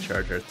room to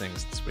recharge our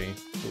things since we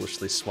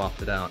foolishly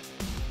swapped it out.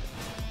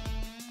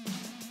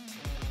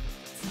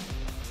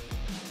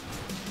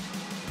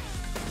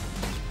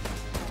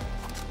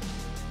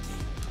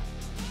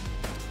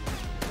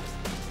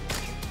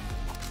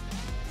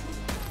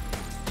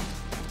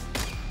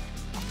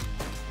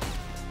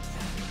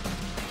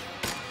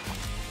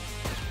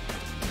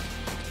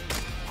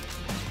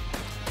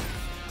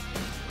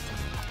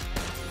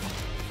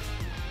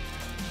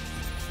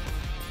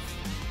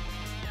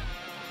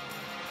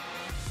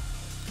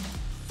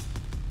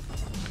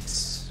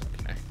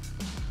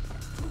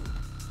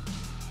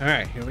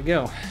 Alright, here we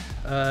go.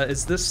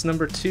 Is this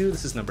number 2?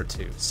 This is number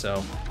 2,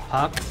 so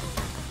pop.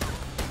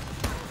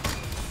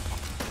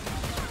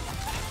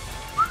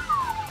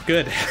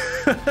 Good.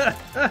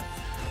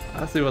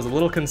 Honestly, was a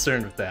little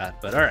concerned with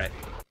that, but alright.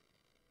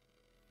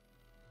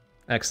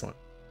 Excellent.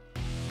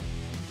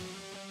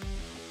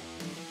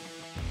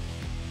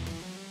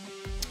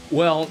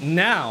 Well,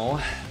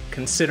 now,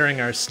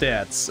 considering our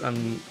stats,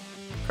 I'm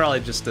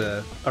probably just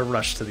a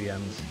rush to the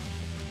end.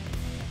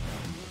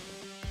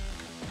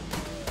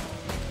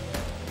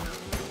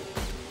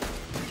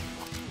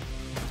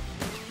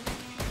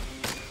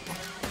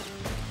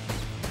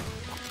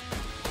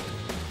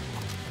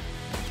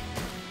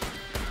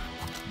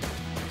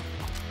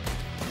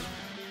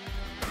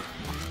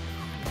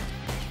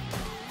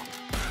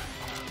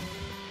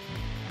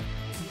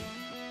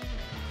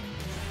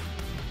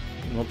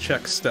 We'll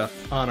check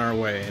stuff on our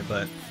way,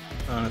 but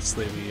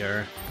honestly, we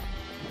are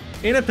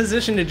in a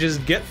position to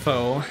just get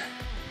foe.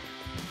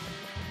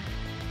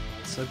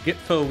 So get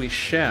foe we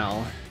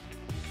shall.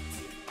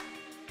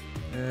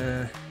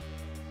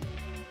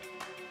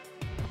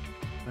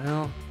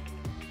 Well,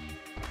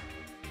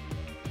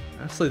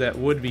 honestly, that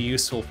would be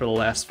useful for the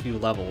last few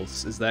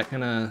levels. Is that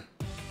gonna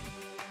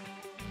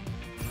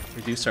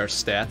reduce our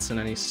stats in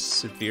any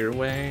severe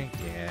way?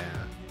 Yeah.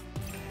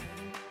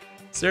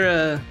 Is there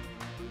a...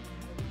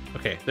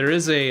 Okay, there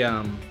is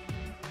a,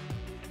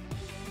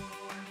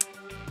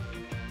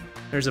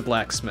 there's a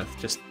blacksmith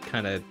just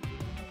kind of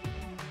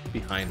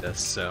behind us,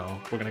 so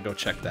we're gonna go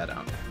check that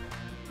out.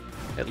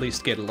 At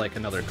least get, like,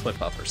 another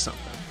clip up or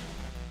something.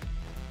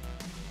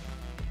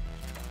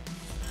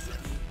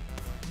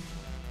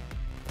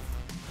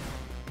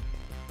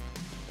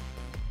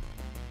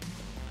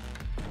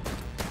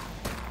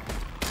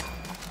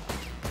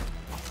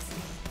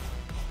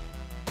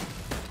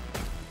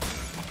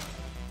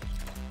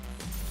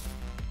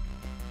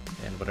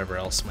 whatever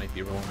else might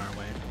be rolling our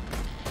way.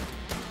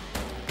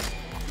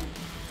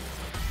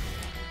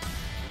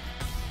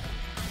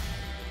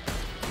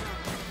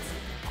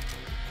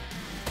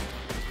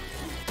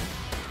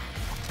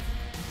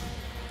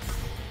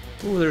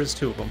 Ooh, there's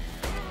 2 of them.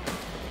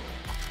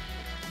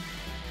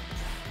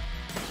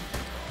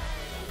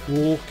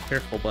 Ooh,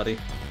 careful, buddy.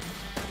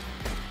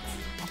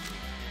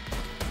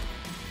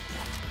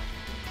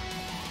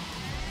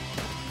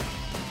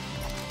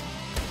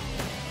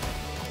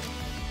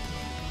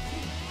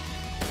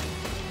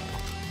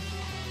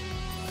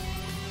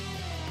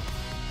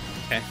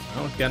 Okay,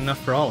 well, we've got enough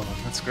for all of them.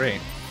 That's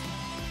great.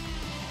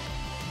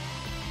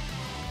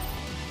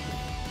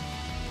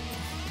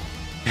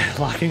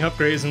 Locking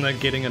upgrades and then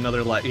getting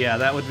another light. Yeah,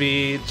 that would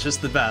be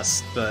just the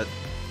best, but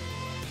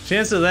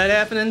chance of that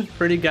happening,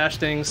 pretty gosh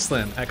dang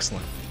slim.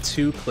 Excellent.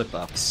 2 clip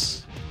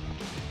ups.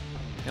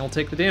 And we'll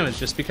take the damage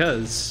just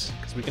because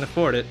we can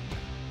afford it.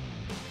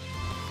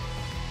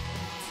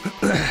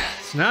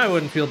 So now I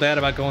wouldn't feel bad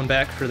about going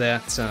back for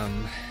that,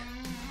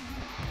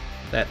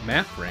 that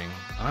map ring,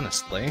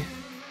 honestly.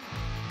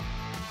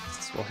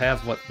 We'll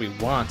have what we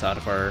want out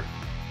of our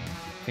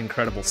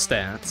incredible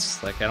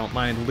stats. Like, I don't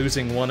mind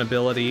losing 1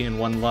 ability and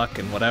 1 luck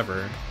and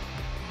whatever.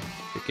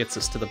 It gets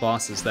us to the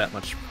bosses that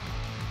much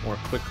more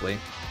quickly.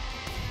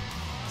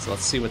 So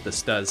let's see what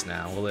this does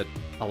now. Will it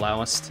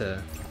allow us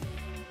to...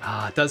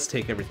 Ah, it does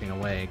take everything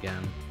away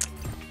again.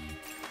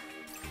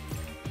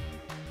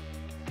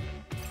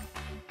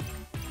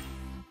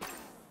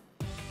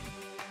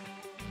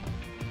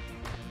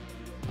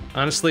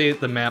 Honestly,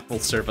 the map will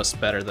serve us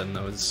better than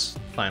those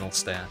final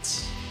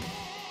stats.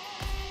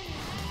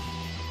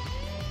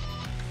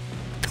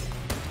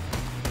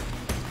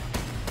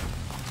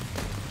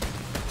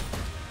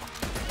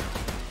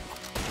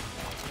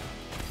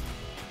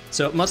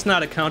 So it must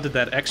not have counted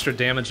that extra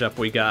damage up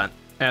we got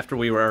after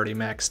we were already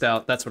maxed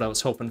out. That's what I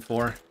was hoping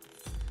for.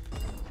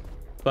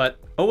 But,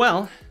 oh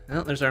well.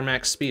 Well, there's our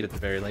max speed at the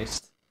very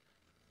least.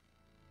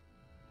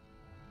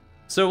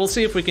 So we'll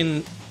see if we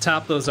can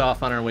top those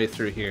off on our way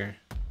through here.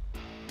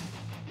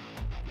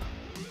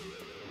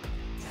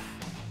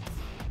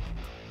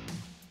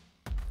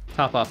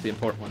 Top off the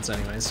important ones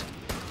anyways.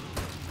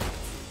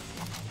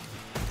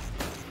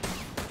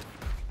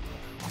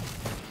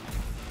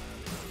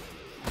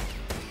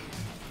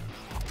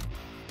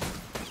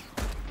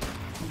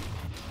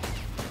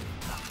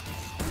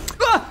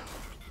 Ah!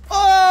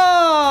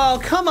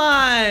 Oh, come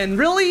on,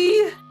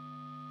 really?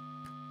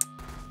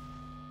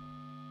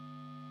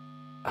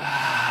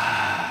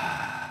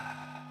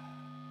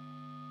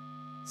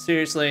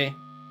 Seriously?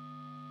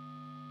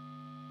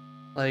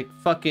 Like,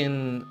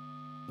 fucking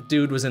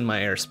dude was in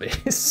my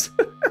airspace.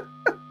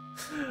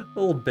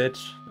 Little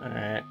bitch.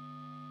 Alright.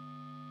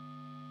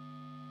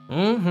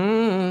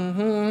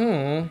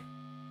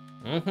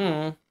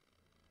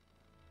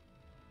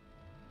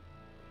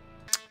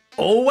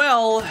 Oh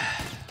well.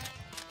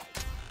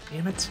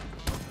 Damn it.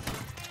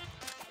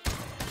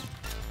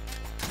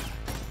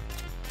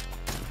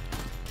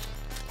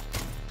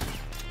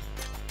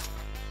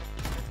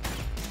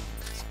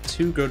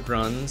 Two good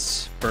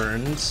runs,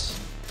 burned.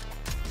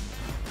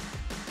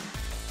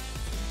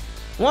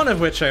 One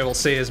of which I will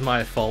say is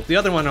my fault. The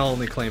other one I'll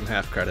only claim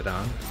half credit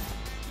on.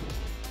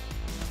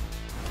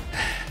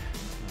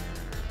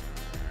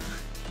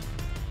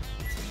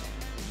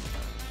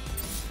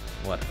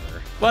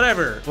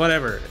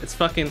 Whatever. It's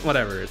fucking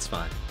whatever. It's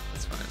fine.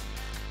 It's fine.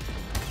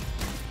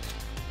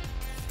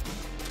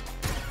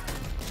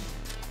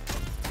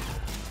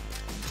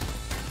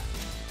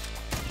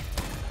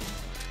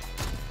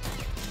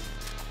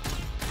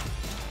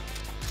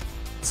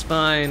 It's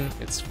fine.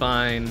 It's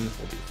fine.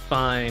 We'll be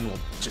fine. We'll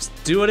just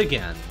do it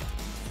again.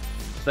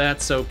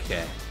 That's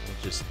okay.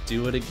 We'll just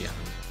do it again.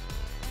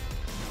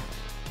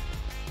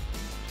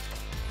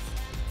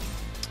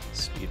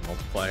 Speed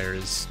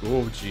multipliers.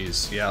 Oh,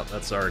 geez. Yeah,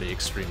 that's already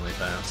extremely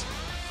fast.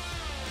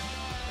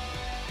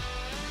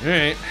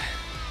 Alright.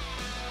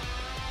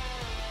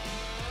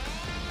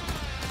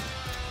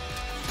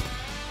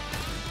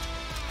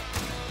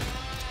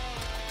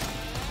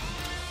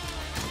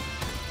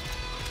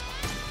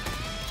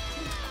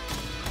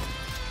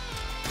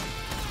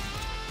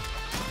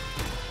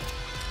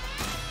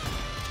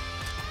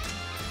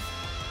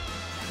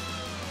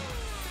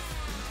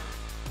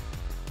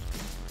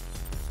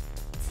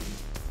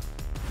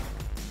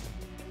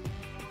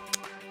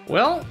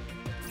 Well,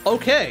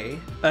 okay.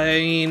 I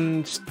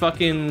mean, just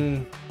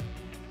fucking...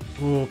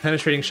 Ooh,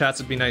 penetrating shots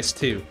would be nice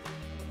too.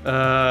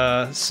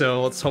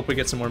 So let's hope we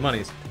get some more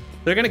monies.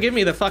 They're gonna give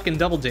me the fucking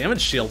double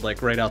damage shield,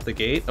 like, right out the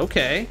gate.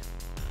 Okay.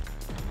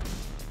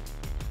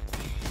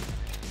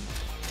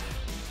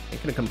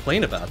 Ain't gonna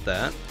complain about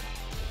that.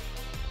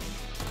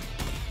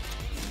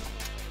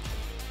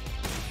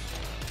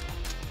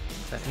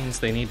 That means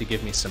they need to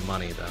give me some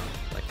money, though.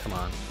 Like, come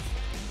on.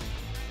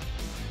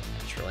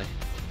 Naturally.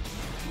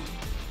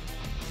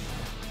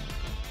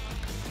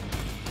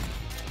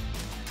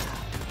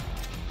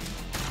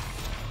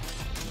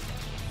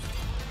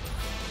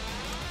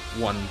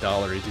 $1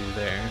 redo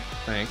there.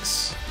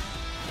 Thanks.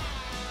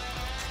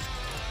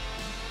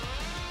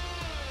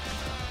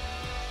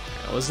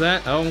 What was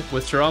that? Oh,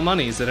 withdraw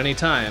monies at any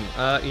time.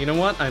 You know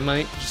what? I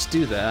might just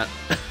do that.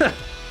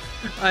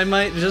 I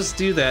might just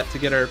do that to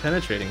get our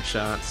penetrating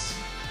shots.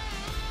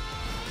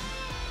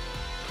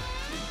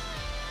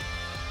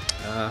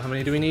 How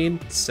many do we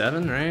need?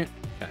 7, right?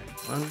 Okay.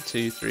 1,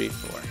 2, 3,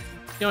 4.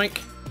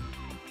 Yoink.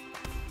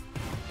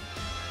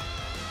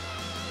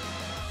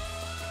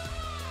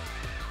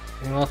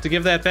 And we'll have to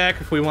give that back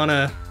if we want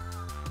to...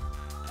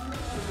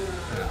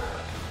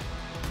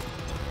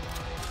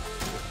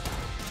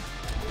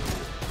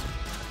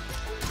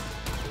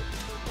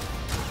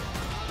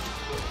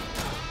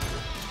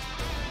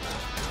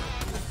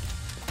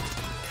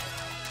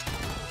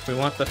 If we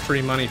want the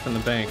free money from the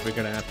bank, we're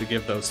gonna have to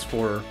give those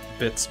 4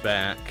 bits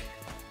back.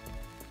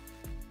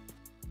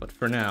 But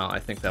for now, I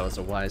think that was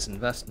a wise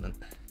investment.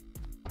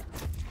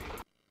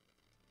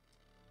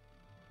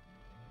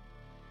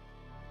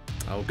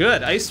 Oh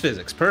good, ice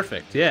physics,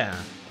 perfect, yeah.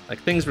 Like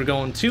things were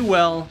going too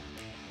well.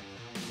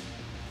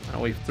 Why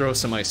don't we throw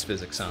some ice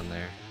physics on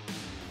there?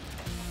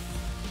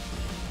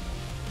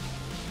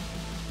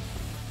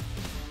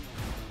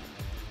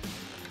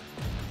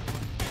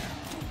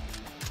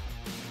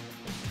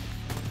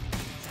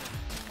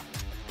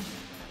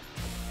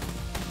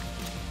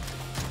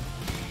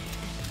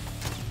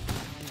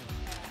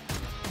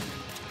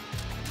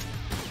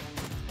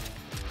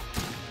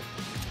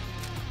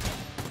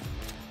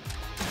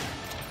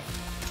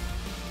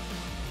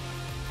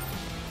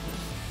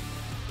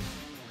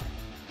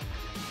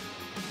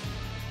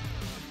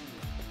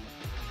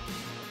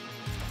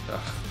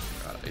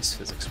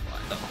 Physics fly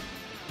though.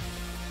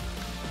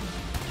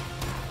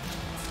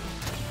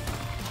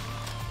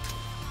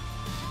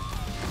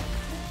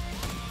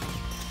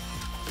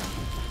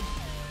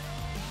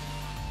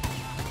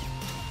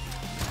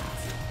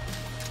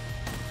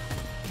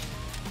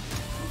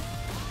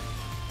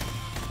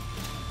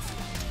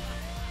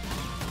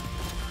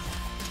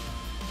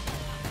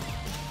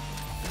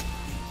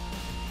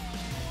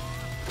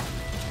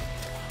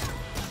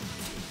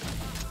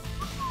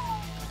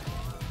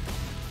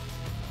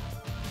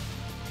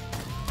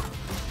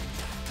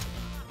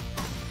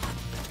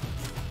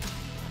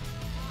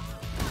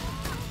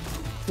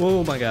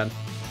 Oh my god.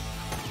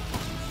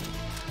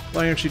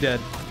 Why aren't you dead?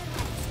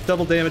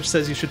 Double damage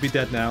says you should be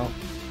dead now.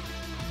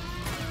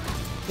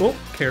 Oh,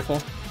 careful.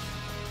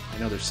 I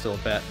know there's still a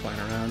bat flying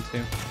around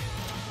too.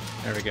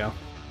 There we go.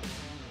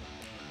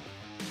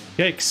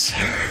 Yikes.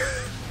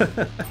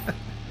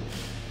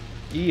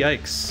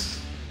 Yikes.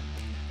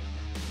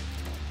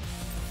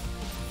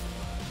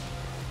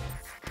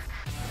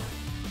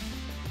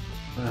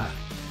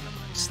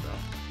 Nice though.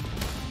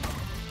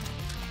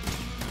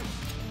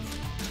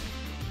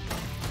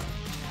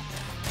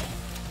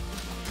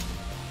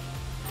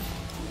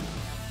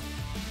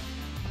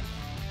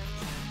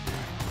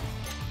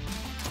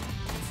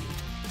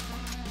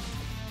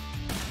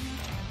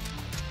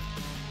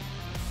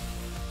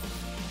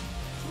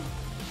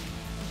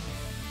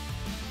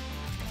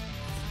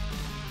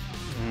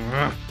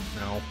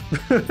 No.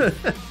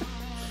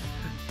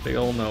 Big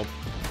ol' nope.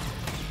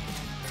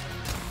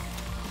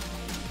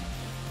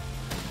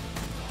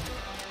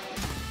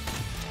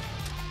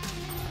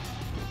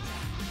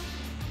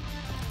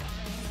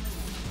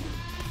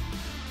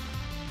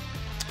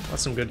 Got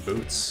some good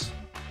boots.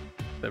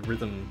 The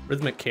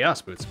rhythmic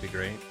chaos boots would be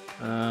great.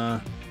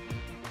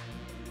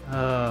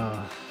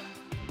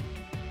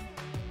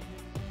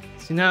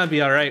 See, now I'd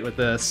be alright with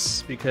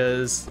this,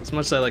 because as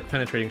much as I like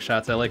penetrating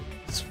shots, I like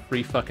this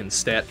free fucking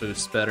stat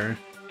boost better.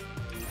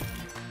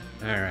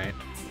 Alright.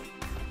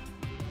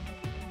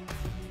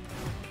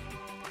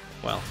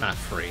 Well, not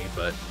free,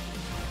 but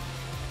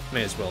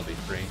may as well be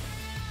free.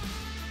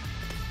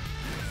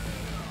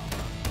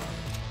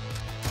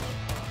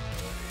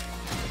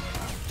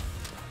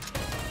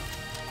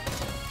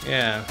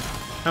 Yeah.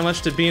 How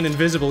much did being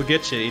invisible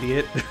get you,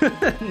 idiot?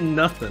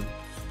 Nothing.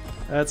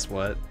 That's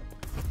what.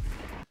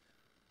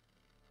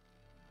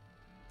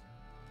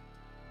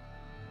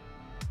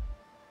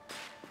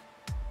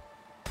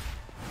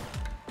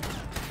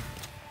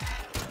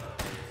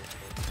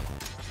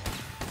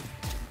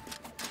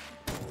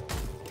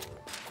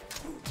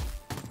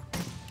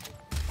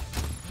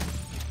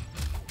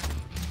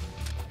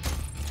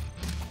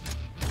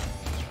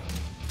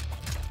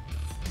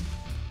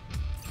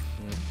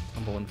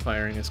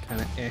 Firing is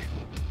kind of eh.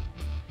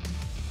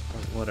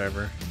 But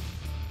whatever.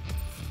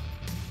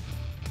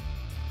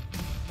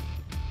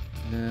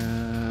 I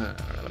don't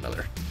have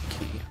another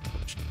key.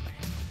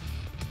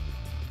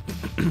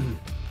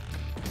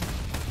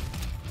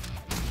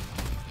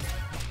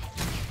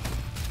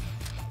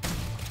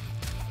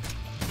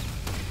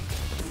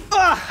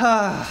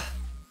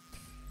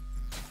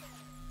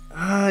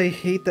 I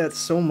hate that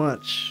so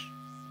much.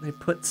 They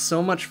put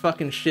so much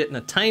fucking shit in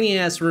a tiny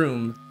ass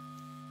room.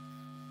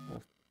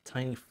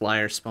 Tiny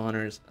flyer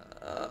spawners.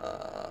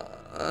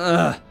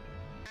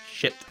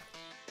 Shit.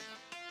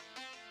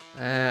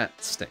 That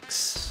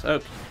stinks.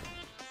 Okay.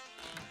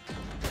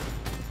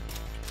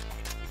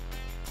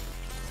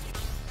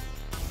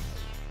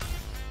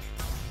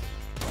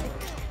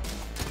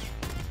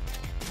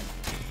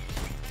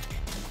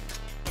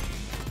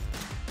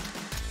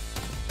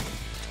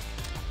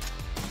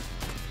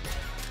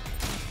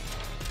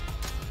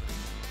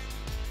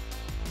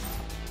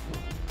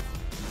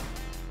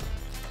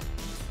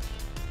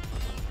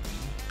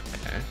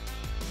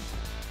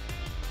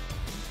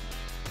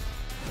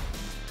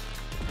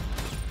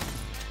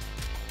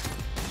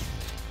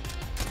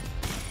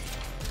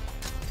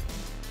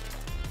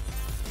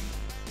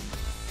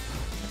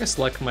 guess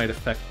luck might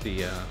affect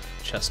the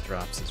chest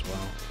drops as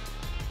well.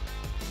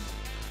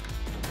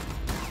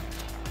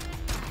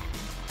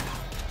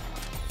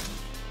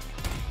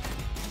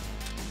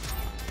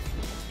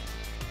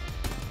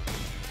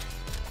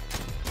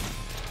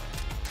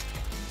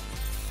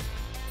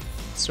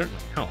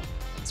 Certainly help,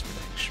 that's for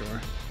dang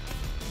sure.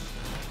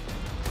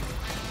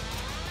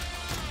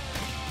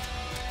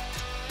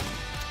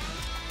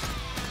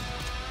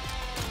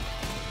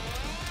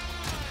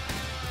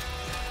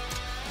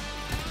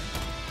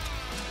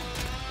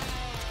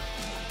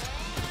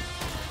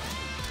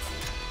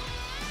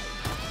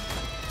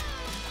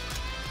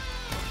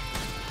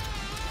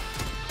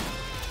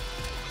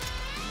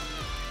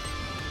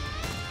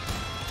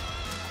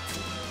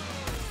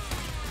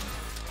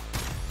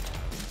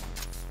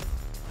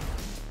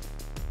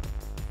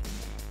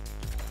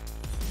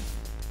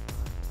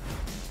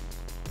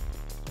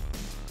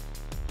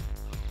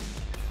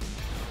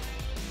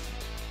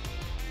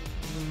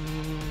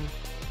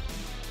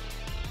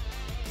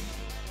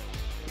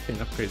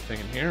 Upgrade thing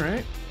in here,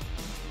 right?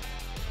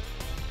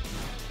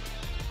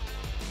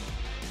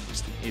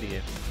 Just an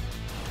idiot.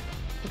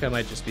 I think I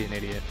might just be an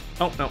idiot.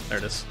 Oh, no, there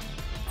it is.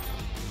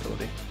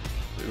 Ability.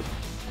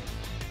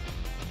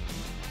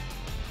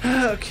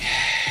 Okay.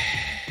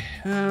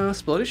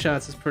 Explodey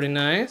shots is pretty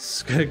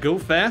nice. Go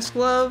fast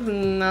glove,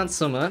 not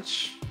so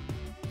much.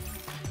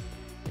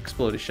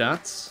 Explodey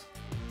shots.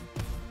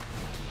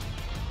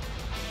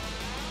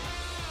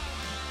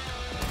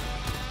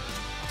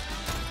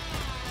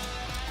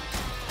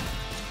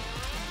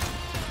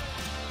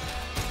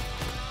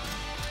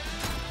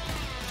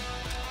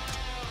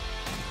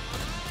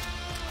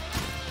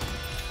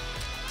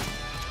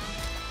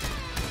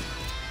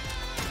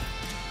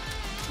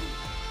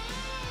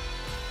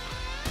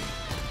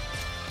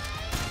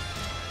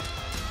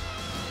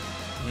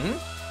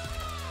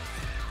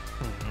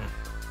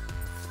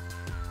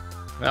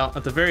 Well,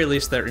 at the very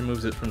least, that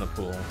removes it from the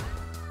pool.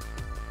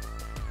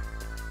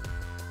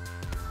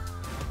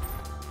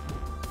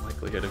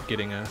 Likelihood of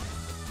getting a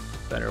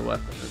better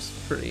weapon is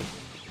pretty...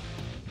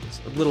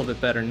 It's a little bit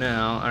better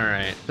now.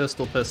 Alright,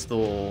 pistol,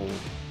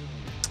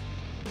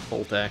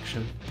 bolt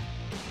action.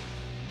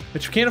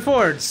 Which we can't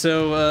afford,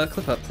 so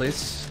clip up,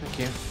 please. Thank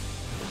you.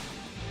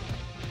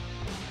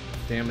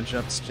 Damage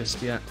ups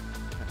just yet.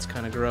 That's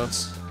kind of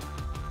gross.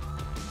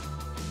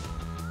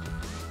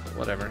 But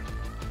whatever.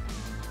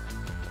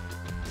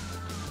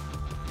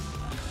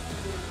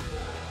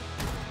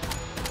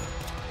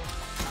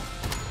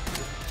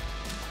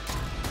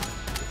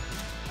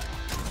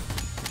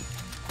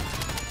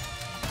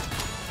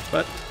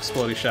 But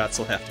exploding shots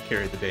will have to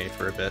carry the day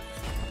for a bit.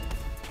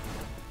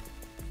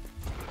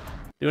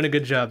 Doing a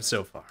good job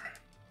so far.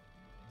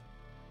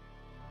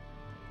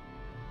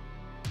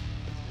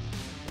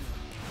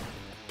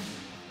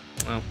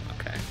 Oh,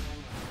 okay.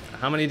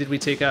 How many did we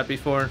take out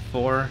before?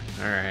 4?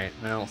 Alright,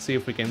 well, see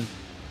if we can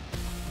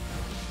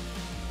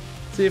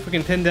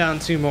pin down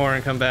 2 more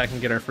and come back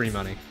and get our free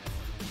money.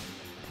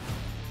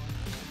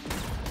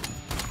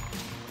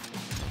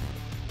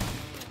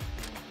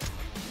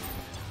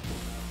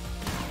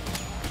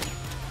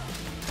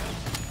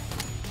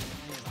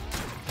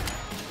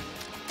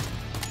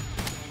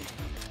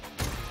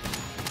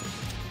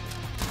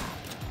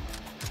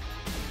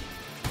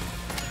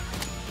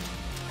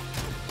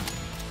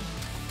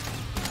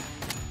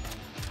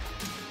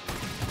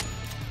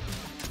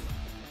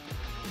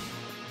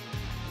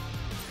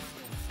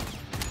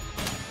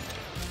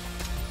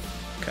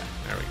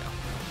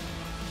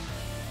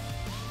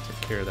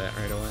 That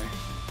right away.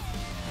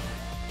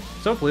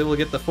 So hopefully we'll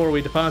get the 4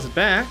 we deposit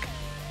back.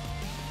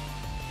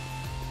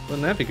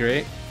 Wouldn't that be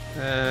great?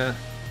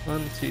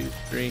 1, 2,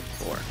 3,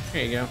 4.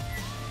 There you go.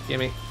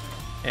 Gimme.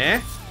 Eh?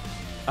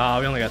 Oh,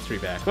 we only got 3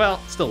 back. Well,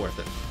 still worth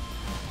it.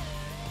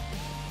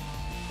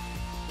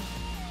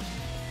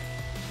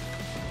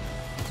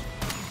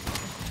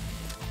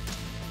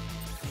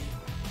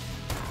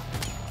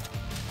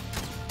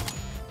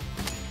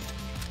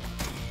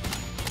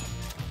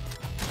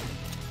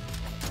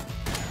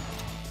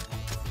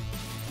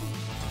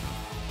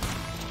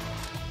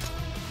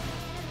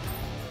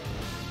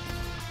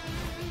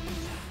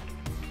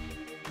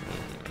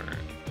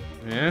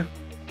 Yeah.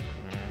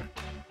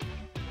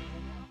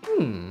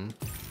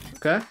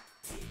 Okay.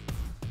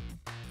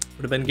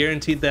 Would have been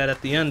guaranteed that at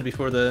the end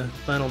before the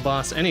final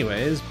boss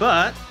anyways,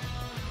 but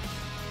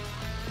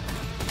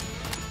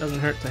doesn't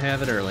hurt to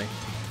have it early.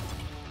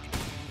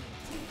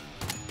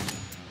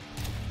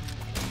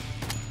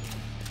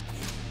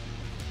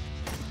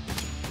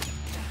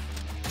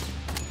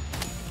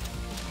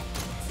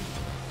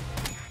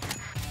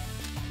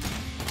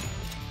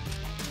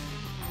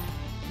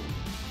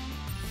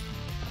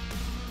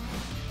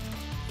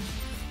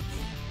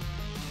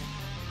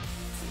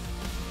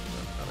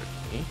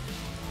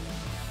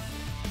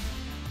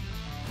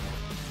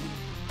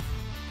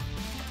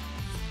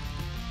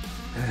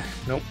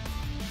 Nope.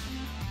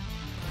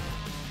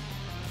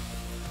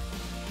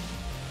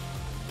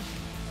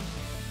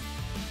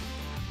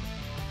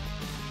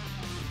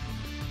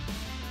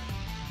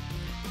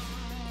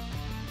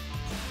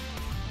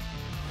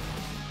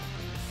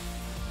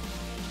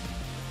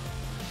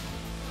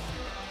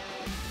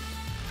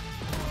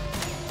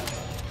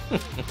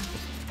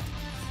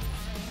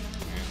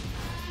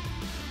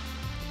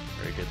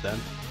 Very good then.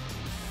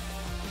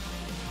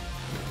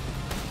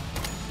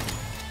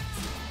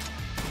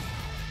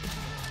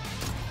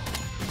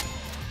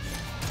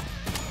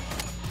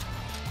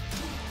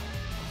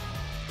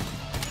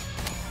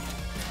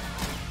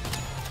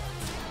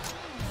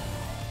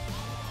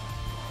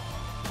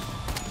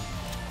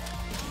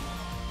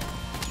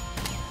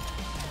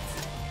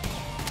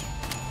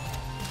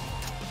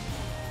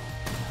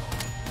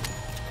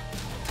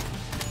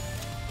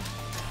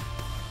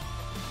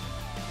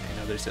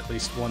 There's at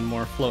least one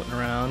more floating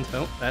around.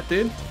 Oh, that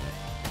dude. Alright,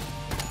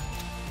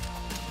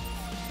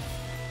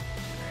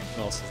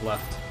 what else is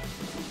left?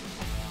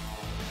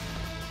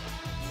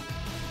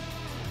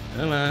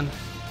 Come on.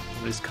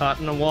 Somebody's caught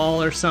in a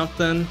wall or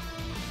something.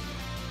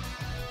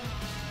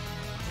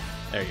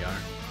 There you are.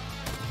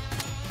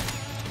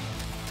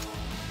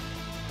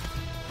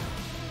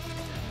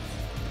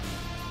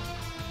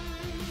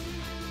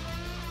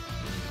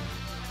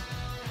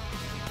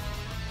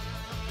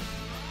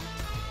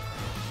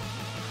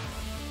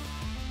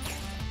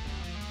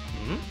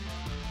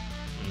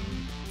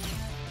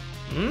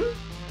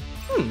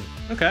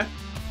 Okay.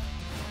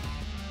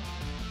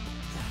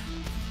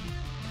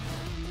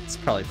 It's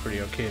probably pretty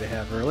okay to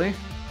have early.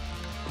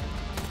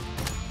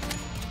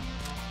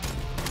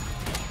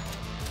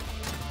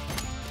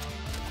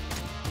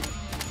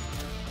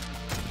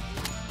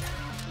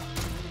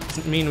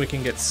 Doesn't mean we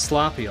can get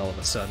sloppy all of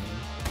a sudden.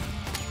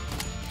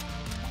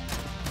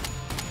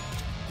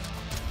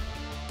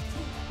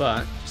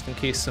 But, just in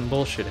case some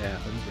bullshit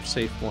happens, we're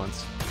safe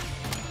once.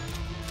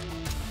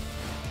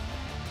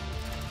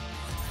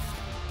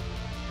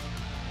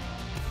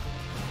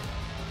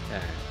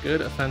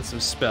 Good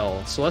offensive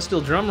spell.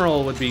 Celestial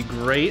Drumroll would be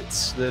great.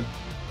 The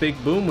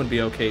Big Boom would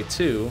be okay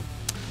too.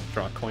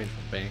 Draw a coin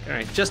from the bank.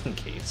 Alright, just in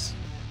case.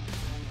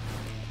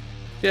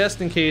 Just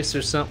in case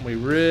there's something we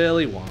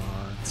really want.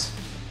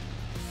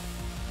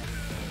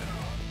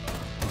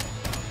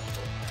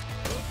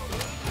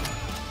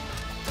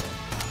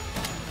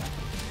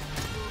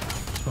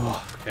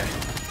 Oh, okay.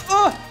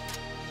 Oh!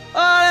 Oh,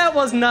 that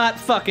was not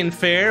fucking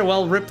fair.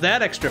 Well, rip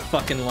that extra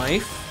fucking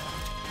life.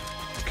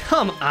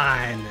 Come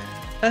on.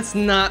 That's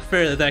not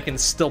fair that that can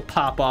still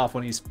pop off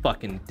when he's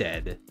fucking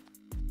dead.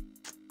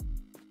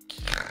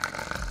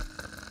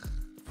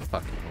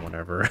 Fucking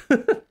whatever.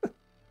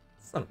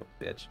 Son of a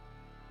bitch.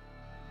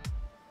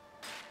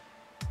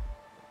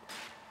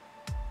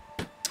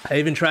 I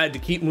even tried to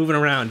keep moving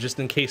around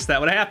just in case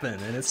that would happen,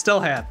 and it still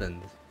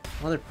happened.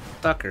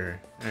 Motherfucker.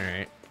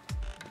 Alright.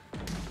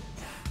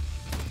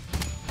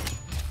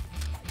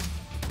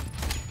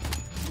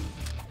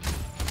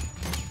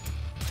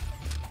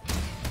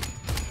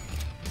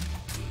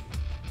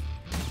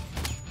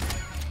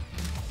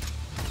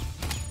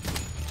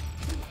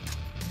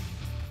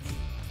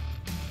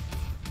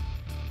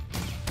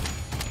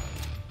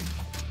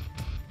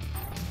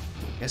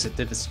 Guess it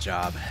did its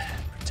job.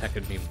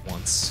 Protected me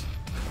once.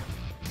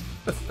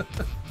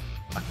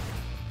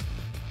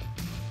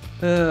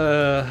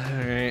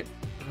 Alright.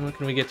 What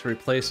can we get to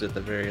replace it at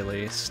the very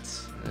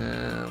least?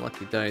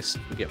 Lucky dice,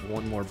 we get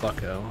one more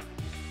bucko.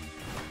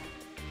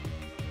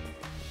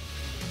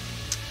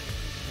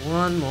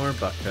 One more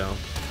bucko.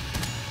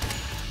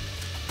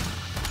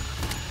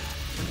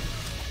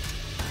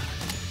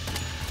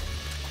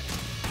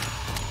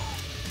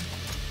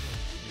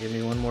 Give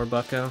me one more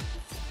bucko.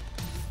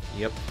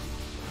 Yep.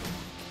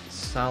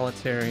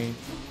 Solitary,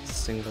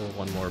 single,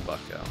 one more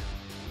bucko.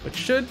 Which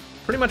should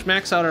pretty much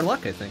max out our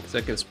luck, I think. Does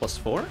that give us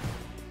 +4?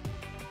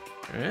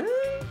 Alright.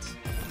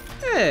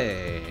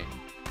 Hey!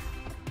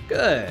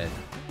 Good.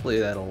 Hopefully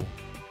that'll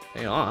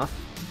pay off.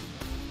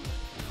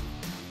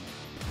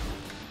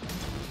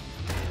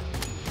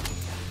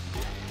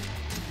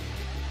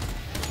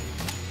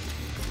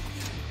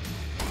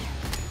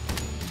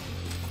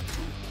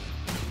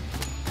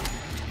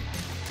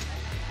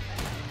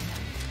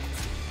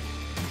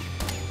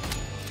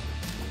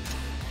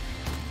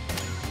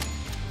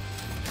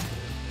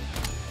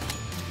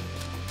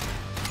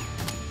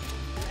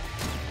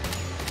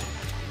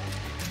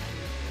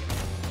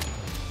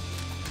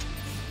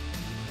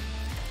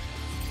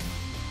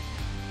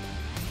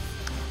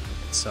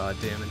 Saw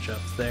damage up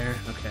there.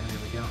 Okay, there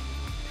we go.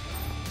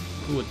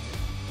 Good.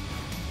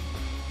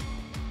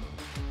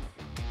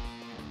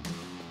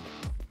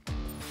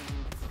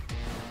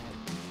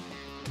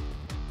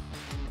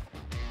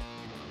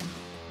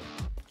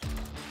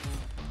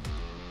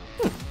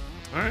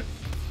 All right.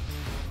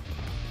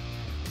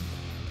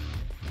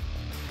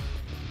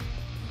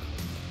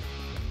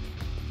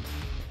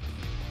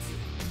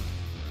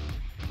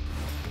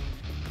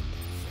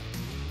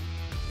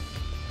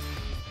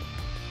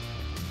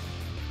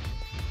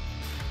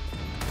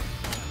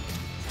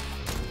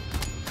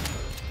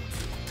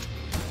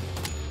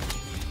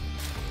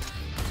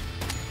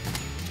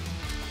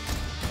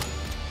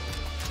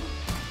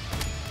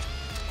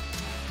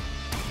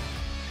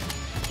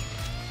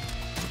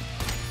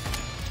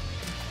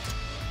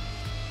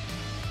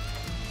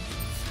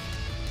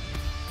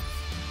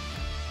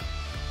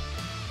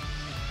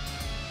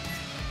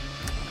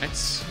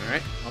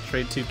 Alright, I'll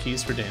trade 2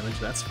 keys for damage,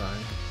 that's fine.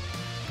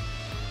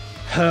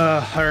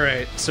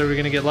 Alright, so we're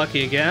gonna get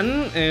lucky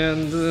again,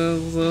 and...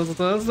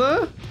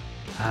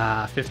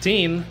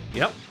 15.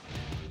 Yep.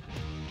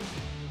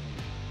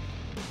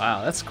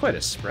 Wow, that's quite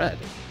a spread.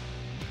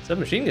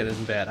 Submachine gun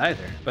isn't bad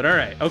either. But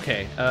alright,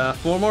 okay.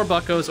 4 more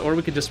buckos, or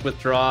we could just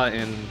withdraw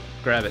and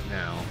grab it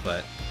now,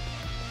 but...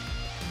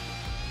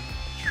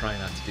 try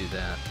not to do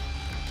that.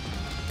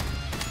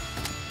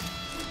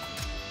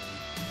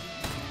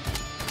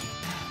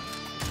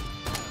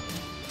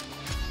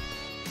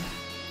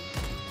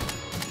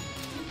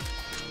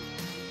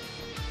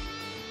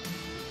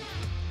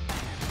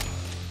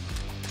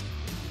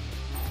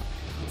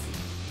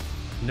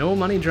 No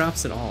money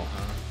drops at all,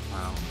 huh?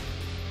 Wow.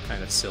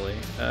 Kind of silly.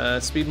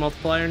 Speed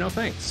multiplier, no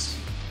thanks.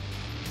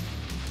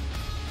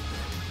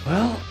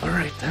 Well,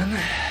 alright then.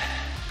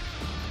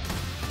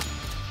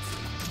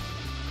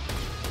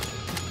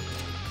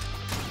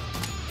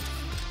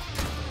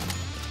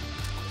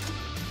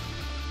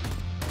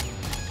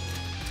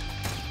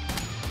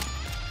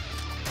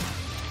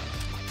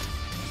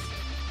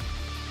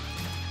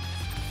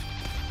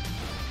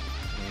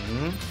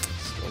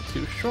 Still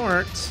too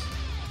short.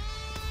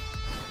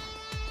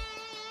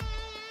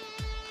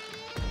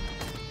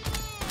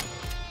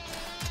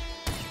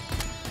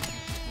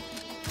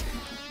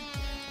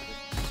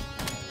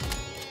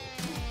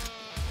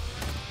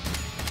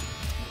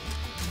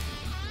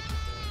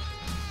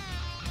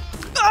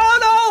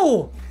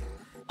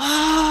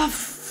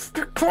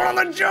 Caught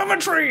on the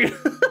geometry!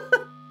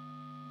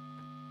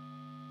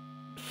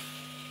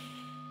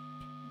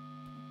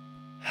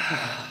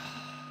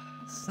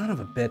 Son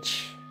of a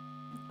bitch.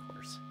 Of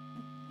course.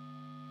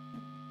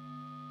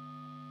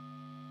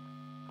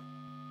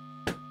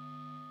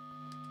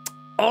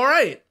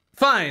 Alright,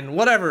 fine,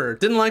 whatever.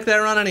 Didn't like that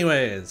run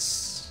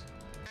anyways.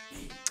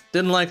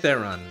 Didn't like that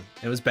run.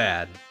 It was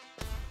bad.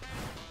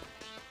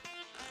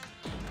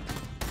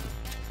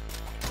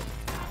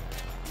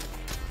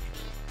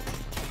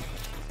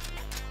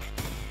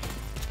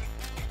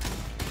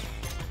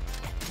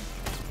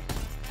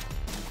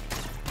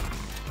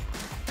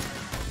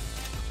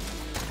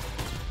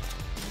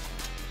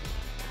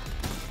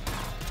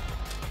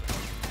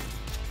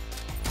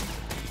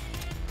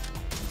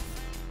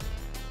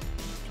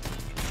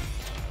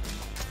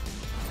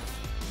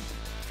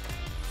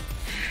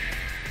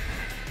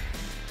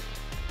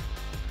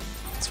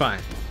 It's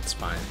fine. It's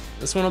fine.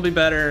 This one will be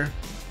better.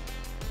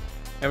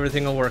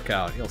 Everything will work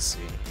out. You'll see.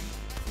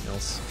 You'll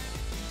see.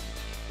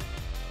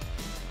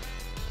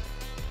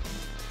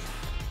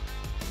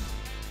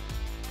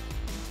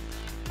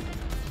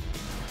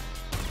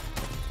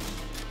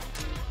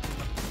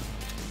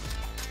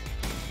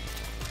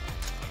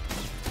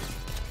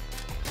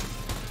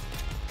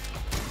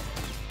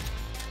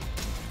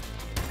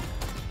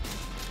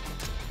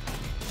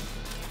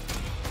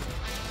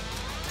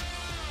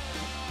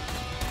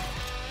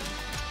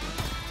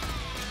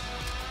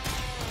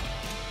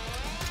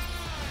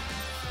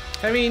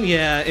 I mean,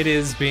 yeah, it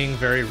is being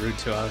very rude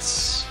to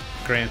us,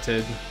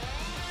 granted.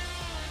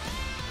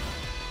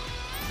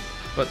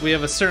 But we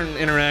have a certain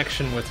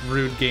interaction with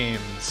rude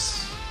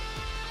games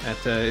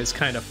that is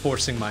kind of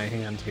forcing my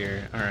hand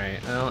here.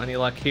 Alright, well, any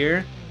luck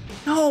here?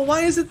 No,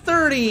 why is it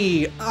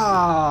 30?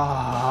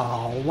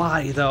 Oh,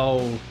 why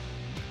though?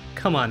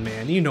 Come on,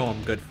 man, you know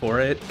I'm good for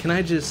it. Can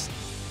I just,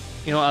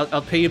 you know,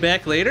 I'll pay you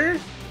back later?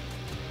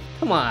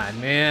 Come on,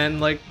 man,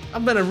 like,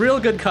 I've been a real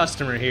good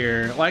customer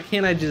here. Why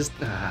can't I just...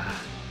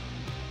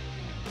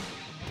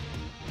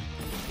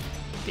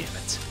 Damn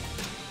it.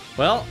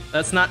 Well,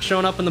 that's not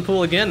showing up in the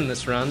pool again in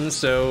this run,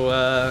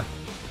 so,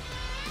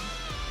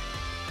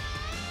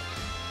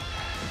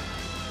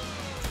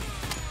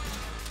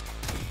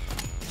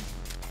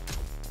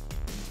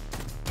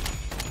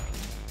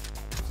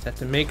 just have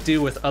to make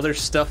do with other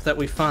stuff that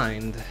we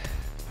find.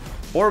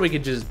 Or we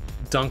could just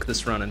dunk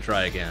this run and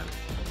try again.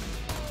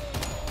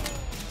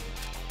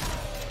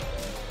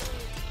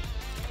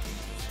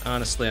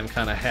 Honestly, I'm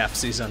kind of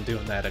half-seas on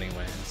doing that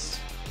anyways.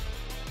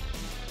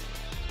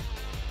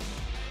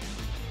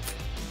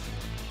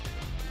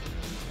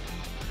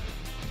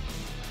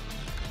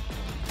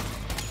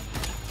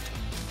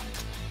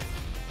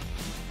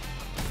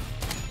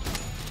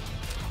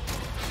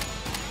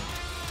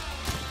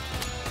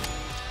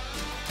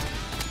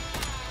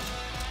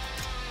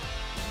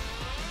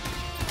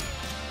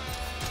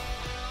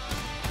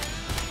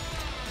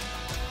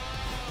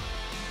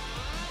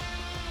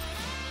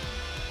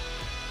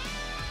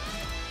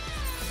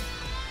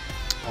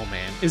 Oh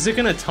man, is it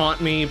gonna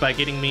taunt me by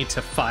getting me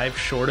to 5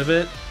 short of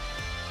it?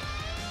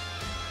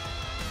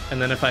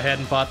 And then if I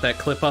hadn't bought that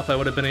clip up, I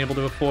would have been able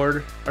to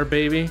afford our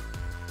baby?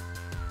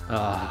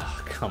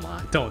 Ah, come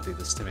on, don't do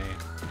this to me.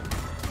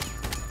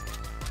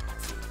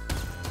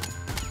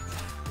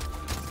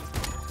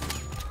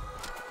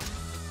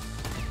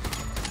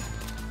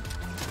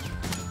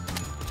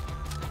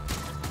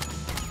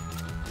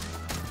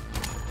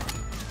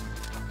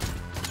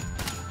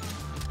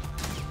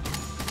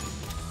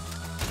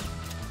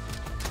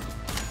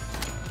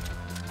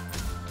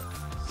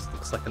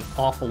 Like an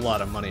awful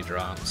lot of money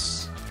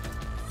drops.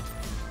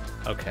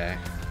 Okay.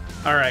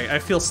 Alright, I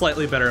feel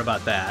slightly better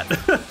about that.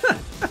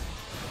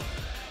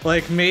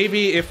 Like,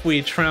 maybe if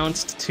we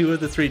trounced 2 of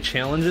the 3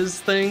 challenges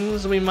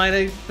things, we might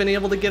have been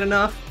able to get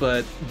enough,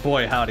 but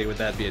boy howdy would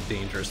that be a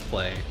dangerous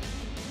play.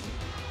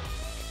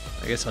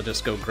 I guess I'll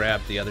just go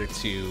grab the other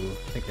 2,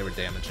 I think they were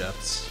damage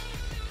ups.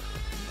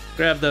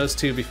 Grab those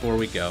 2 before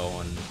we go,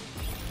 and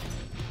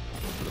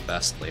for the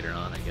best later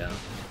on, I guess.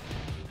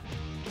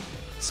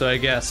 So I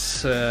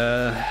guess,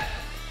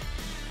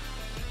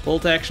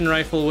 bolt action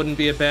rifle wouldn't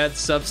be a bad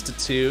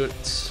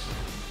substitute.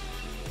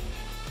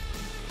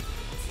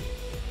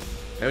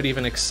 I would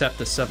even accept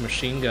the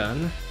submachine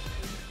gun.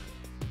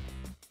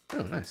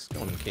 Oh, nice.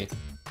 Golden key.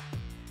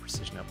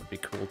 Precision up would be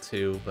cool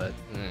too, but...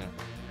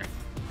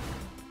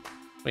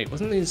 Wait,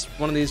 wasn't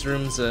one of these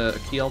rooms a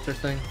key altar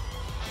thing?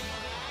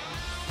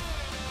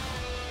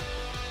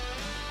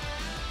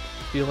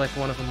 Feel like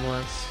one of them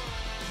was.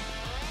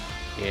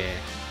 Yeah.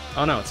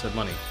 Oh no, it's a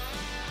money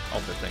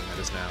altar thing that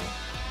is now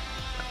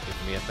not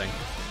giving me a thing.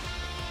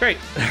 Great!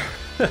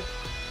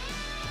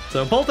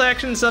 So bolt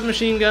action,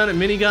 submachine gun,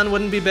 and minigun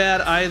wouldn't be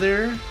bad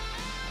either.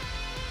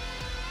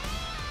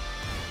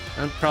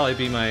 That'd probably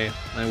be my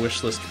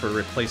wish list for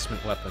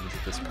replacement weapons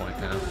at this point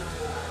now.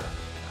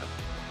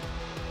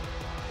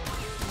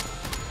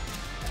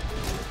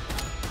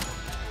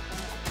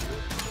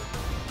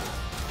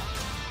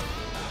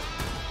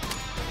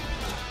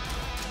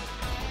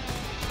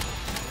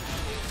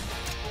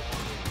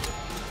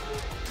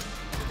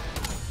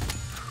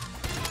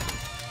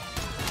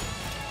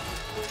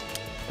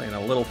 Playing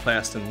a little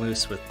fast and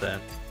loose with that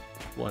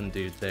one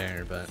dude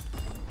there, but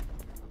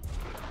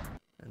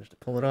managed to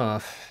pull it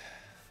off.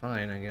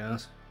 Fine, I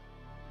guess.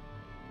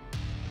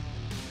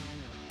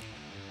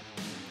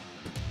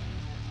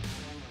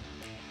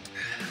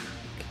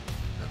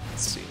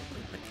 Let's see what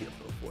we might be able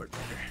to afford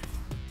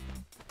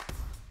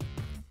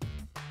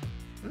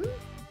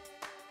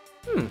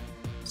later.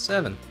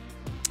 7.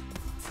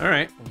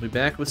 Alright, we'll be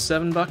back with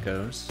 7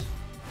 buckos.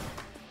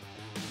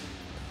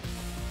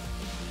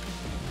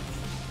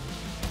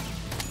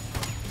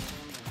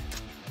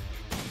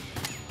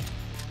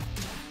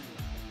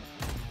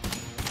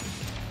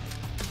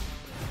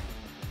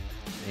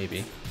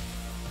 Maybe.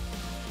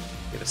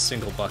 Get a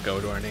single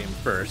bucko to our name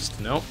first.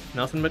 Nope,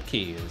 nothing but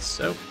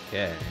keys.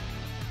 Okay.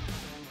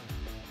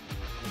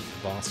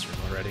 Boss room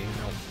already.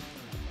 Nope.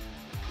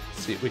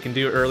 Let's see what we can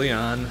do early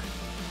on.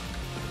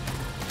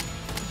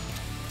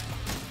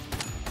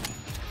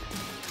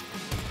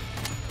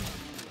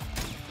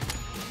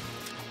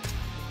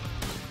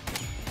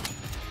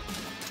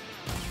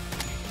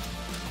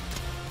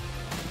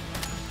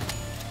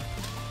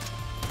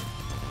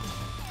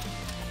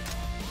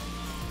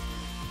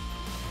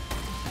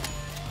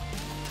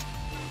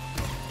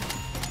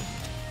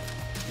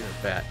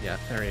 Bat, yeah,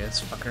 there he is,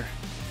 fucker.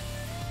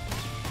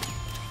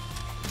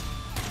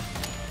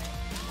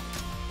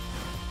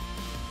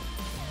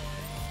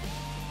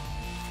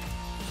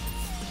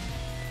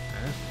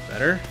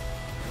 Better.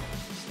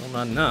 Still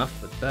not enough,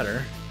 but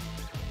better.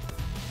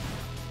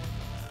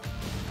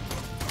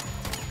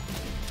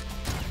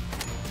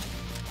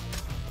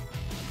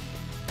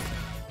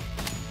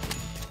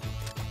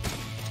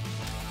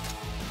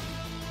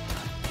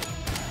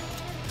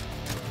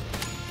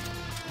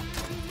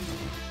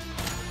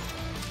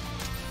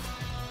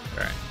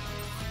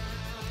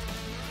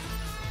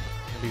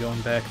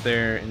 Going back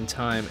there in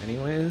time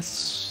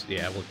anyways.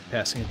 Yeah, we'll be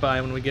passing it by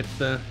when we get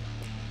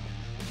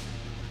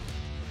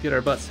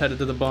our butts headed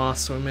to the boss,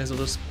 so we may as well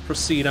just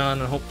proceed on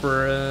and hope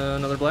for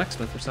another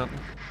blacksmith or something.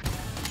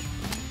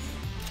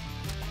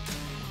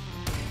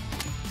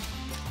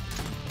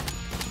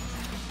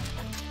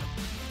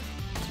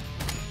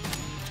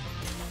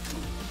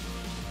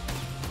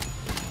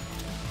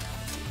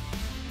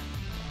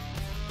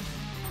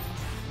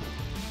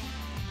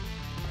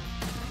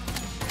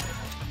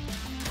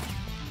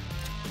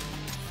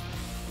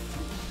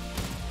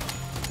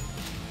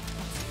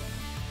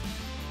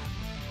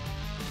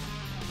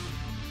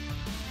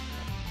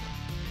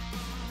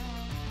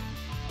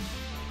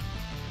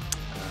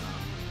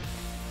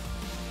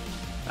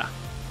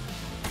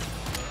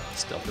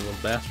 Stealthy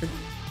little bastard.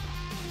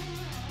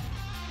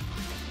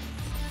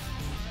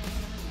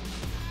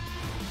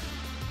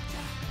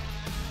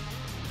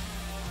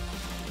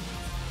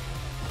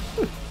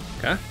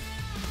 Okay.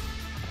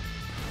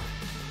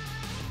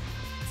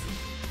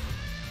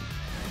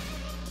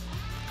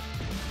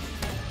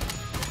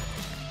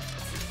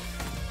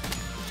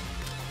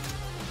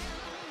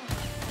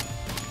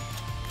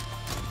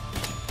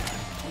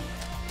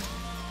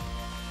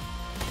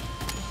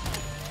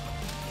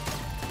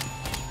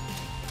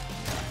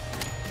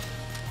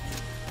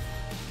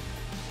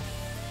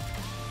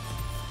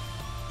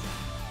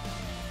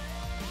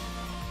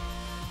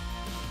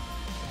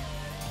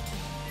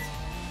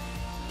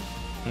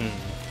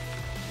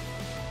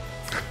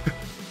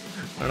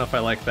 I don't know if I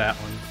like that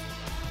one.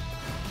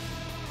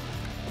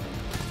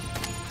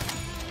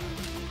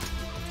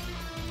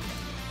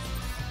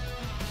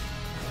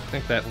 I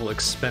think that will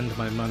expend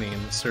my money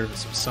in the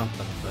service of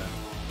something, but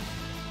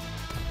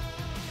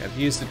I've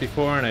used it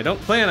before, and I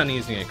don't plan on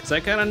using it, because I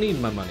kind of need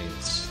my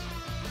monies.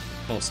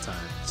 Most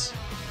times.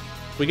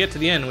 If we get to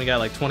the end, we got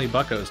like 20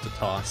 buckos to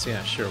toss.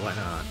 Yeah, sure, why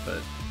not,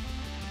 but...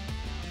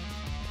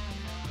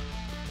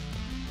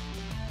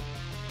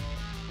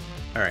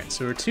 Alright,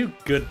 so we're 2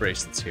 good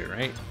bracelets here,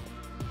 right?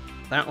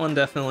 That one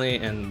definitely,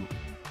 and...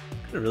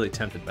 I'm really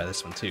tempted by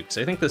this one too, because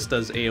I think this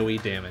does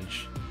AoE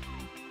damage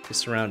to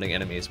surrounding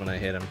enemies when I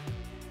hit them.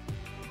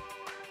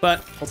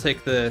 But I'll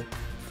take the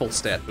full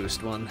stat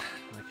boost one.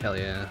 Like, hell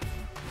yeah.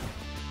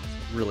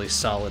 Really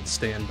solid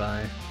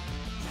standby.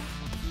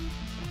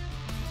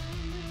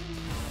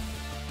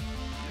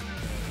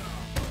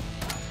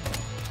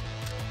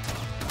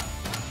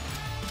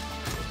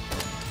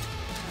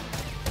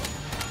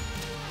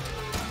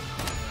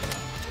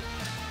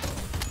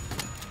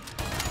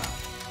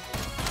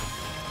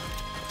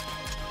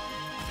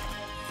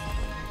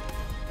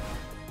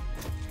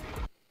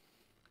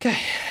 Okay.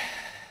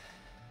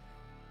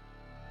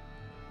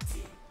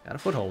 Got a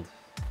foothold.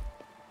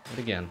 Do it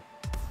again.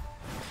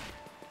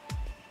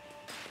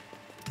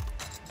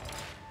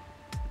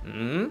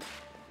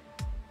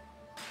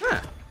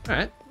 Ah,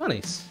 alright.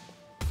 Monies.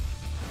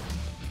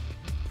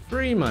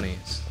 Free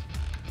monies.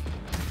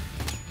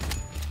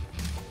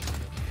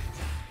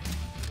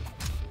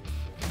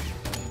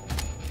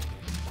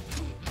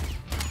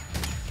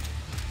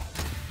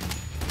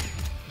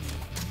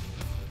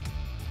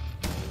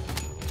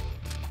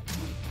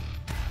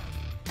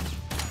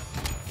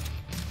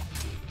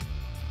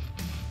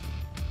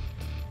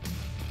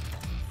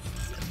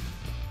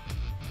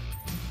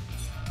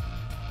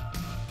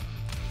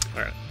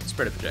 Alright,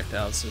 spread of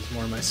projectiles is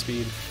more my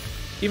speed.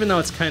 Even though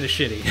it's kind of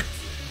shitty.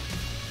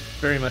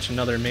 Very much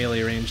another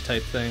melee range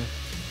type thing.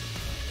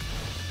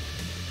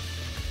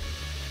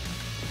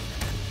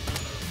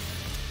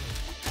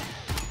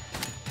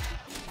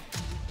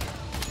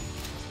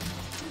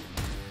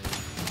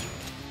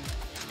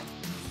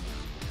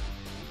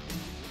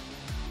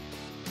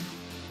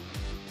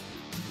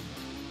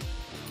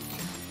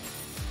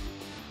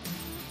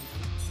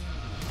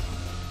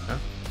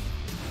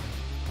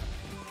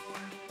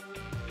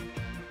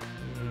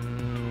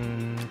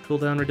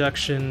 Cooldown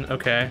reduction,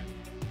 okay.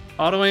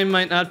 Auto-aim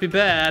might not be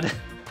bad.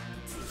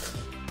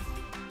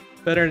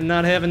 Better than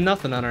not having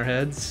nothing on our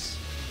heads.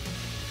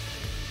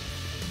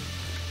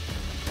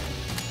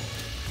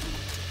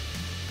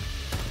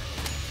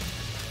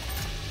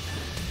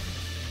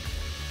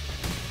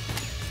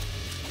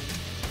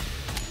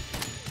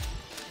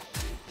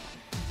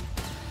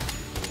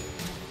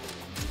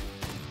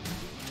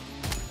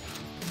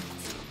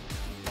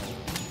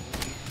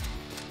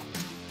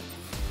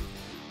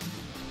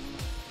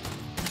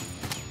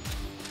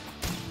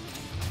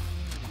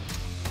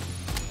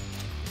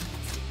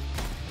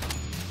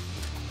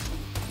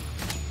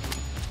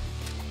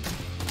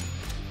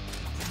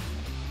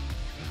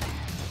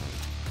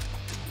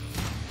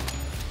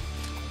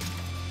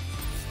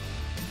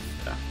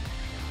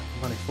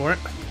 Money for it.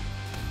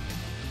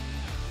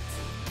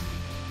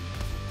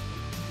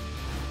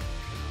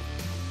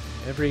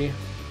 Every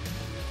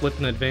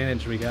flipping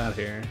advantage we got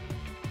here.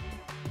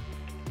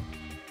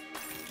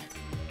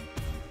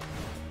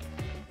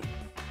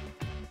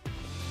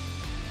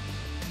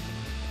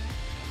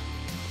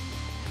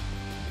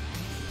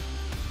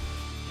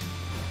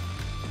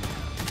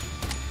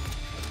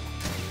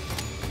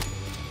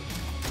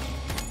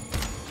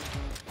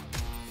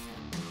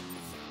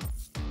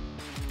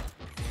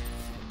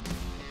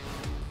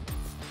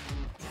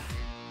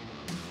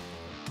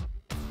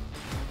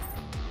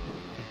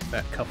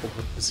 That coupled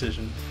with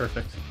precision.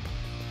 Perfect.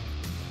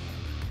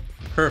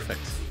 Perfect.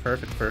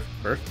 Perfect, perfect,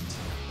 perfect.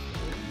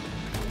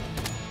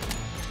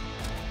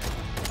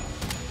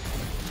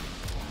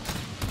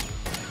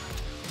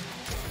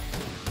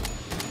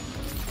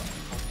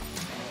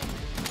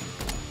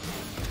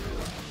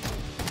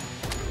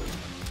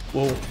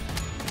 Whoa.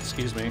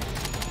 Excuse me.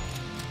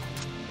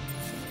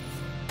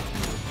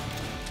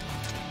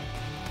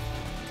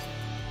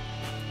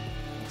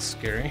 That's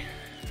scary.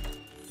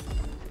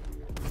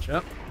 Watch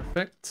out.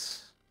 Perfect.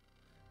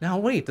 Now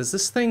wait, does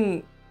this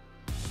thing...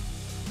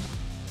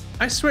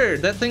 I swear,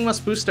 that thing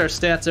must boost our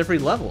stats every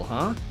level,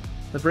 huh?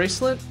 The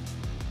bracelet?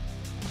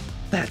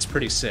 That's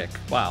pretty sick.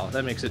 Wow,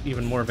 that makes it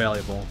even more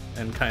valuable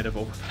and kind of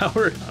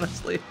overpowered,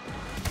 honestly.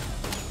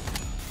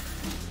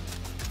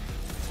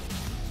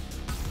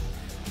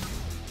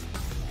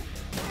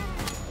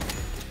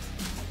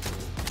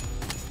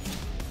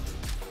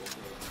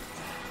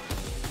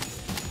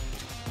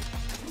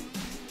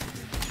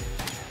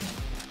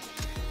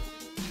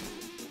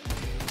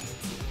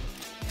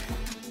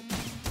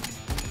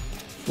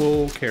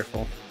 Whoa,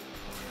 careful.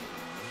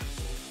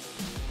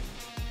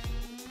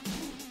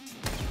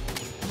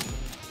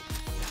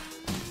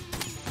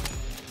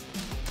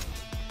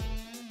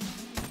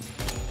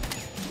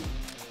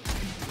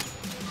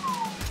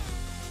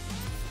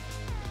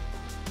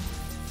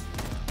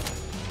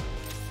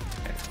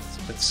 Okay, it's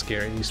a bit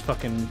scary, these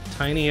fucking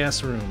tiny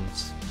ass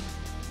rooms.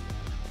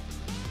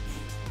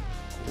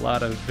 A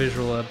lot of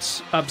visual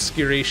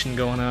obscuration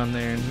going on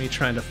there and me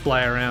trying to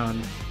fly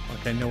around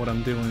like I know what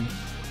I'm doing.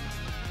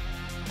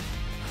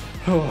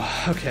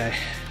 Oh, okay.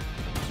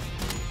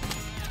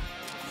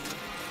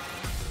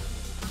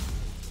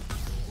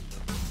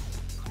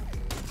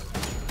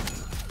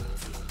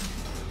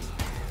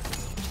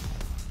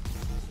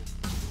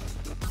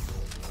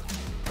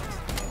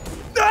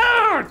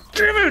 Ah,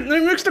 damn it! They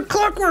mixed a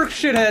clockwork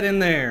shithead in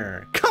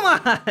there. Come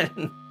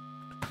on.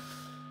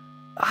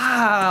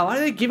 Ah, why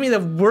do they give me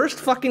the worst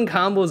fucking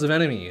combos of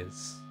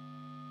enemies?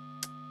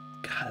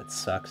 God, it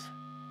sucks.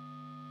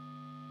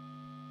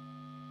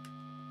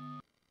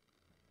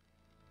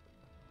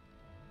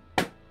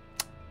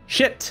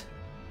 Shit!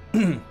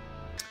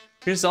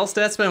 Increases all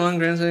stats by 1,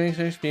 grants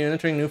HP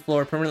entering new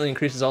floor, permanently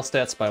increases all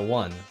stats by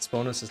 1. This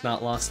bonus is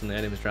not lost when the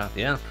item is dropped.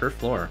 Yeah, per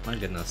floor. My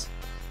goodness.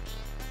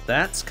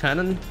 That's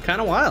kinda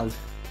wild.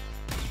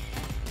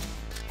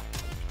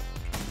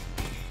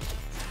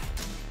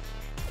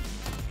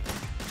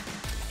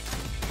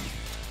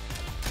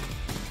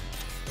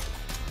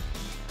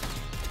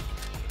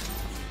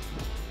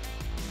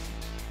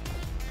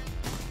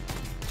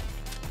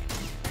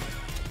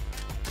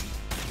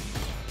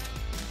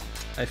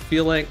 I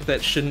feel like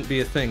that shouldn't be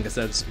a thing because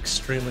that's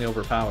extremely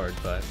overpowered,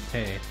 but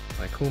hey,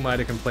 like who am I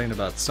to complain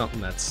about something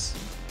that's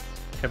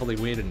heavily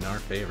weighted in our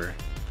favor?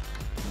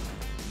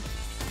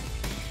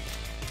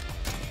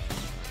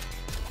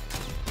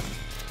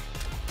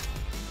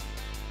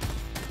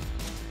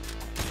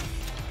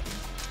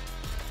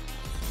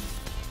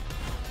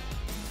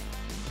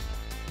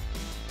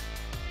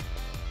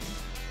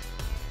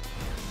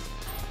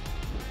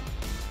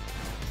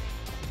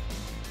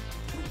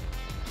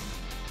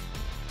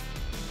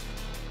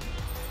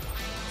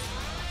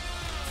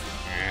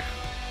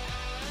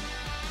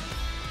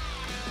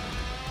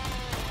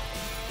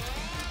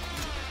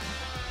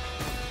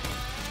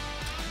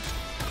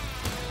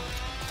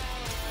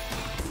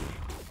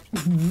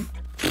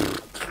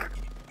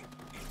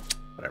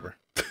 Whatever.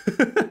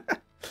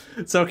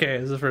 It's okay,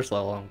 it's the first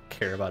level. I don't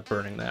care about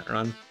burning that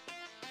run.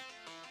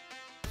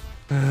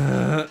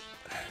 Alright,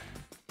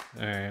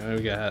 what do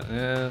we got?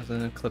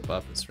 The clip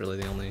up is really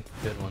the only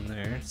good one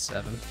there.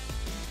 7.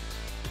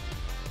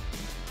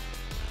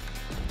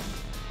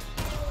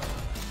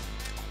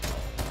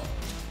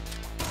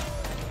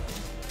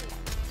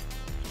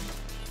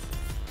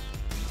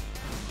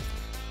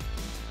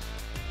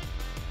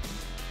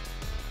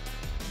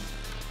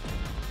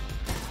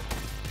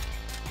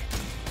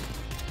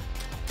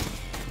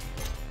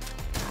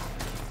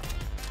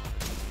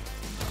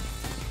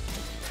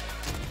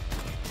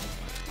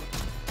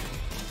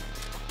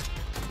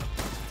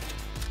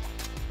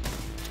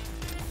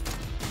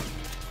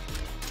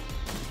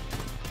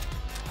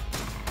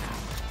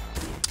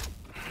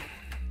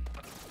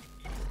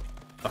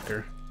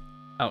 Fucker.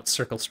 Out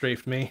circle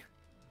strafed me.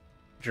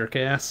 Jerk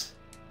ass.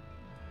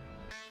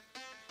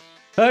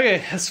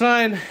 Okay, that's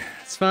fine.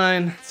 It's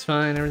fine. It's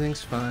fine.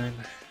 Everything's fine.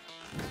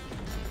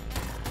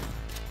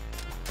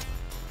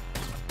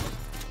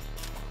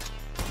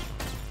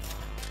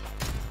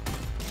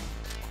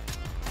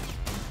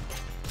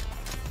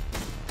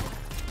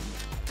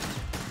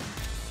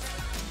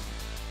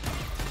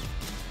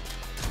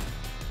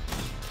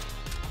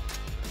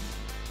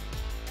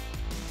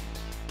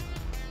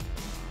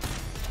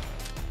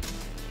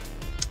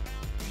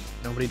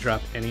 Nobody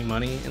dropped any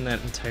money in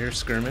that entire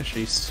skirmish? Are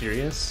you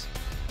serious?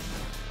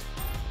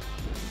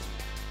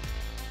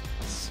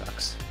 That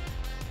sucks.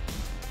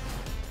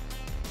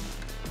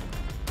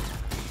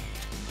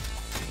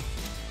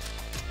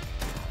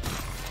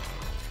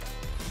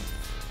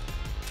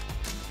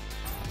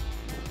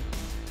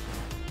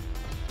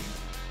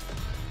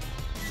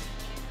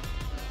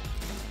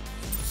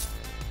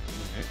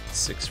 Alright,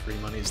 6 free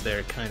monies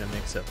there kind of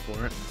makes up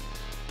for it.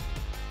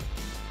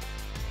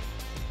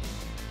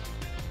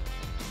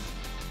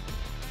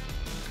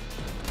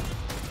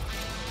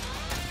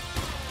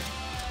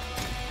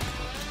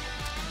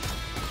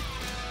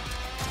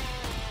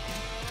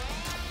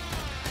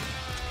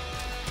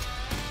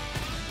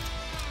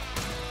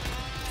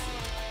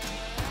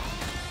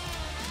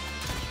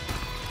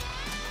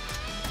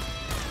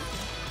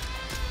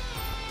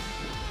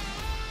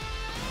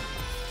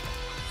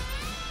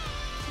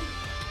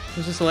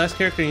 Is this the last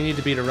character you need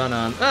to be to run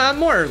on?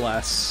 More or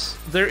less.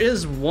 There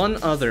is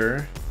one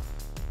other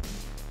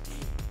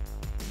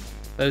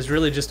that is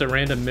really just a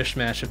random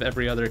mishmash of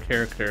every other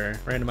character.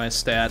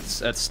 Randomized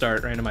stats at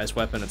start, randomized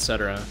weapon,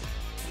 etc.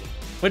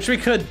 Which we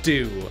could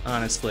do,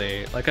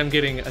 honestly. Like, I'm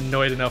getting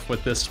annoyed enough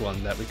with this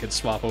one that we could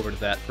swap over to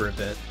that for a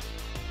bit.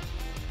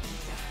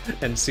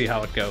 And see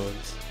how it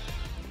goes.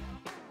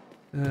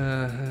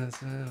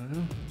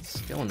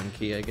 Skeleton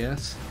key, I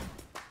guess.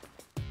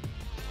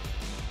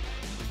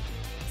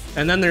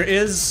 And then there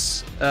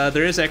is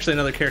actually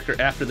another character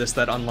after this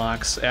that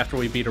unlocks after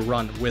we beat a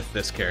run with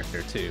this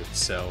character too.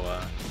 So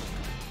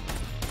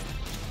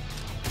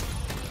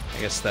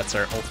I guess that's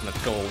our ultimate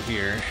goal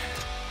here.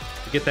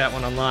 To get that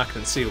one unlocked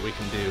and see what we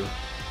can do.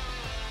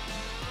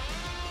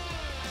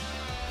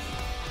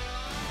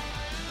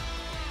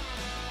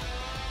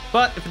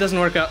 But if it doesn't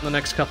work out in the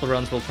next couple of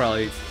runs, we'll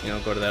probably, you know,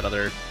 go to that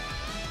other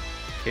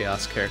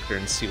Chaos character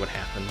and see what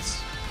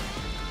happens.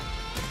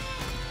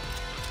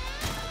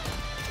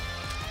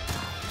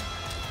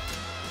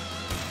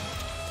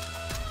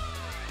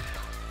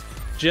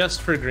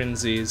 just for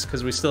Grinzies,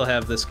 because we still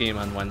have this game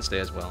on Wednesday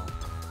as well.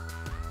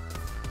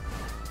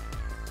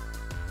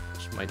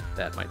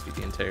 That might be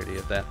the entirety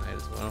of that night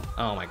as well.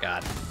 Oh my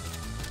god.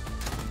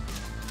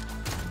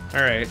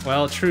 Alright,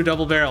 well, true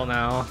double barrel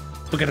now.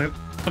 Look at it.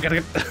 Look at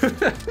it.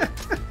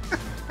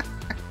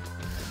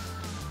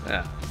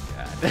 Oh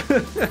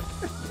god.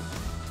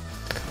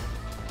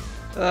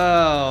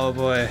 Oh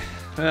boy.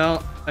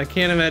 Well, I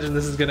can't imagine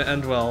this is gonna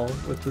end well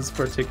with this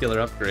particular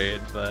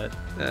upgrade, but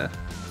I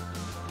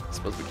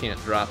suppose we can't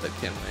drop it,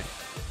 can we?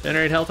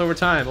 Generate health over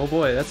time. Oh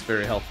boy, that's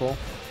very helpful.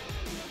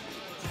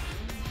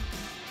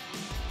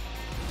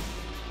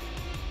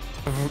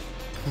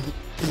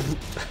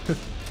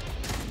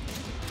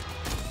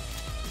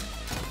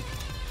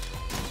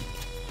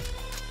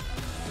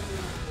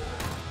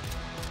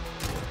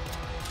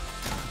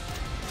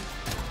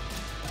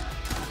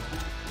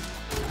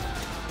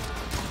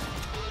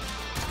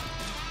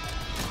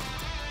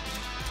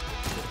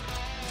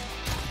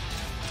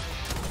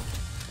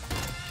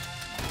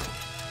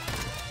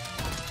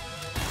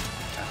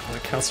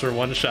 Counts for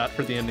one shot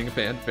for the ending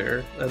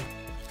fanfare. That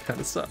kind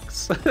of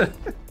sucks.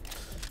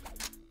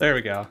 There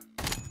we go.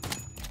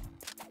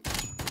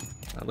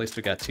 At least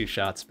we got 2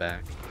 shots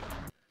back.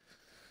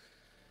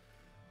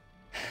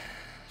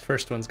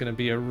 First one's gonna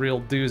be a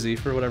real doozy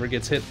for whatever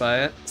gets hit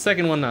by it.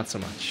 Second one, not so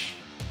much.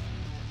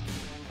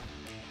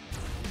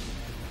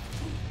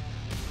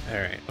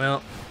 Alright,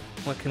 well,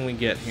 what can we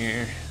get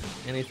here?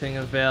 Anything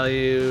of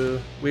value?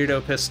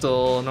 Weirdo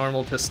pistol,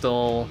 normal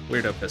pistol,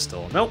 weirdo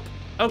pistol. Nope.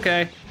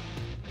 Okay.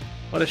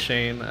 What a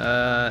shame.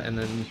 And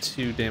then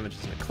 2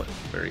 damages in a clip.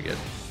 Very good.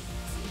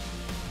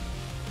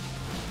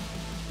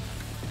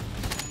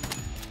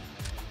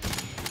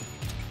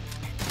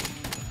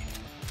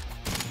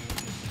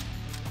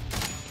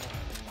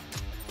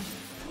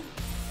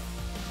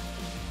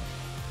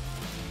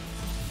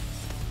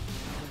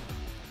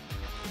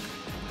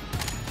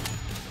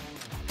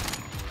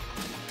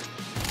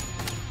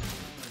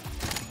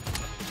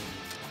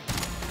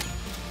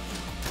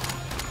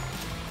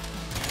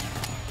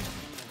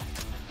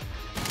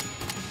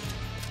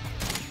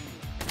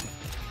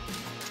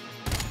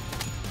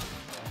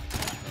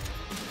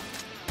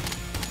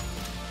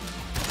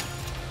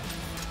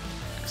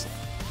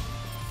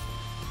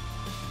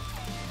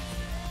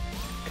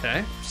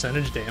 Okay,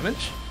 percentage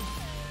damage.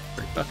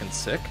 Pretty fucking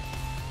sick.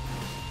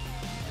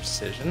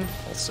 Precision,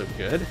 also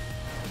good.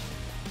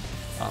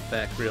 Pop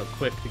back real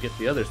quick to get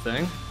the other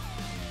thing.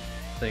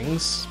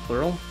 Things,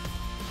 plural.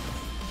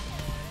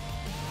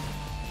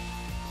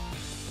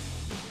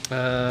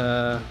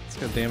 Let's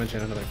go damage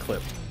in another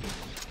clip.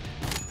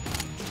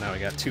 So now we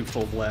got 2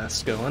 full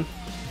blasts going.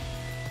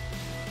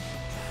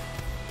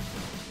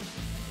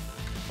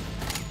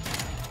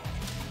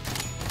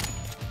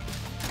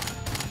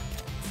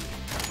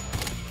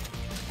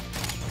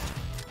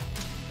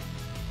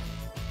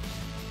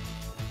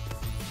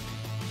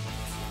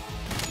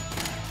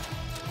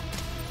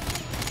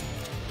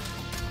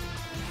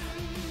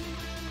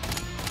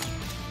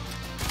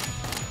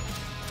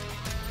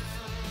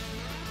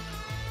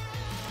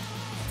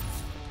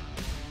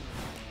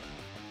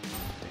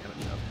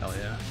 Hell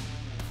yeah.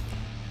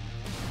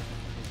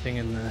 Anything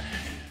in the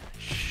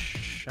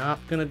shop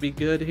gonna be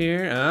good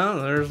here?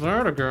 Oh, there's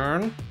that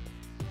again.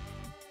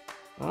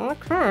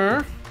 Okay.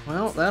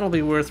 Well, that'll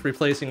be worth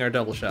replacing our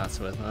double shots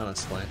with,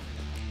 honestly.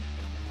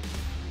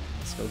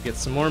 Let's go get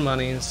some more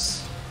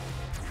monies.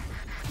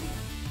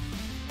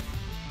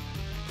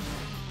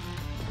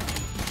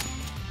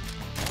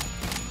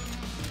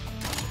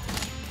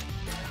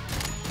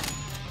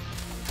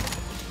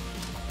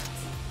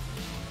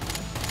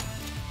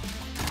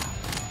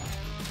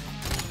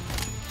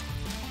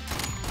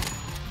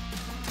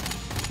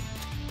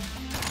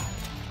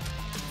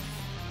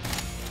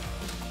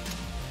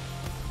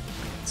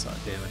 Saw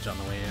damage on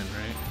the way in,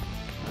 right?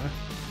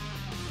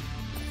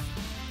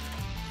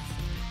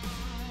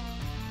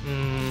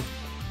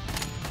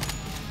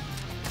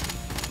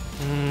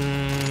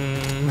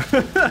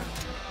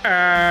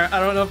 I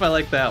don't know if I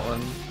like that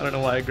one. I don't know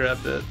why I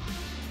grabbed it.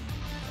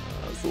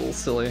 It's a little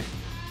silly.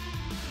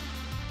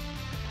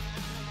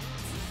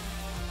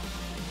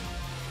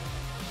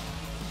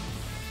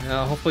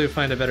 Now, hopefully we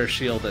find a better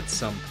shield at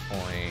some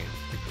point,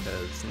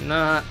 because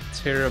not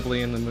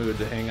terribly in the mood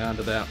to hang on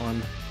to that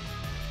one.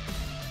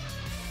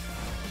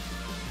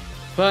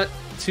 But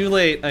too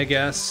late, I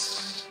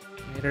guess.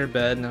 Made her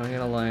bed, now we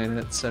gotta lie in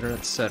it, etc.,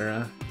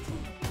 etc.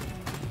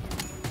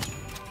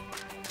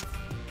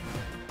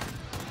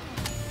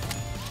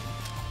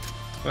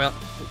 Well,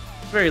 at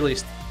the very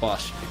least, the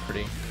boss should be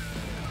pretty.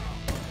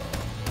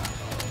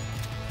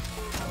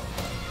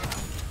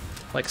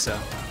 Like so.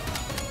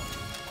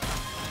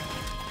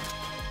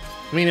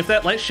 I mean, if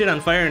that lights shit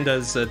on fire and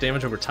does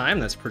damage over time,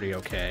 that's pretty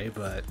okay,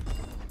 but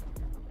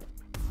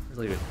I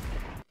really would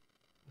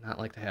not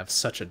like to have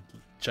such a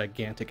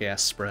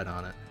gigantic-ass spread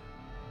on it.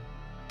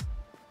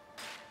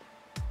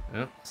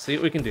 Well, see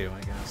what we can do,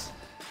 I guess.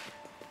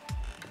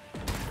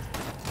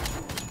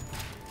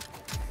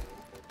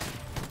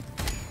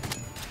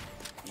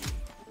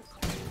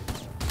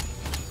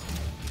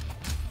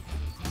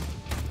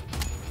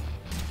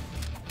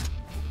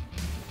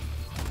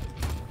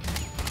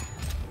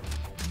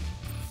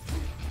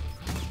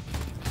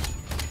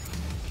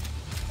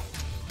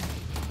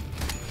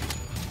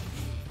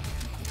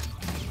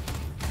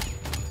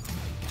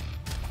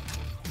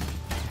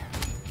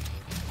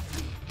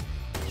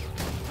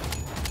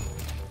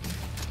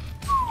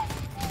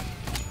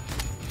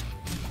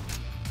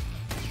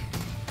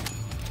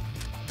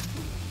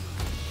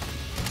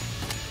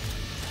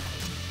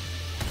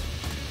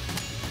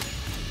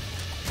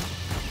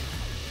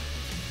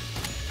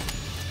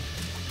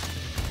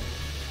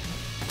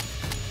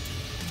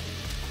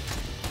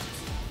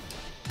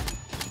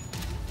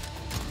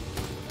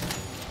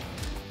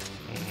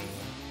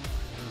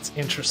 It's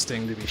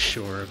interesting to be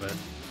sure, but...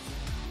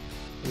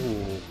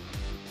 Ooh.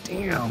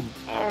 Damn.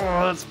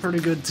 Oh, that's pretty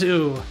good,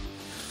 too.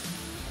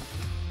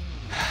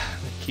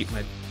 Keep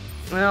my...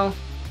 Well...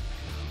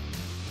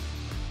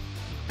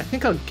 I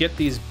think I'll get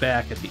these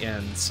back at the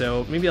end,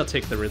 so maybe I'll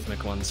take the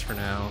rhythmic ones for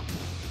now.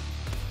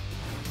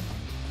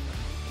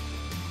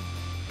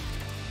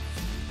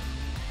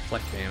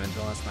 Fleck damage,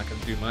 well, that's not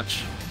gonna do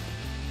much.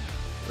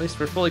 At least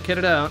we're fully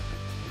kitted out.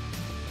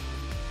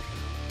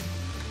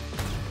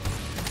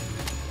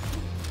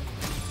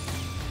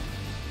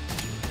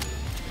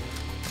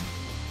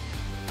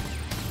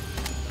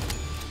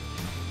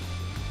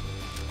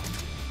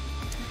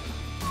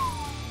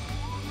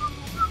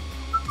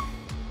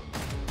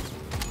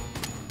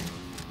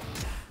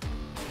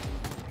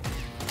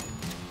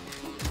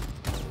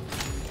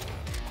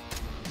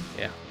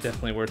 Yeah,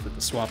 definitely worth it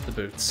to swap the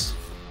boots.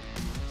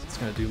 It's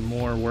gonna do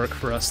more work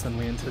for us than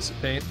we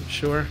anticipate, I'm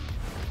sure.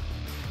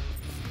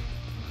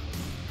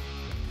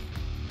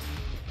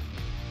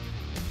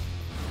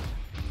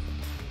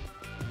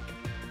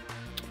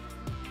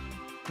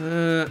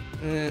 At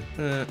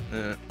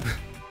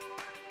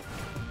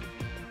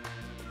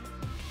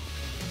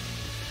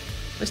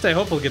least I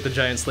hope we'll get the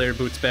Giant Slayer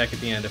boots back at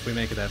the end if we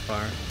make it that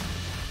far.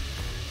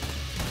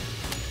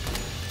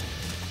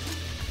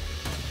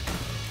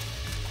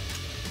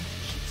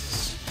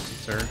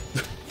 Sir.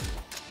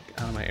 Get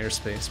out of my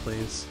airspace,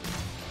 please.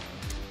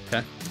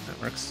 Okay,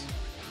 that works.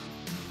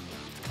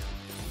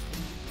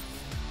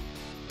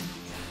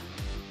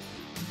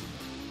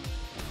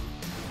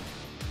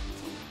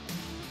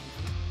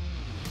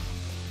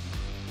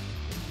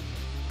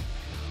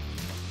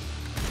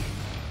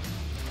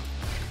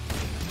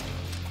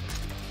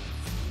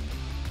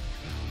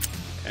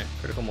 Okay,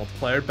 critical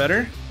multiplier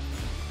better.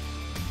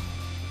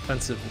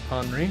 Offensive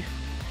weaponry.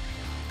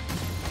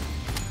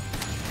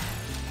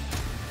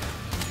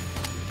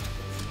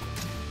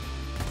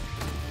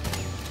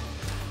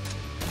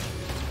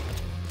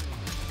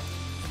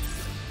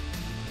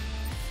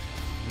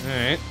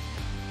 Alright.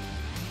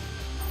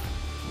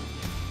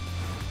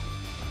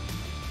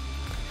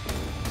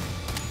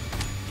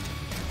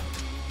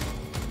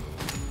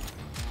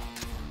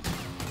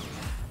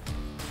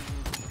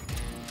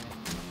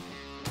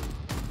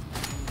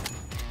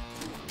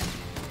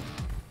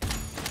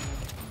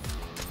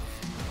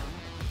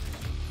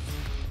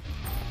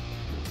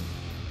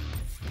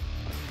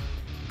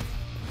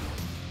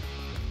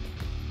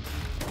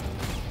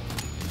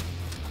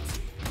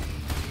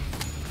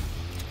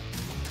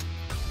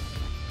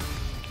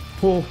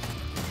 Oh.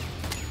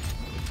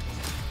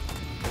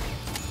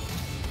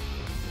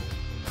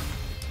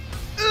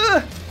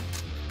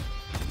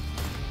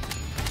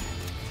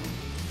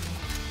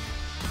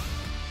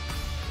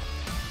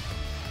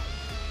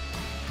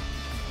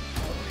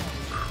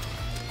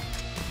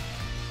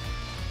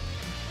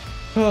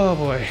 Oh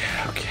boy,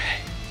 okay.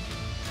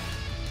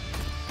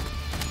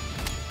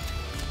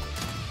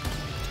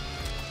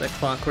 Is that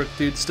clockwork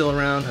dude still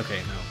around?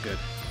 Okay, no, good.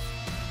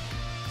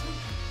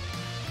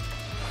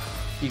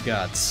 You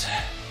gods.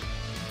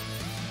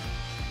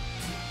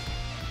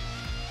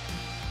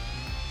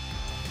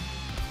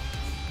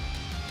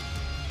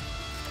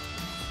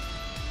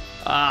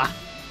 Ah.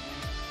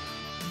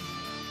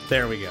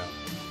 There we go.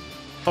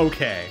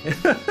 Okay.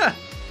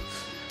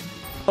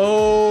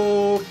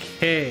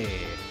 Okay.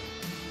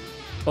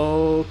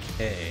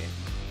 Okay.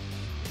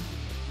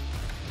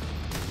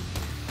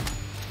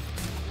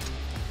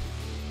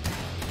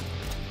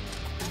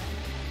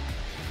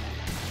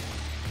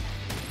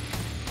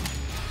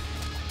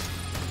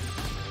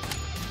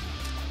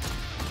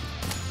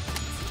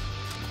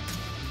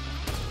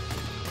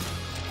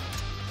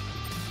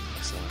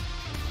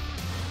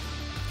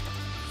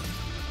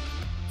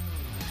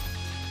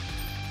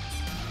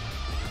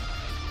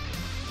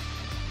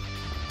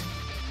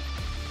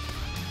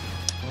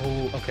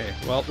 Okay,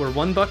 well, we're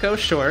one bucko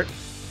short.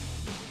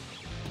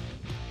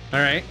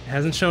 Alright,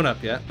 hasn't shown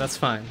up yet. That's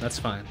fine, that's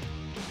fine.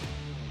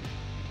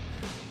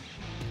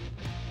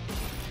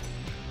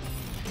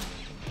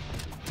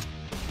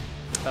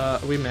 Are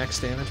we max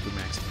damage? We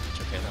max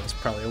damage. Okay, that was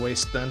probably a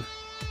waste then.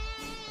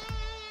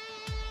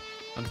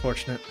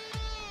 Unfortunate.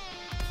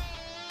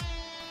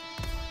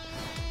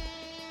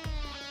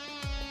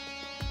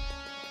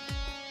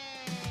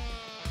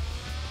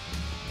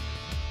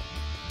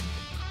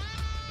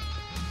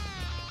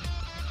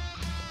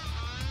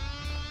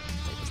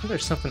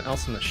 There's something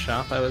else in the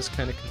shop I was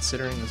kind of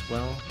considering as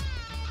well.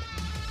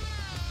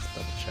 Let's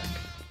double check.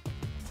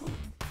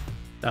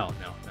 Oh,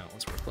 no, it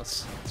was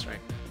worthless. That's right.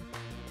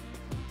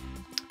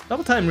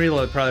 Double time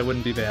reload probably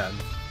wouldn't be bad,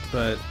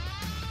 but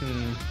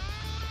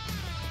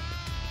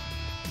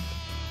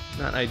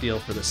not ideal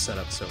for this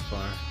setup so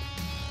far.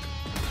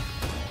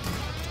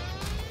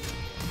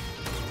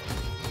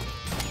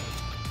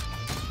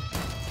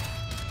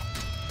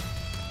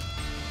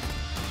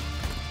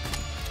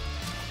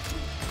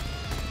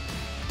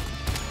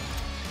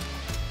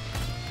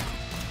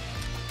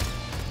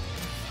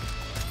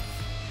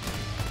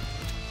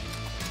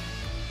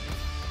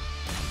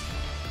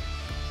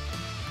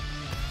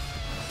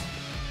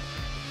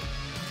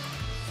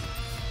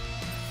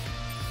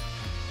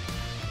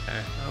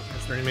 Okay, well,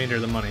 there's the remainder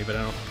of the money, but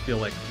I don't feel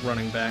like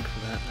running back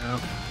for that now.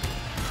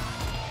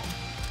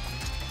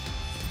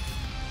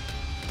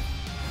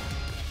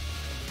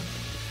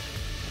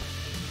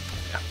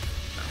 Yeah,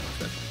 not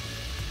worth it.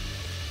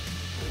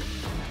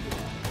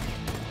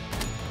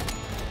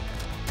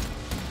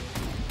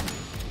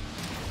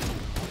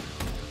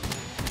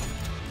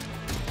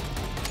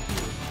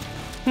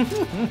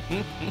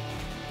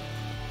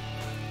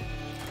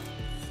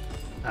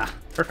 Ah,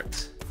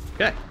 perfect.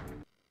 Okay.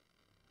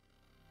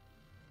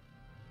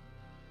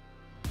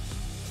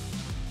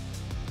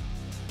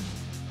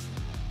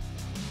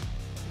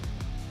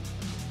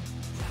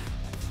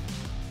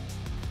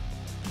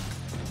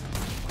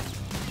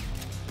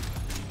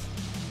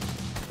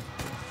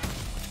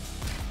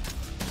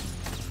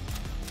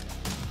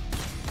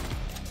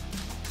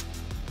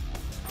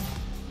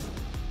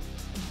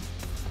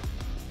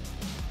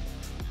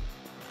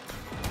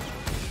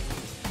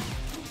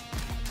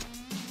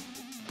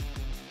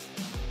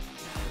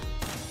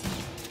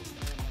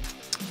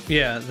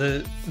 Yeah,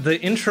 the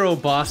intro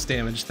boss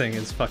damage thing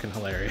is fucking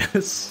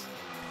hilarious.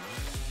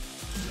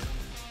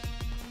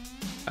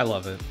 I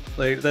love it.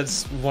 Like,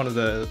 that's one of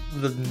the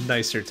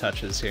nicer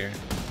touches here.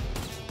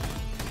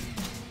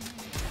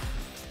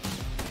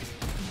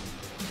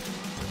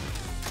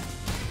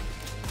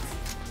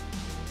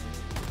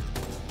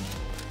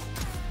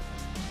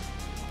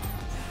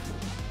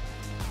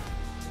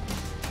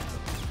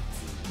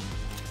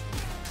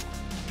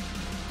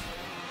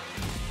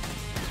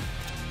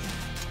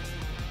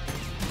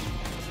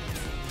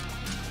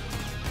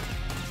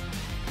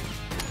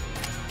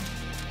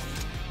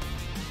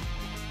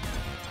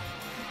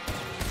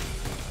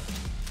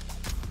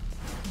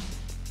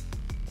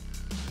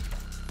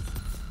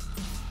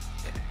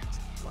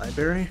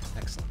 Library?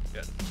 Excellent,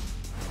 good.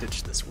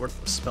 Ditch this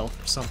worthless spell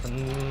for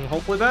something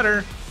hopefully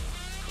better.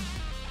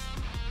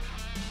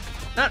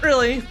 Not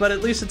really, but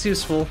at least it's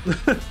useful.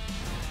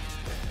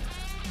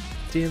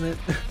 Damn it.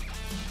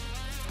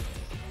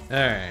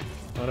 Alright,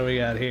 what do we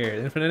got here?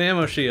 Infinite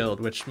ammo shield,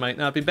 which might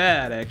not be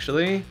bad,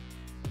 actually.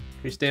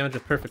 Increased damage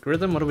with perfect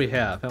rhythm. What do we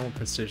have? Ammo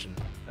precision.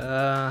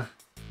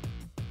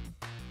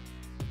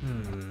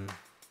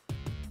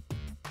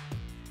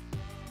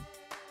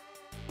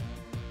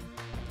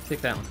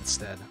 Take that one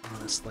instead,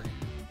 honestly.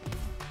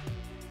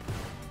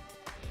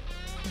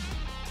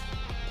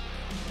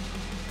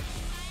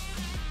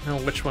 I don't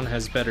know which one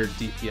has better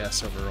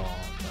DPS overall,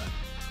 but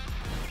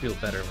I feel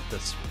better with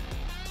this one.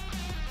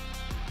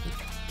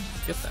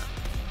 Get that.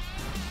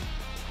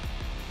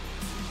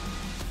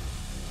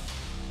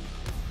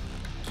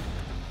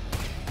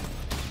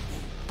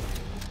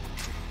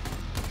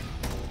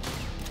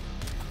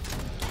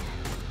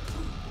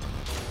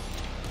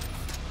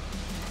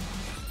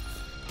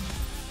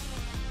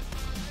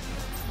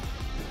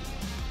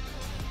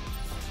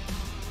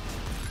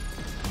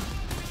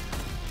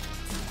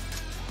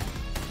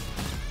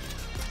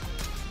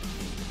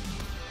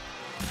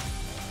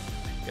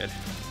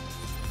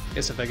 I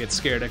guess if I get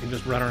scared, I can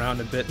just run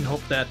around a bit and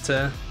hope that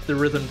the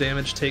rhythm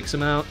damage takes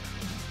him out.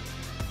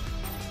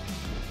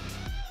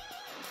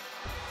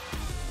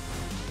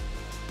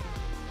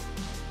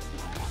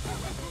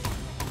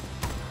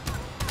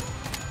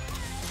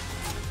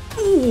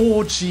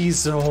 Oh,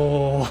 jeez.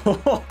 Oh. I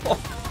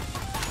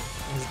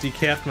just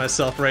decapped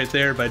myself right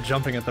there by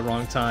jumping at the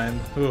wrong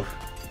time. Ooh.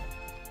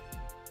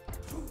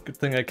 Good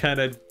thing I kind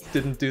of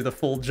didn't do the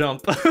full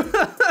jump.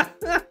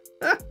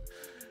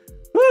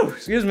 Woo,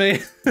 excuse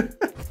me.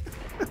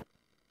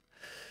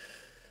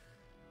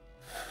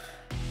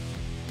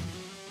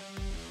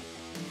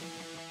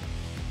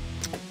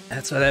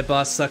 That's why that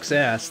boss sucks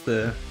ass.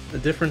 The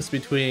difference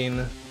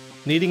between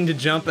needing to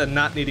jump and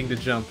not needing to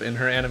jump in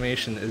her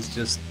animation is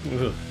just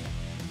ugh,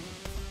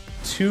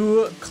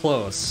 too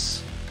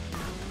close.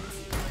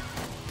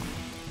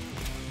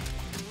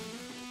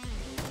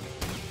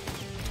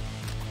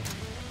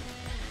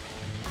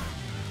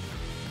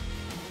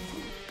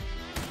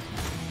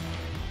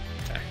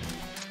 Okay.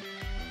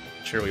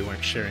 Sure we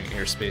weren't sharing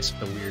airspace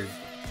with the weird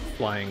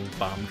flying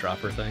bomb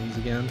dropper things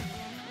again.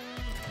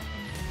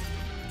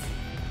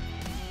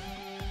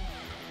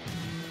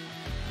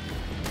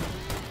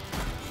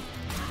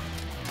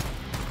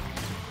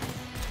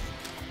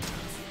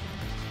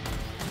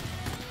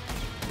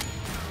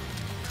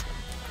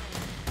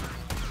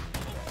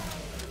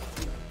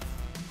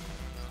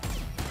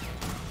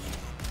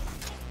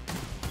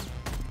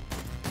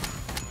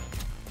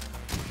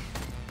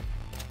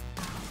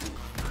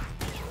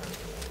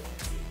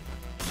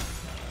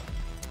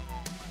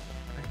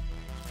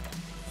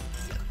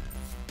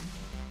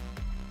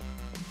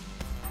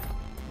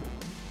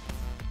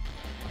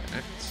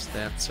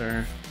 Stats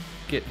are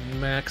getting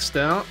maxed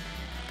out.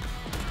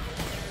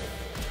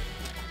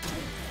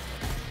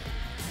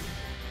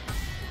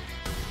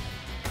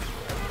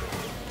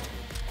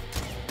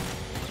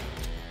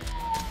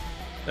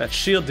 That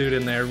shield dude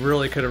in there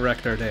really could have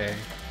wrecked our day.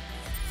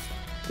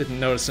 Didn't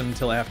notice him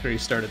until after he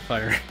started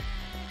firing.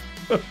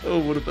 Oh,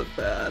 would have been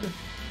bad.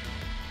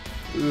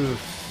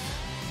 Oof.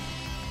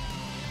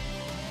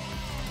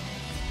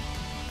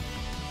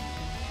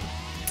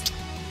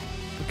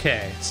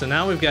 Okay, so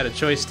now we've got a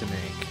choice to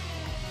make.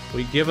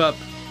 We give up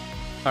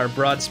our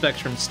broad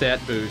spectrum stat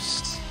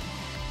boost.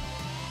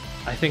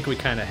 I think we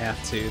kind of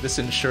have to. This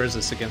ensures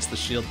us against the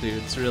shield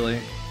dudes, really.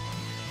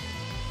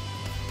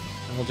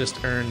 And we'll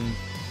just earn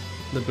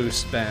the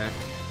boost back.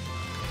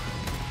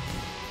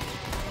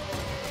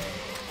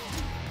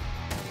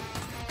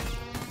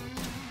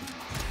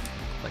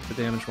 Like the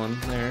damage one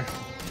there.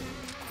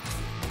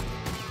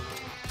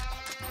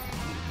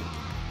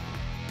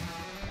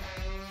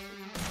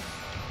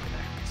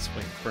 Okay, just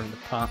wait for him to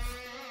pop.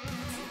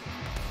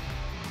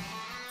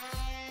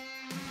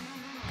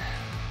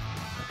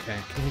 Okay,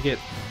 can we get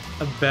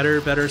a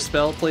better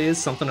spell, please?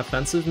 Something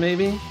offensive,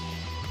 maybe?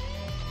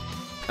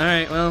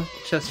 Alright, well,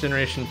 chest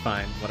generation,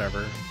 fine,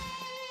 whatever.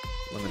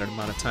 Limited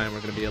amount of time we're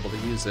gonna be able to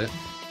use it.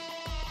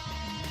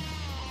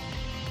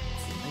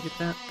 Can I get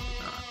that?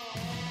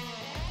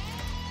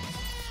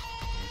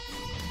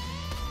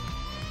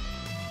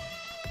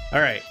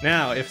 Alright,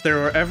 now, if there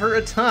were ever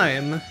a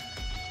time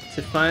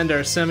to find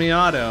our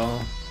semi-auto,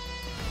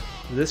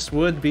 this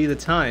would be the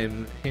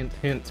time. Hint,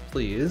 hint,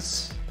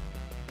 please.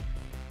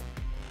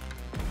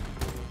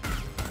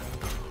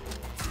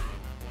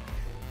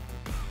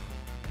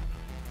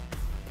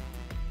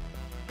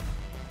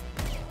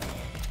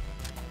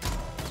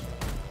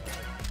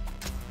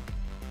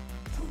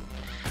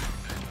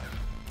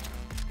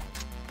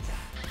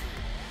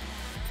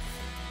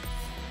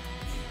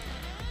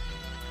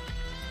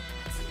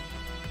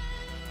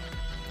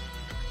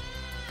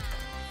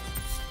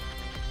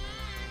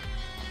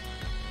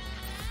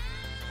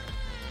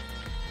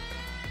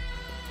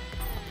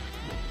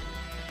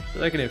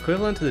 Like an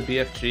equivalent to the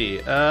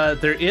BFG.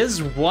 There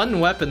is one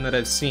weapon that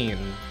I've seen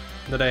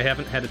that I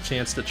haven't had a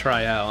chance to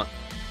try out.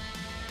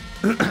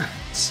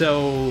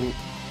 So,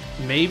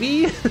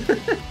 maybe?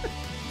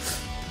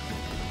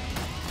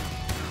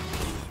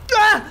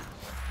 Ah!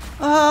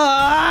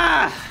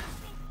 Ah!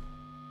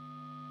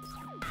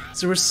 So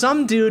there was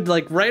some dude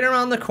like right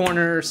around the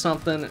corner or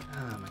something.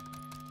 Oh my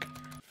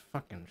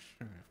fucking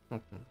sure.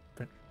 Fucking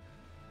bitch.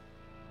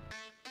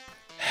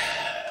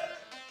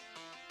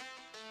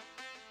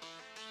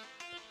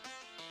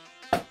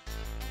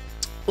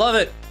 Love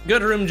it.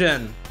 Good room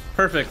gen.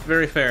 Perfect.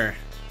 Very fair.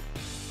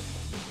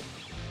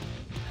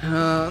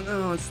 Oh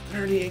no, it's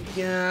 30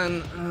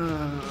 again.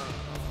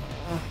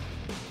 Oh.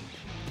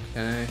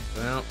 Okay,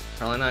 well,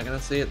 probably not gonna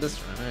see it this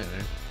run either.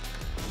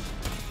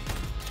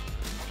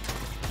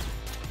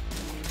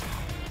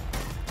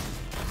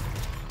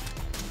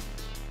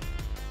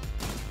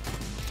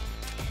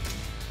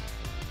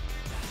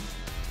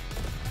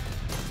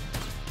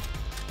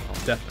 Well,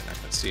 definitely not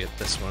gonna see it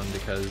this one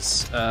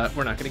because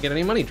we're not gonna get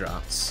any money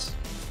drops.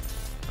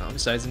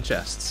 Besides in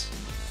chests.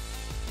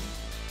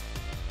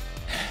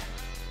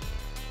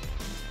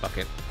 Fuck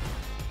it.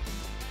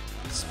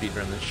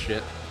 Speedrun this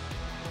shit.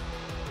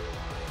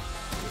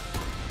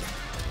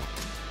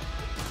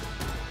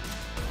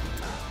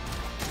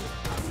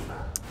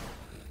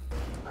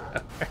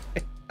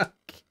 Okay.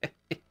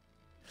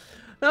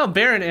 No,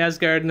 Baron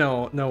Asgard,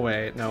 no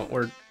way. No,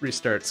 we're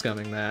restart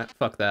scumming that.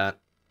 Fuck that.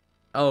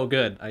 Oh,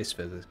 good. Ice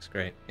physics,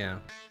 great. Yeah.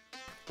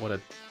 What a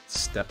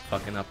step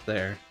fucking up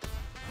there.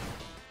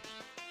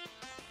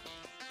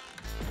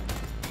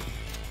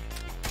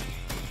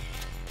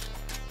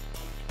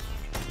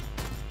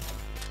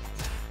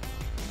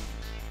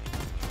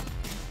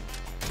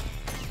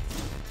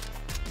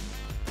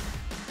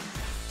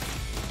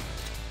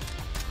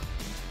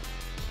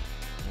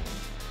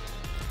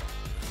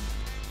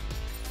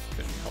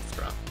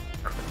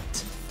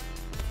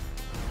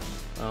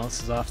 Well,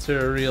 this is off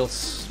to a real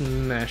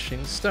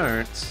smashing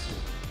start.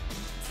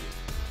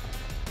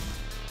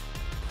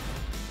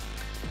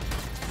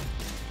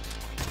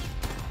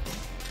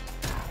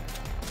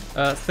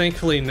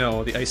 Thankfully,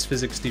 no. The ice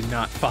physics do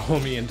not follow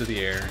me into the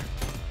air.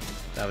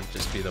 That would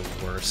just be the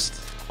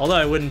worst. Although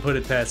I wouldn't put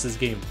it past this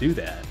game to do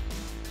that.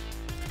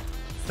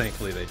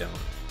 Thankfully, they don't.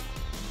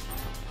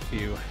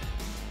 Phew.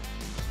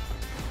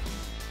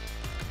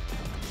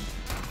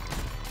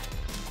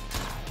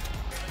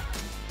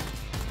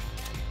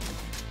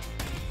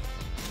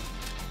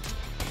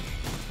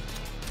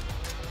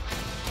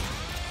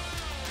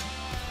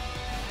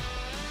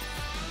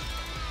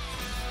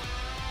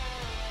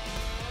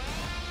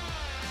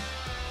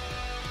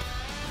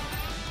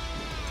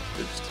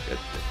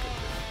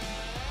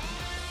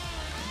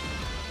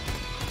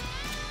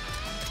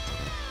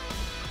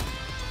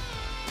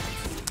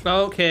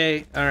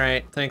 Okay,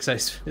 alright, thanks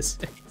Ice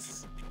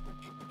Physics.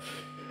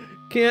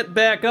 Can't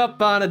back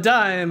up on a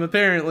dime,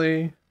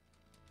 apparently.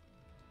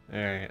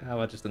 Alright, how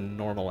about just a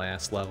normal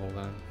ass level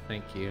then?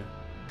 Thank you.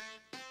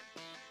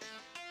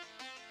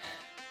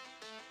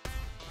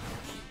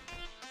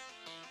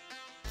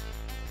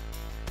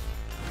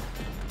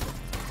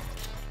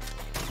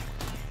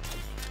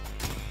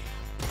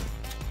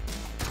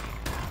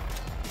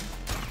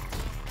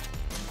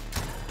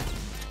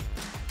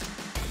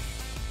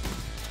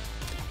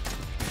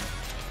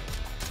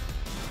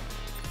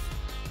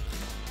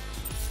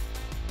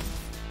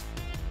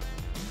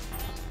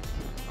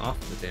 Off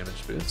the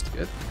damage boost,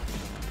 good.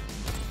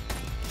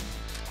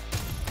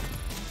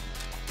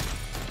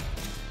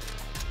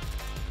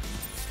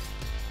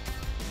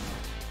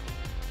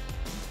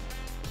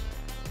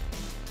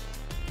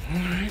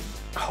 Alright,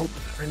 hope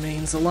it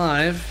remains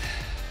alive.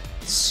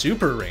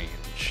 Super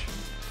range.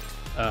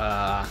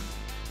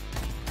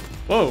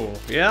 Whoa,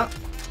 yeah.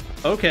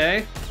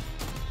 Okay.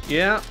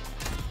 Yeah.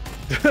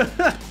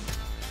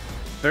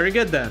 Very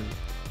good then.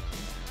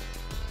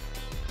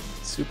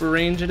 Super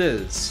range it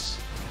is.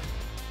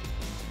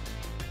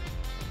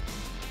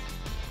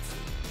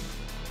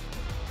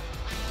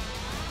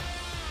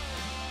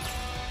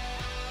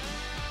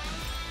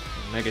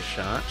 Mega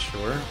shot,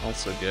 sure,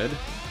 also good.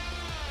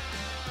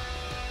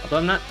 Although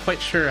I'm not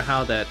quite sure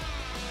how that...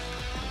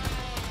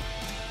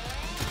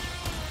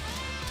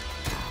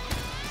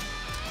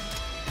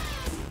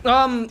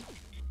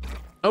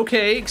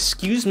 Okay,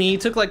 excuse me, he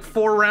took like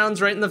 4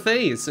 rounds right in the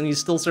face and he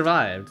still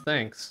survived.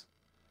 Thanks.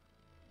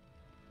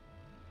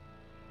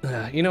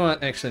 You know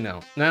what? Actually, no.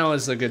 Now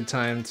is a good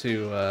time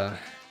to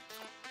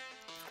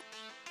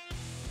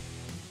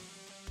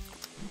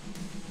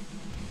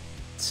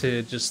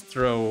just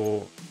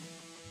throw...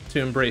 to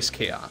embrace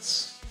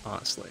chaos,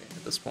 honestly,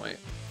 at this point.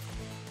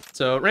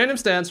 So, random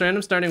stats,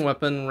 random starting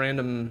weapon,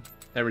 random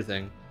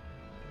everything.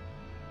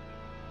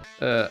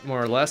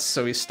 More or less.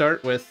 So we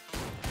start with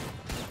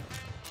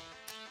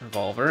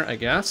revolver, I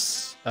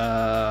guess.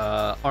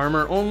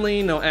 Armor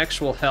only, no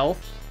actual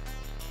health.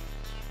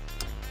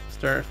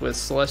 Start with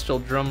Celestial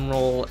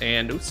Drumroll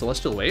and... Ooh,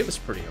 Celestial Wave is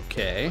pretty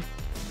okay.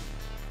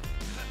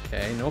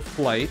 Okay, no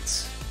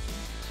flight.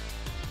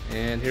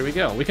 And here we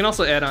go. We can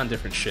also add on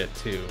different shit,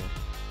 too.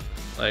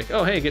 Like,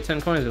 oh, hey, get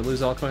 10 coins or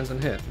lose all coins on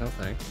hit. No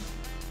thanks.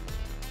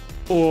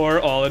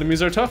 Or all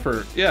enemies are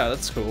tougher. Yeah,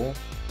 that's cool.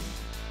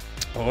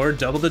 Or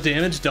double the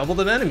damage, double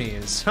the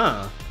enemies.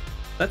 Huh.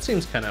 That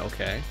seems kind of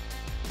okay.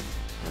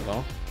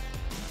 Well.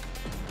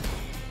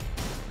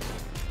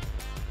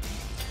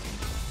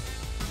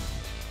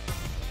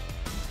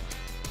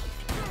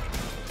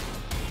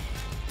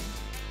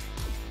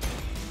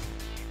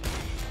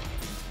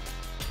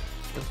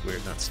 That's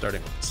weird not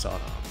starting with the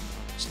sawed off.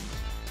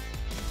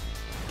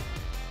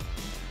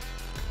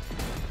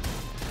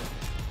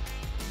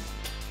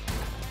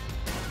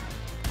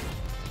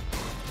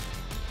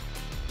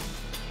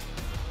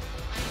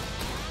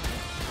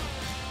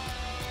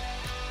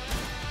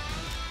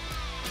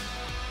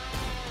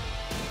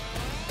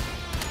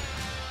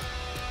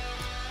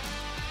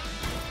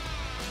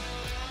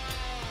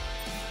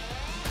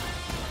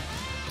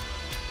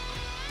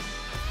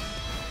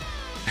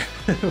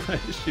 Why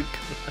should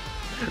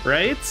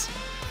right?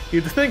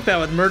 You'd think that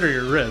would murder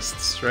your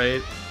wrists,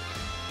 right?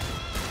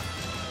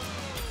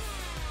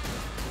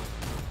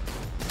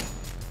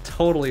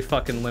 Totally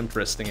fucking limp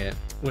wristing it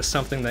with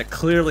something that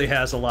clearly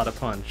has a lot of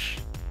punch.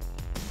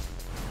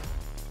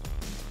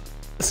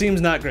 Seems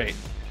not great.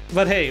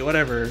 But hey,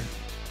 whatever.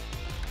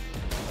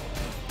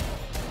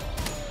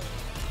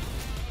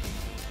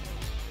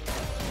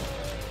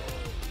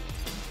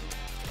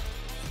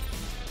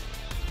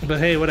 But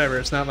hey, whatever,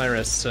 it's not my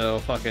wrist, so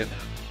fuck it.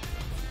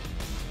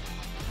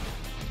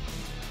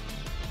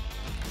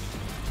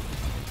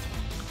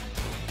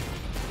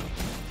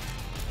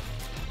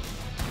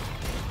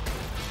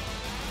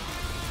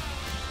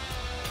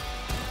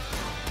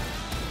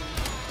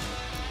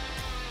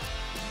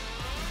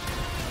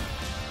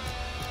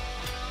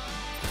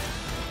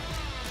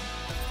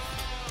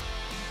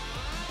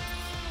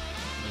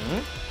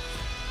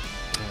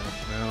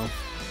 Well,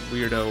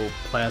 weirdo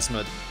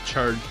plasma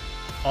charge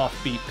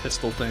offbeat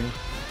pistol thing.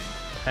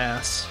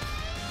 Pass.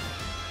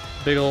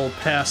 Big old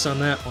pass on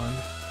that one.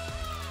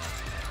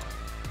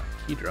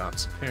 Key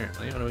drops,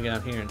 apparently. What do we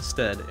got here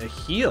instead? A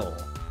heal.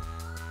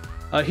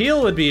 A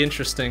heal would be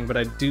interesting, but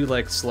I do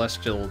like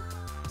Celestial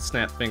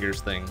Snap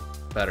Fingers thing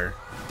better.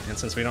 And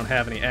since we don't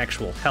have any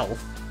actual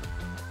health,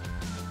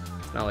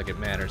 it's not like it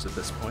matters at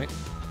this point.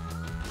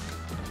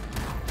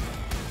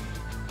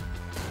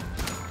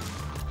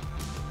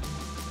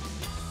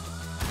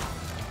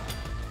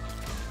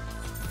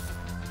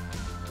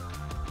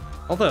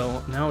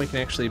 Although, now we can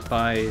actually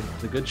buy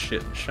the good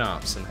shit in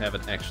shops and have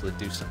it actually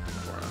do something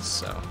for us,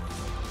 so...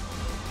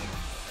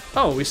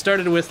 Oh, we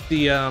started with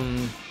the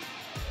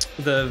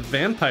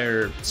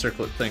vampire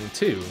circlet thing,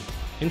 too.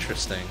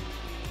 Interesting.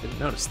 Didn't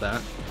notice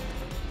that.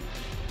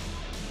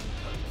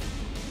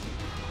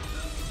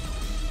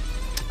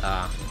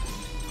 Ah.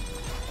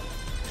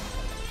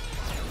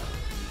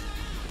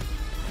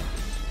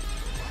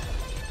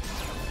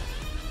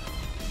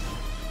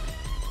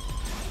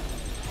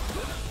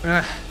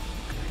 Ah.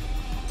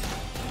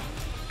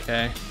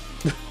 Okay.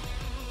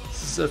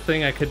 This is a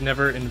thing I could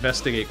never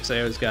investigate because I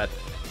always got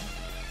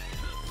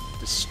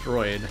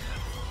destroyed.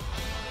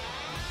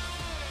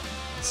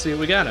 Let's see what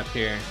we got up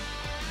here.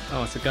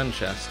 Oh, it's a gun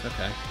chest.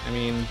 Okay. I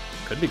mean,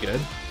 could be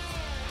good.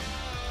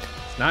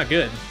 It's not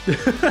good.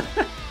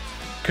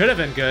 Could have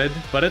been good,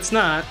 but it's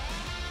not.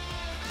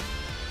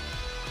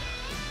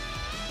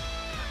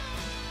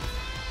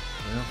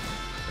 Well,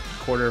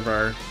 a quarter of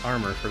our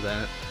armor for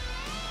that.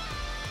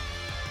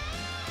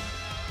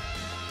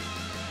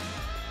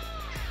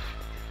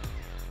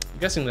 I'm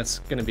guessing that's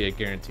gonna be a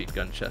guaranteed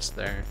gun chest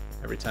there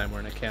every time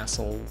we're in a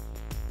castle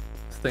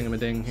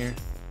thingamading here.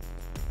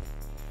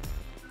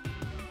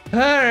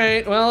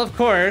 Alright, well, of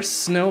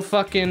course, no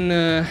fucking,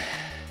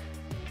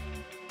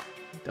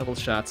 double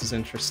shots is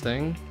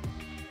interesting.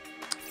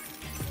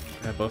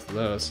 Grab both of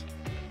those.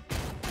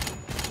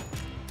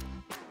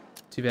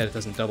 Too bad it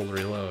doesn't double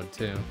reload,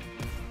 too.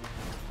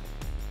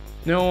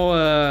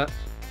 No,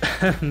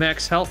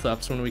 max health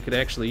ups when we could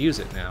actually use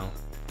it now.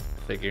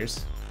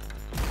 Figures.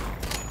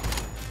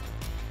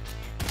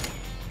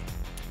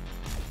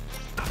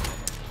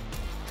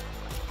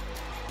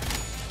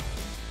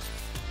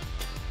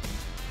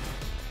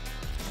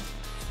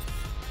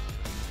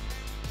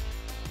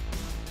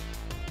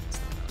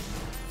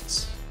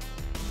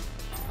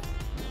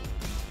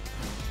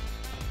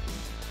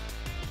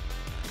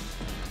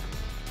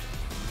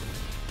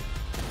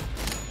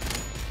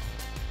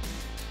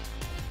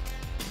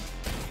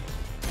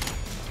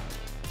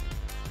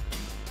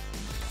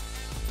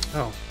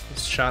 Oh,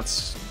 those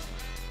shots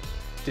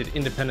did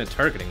independent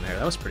targeting there.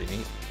 That was pretty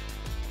neat.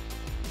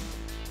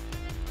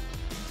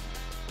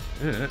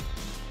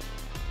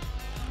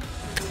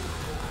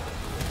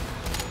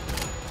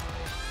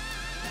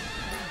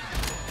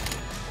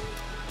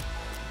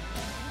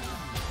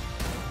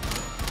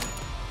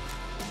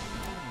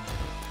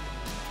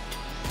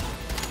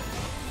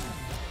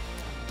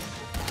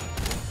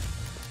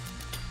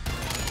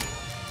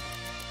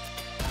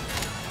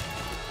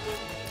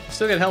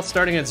 Still get health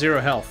starting at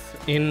 0 health.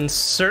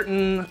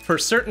 For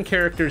certain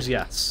characters,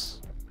 yes.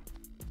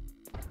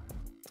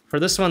 For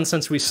this one,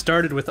 since we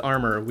started with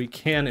armor, we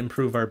can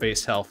improve our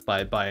base health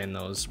by buying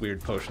those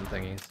weird potion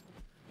thingies.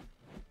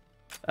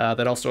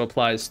 That also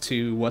applies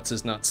to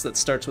What's-His-Nuts that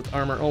starts with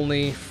armor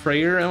only.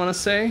 Freyr, I want to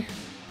say.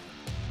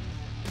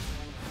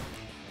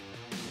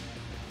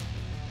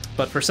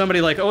 But for somebody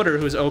like Oder,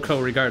 who's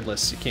OHKO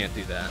regardless, you can't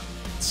do that.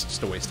 It's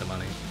just a waste of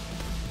money.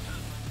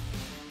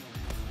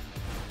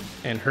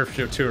 And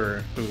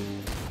Herfjotur, who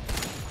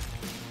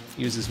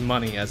uses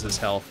money as his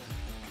health,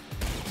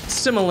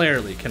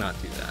 similarly cannot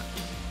do that.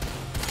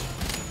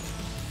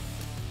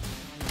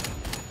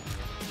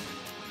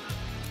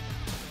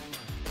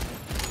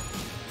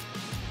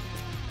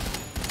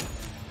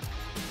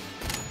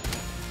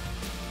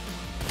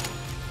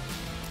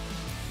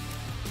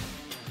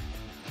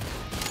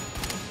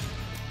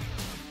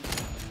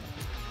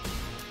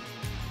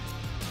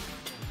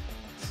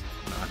 It's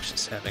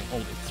obnoxious having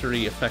only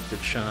 3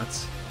 effective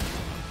shots.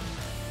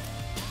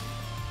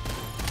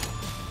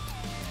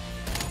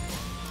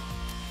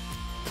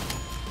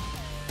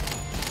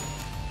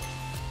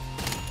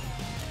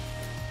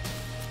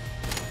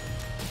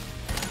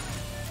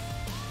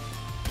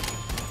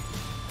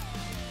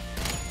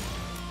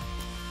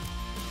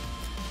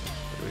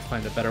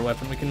 Find a better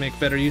weapon we can make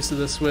better use of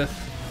this with.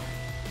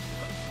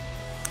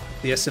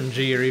 The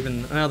SMG or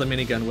even, well, the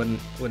minigun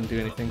wouldn't do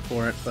anything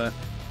for it, but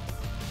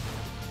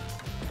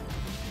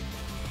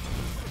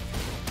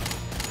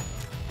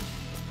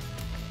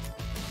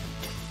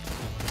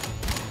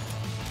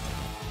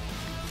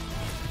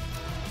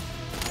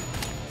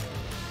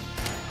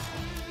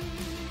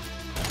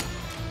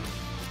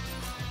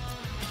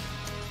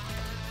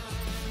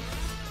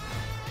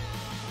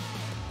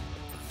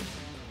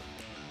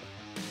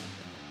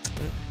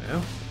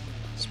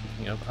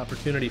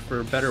opportunity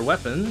for better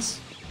weapons.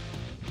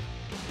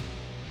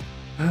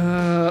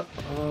 Oh,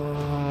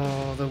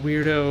 the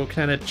weirdo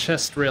kind of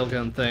chest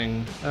railgun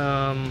thing.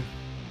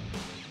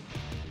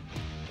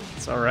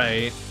 It's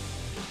alright.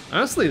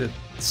 Honestly, the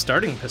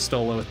starting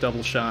pistola with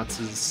double shots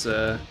is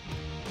a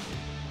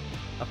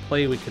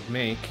play we could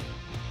make.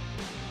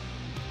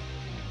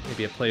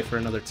 Maybe a play for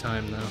another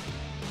time, though.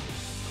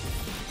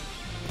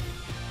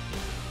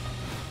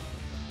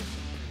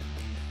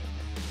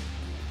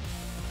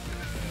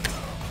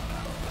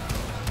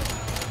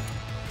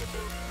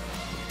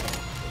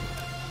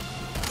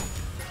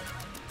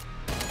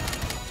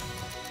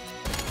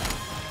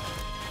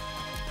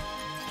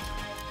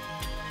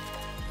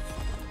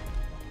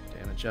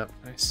 Up,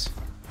 nice.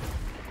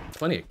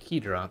 Plenty of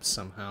key drops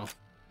somehow.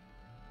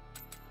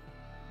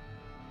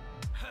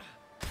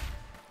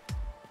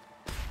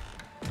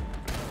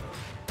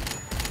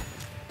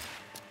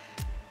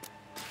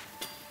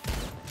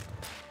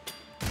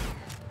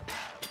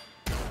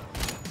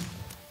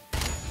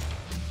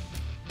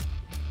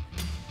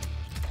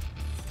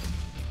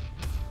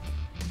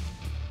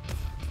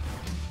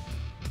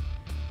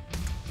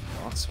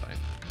 Oh, that's fine.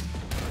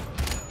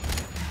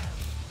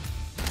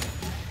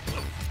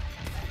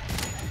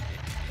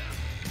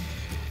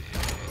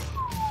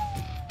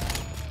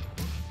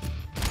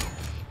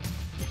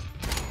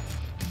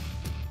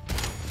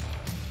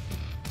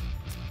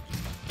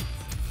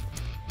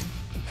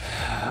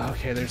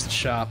 Okay, there's the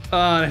shop.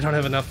 I don't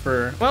have enough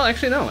for... Well,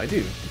 actually, no, I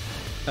do.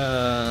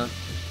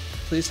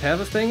 Please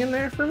have a thing in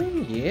there for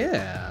me?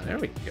 Yeah, there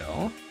we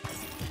go.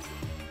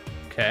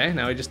 Okay,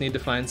 now we just need to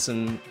find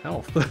some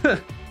health.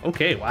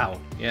 Okay, wow.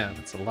 Yeah,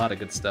 that's a lot of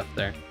good stuff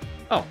there.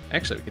 Oh,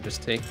 actually, we could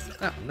just take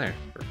that one there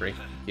for free.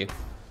 Thank you.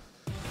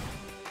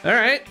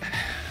 Alright,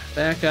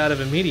 back out of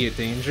immediate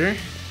danger.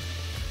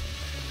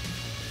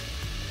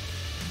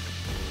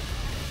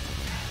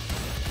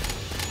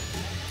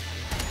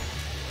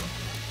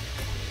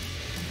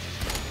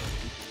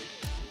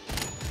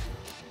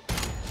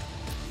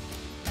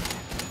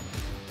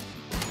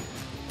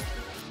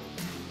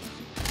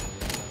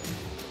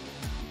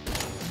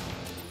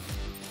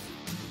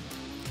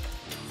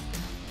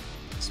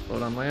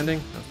 Explode on landing?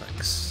 No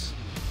thanks.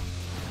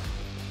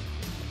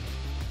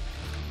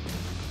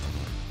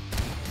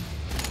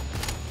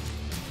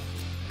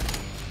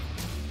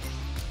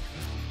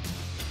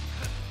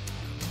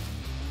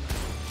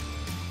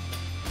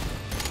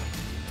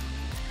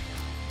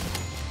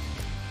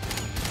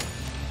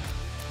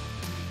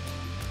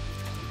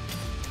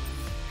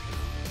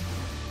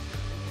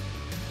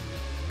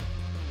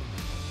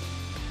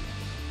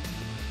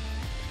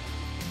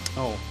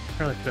 Oh,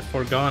 apparently could have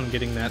foregone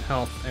getting that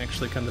health,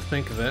 actually, come to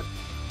think of it.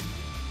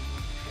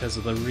 Because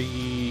of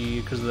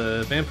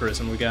the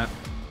vampirism we got.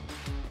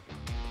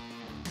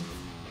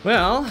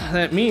 Well,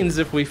 that means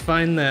if we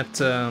find that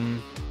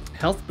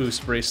health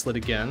boost bracelet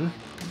again,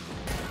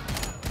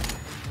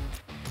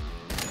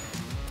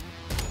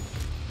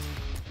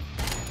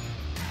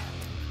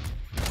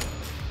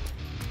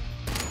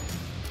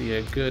 be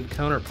a good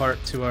counterpart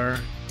to our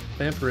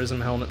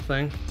vampirism helmet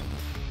thing.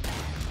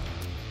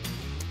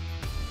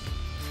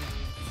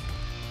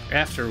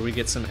 After we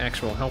get some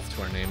actual health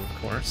to our name, of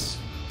course.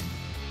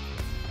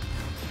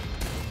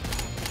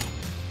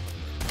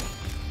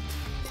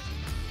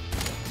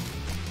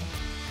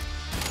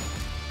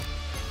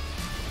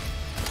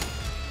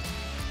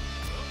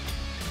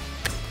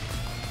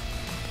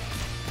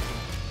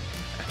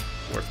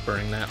 Worth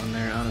burning that one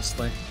there,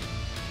 honestly.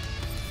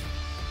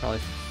 Probably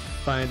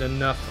find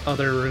enough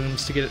other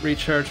rooms to get it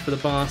recharged for the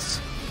boss.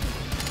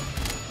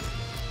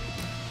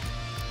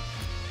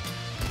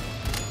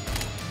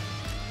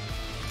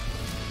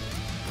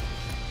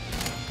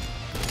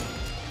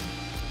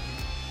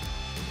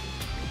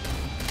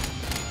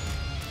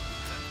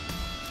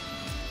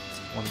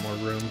 One more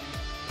room.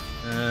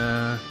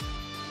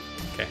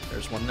 Okay,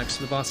 there's one next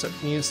to the boss that we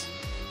can use.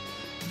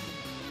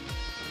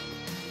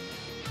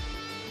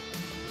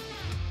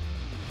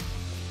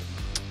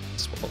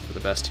 Hope for the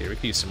best here. We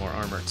could use some more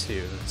armor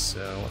too.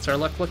 So what's our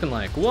luck looking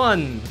like?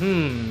 1.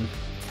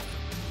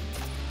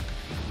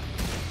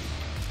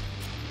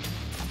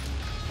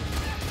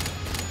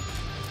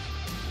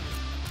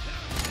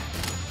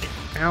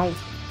 Ow. Yep,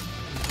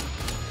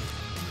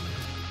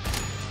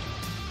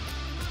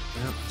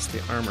 so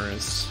the armor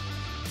is...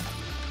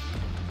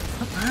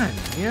 Come on,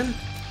 man.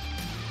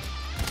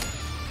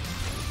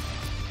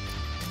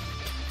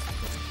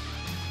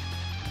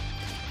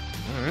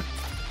 Alright.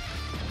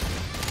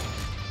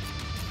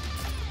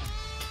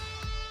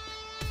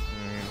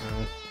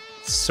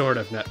 Sort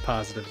of net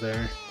positive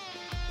there.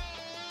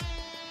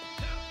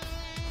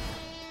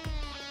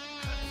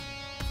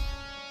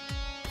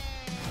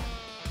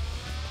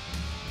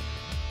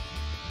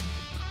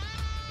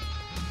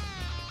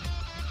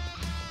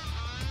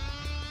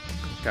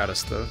 Got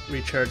us the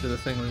recharge of the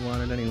thing we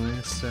wanted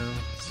anyway, so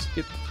let's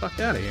get the fuck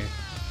out of here.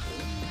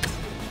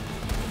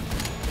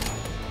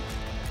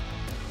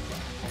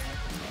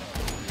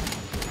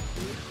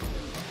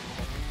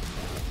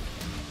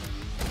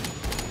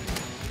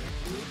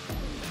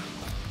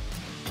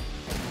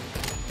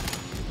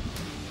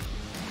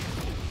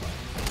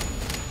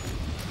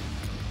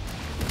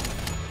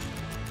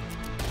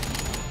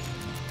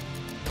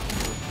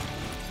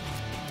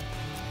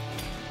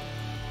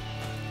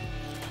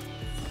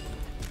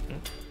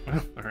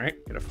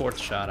 Alright, get a 4th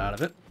shot out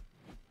of it.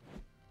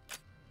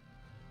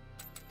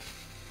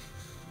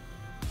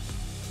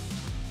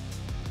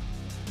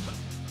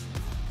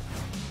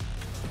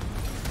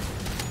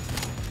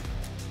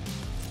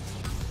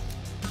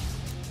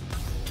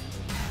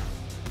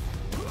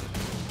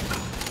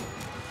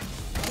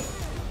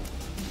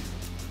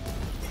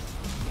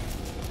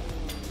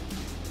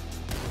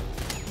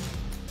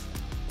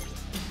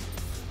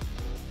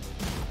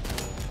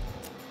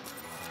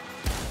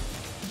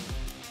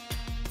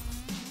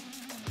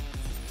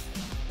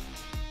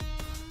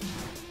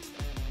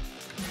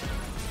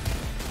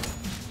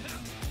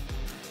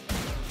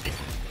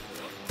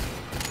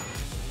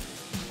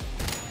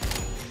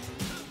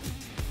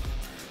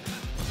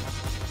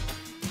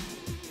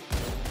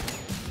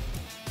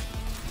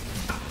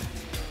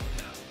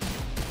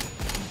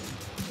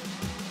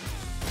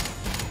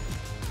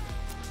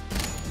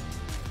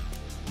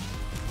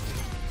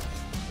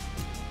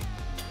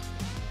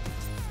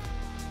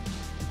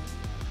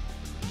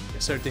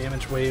 Our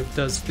damage wave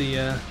does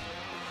the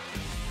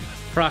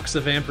procs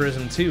of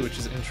vampirism too, which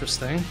is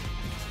interesting.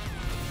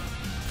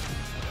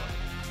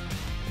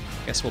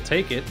 Guess we'll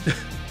take it.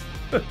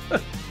 It's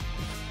a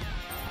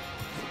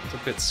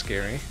bit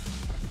scary.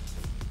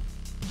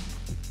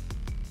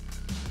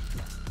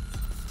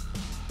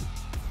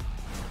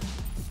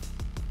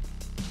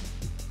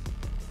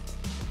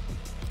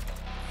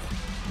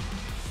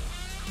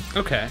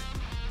 Okay.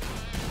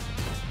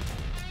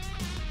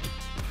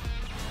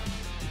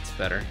 It's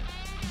better.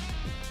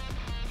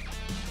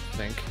 I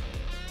think.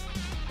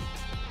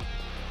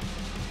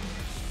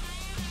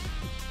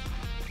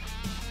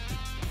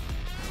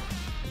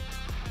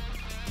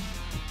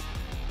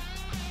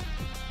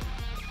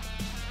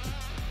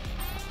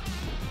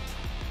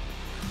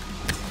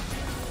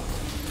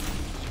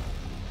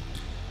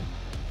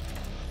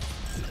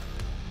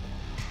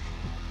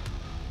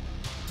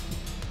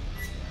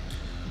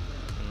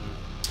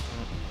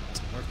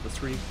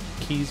 three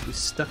keys we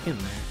stuck in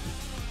there.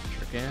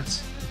 Trick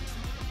ass.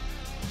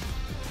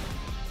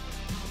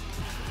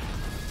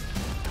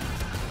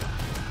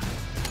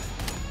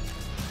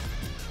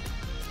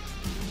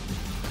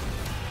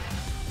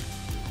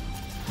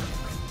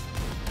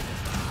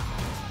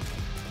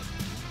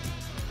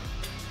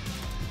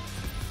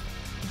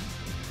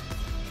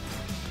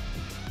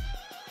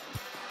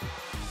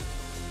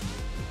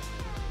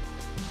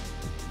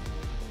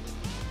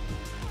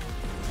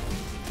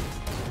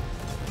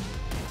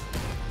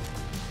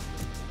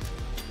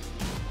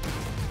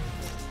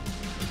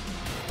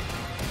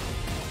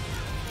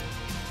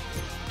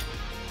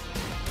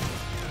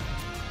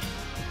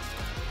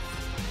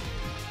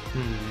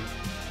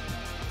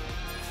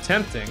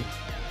 Tempting.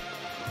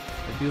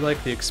 I do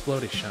like the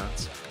explodey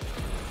shots.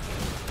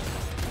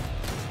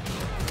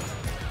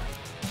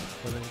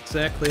 For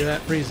exactly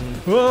that reason.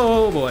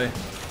 Whoa, boy.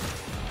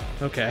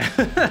 Okay.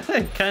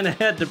 I kind of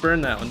had to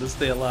burn that one to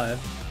stay alive.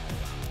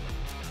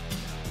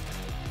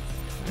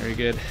 Very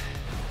good.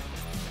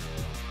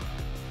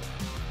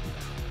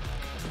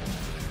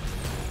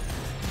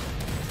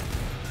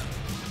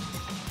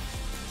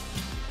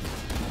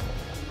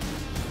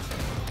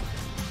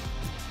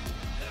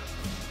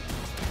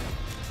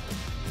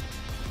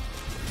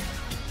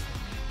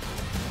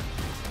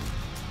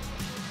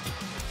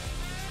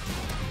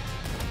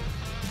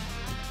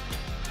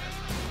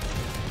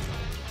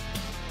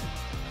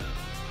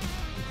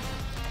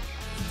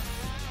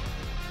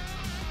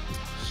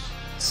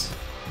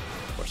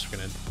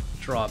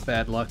 Draw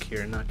bad luck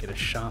here and not get a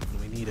shot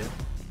when we need it.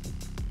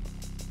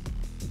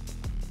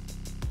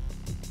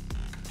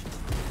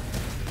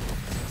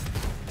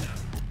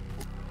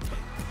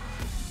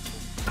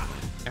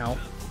 Ow.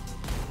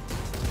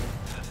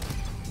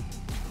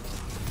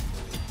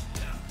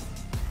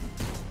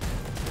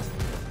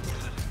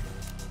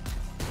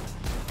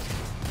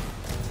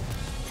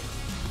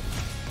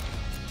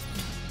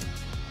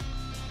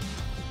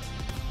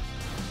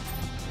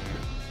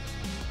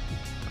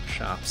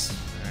 Shops.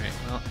 Alright,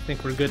 well, I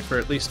think we're good for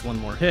at least one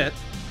more hit.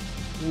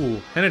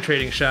 Ooh,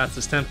 penetrating shots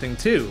is tempting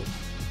too.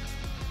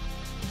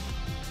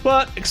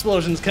 But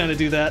explosions kind of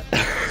do that.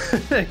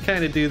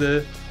 Kind of do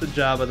the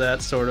job of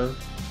that, sort of.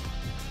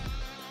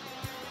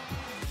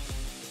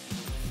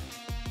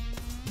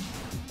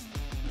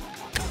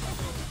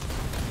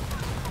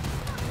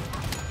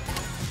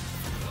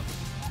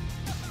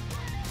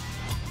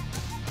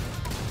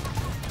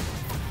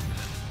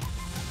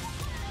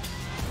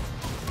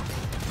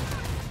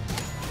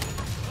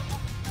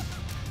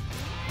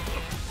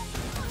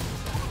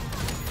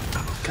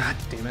 God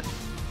damn it.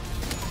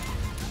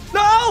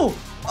 No!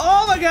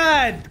 Oh my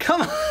god!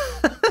 Come on!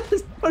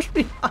 Push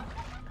me off.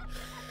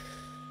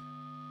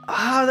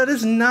 Ah, that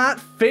is not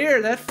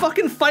fair. That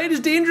fucking fight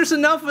is dangerous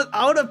enough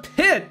without a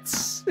pit.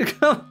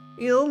 Come,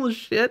 you little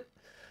shit.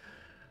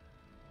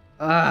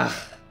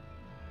 Ah.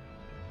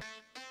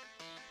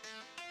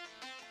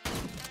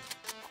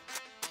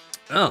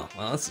 Oh,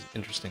 well, that's an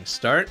interesting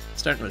start.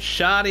 Starting with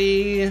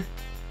shoddy.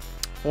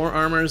 4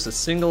 armors, a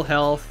single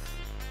health.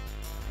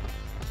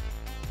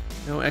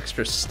 No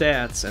extra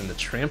stats, and the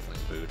trampling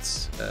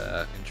boots.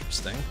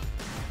 Interesting.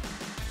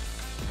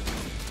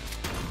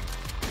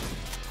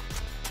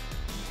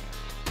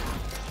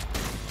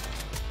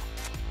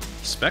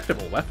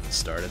 Respectable weapon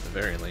start at the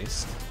very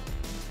least.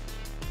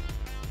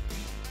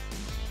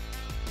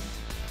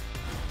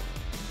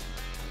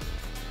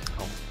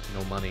 Oh,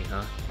 no money,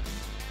 huh?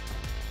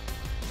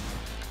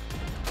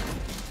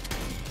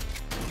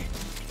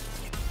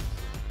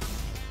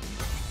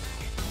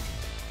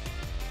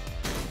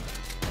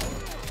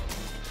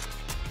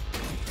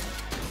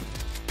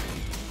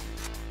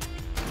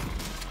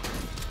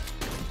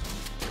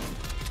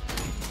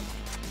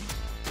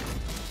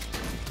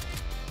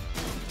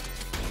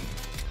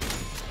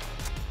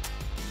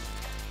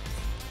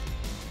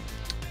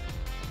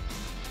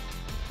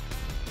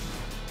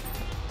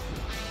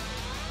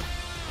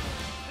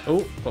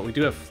 Oh, but we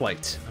do have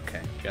flight.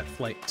 Okay, we got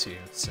flight too,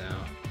 so...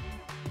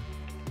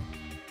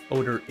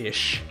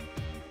 Odor-ish.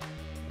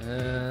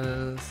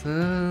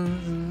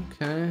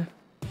 Okay.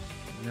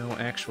 No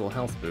actual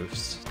health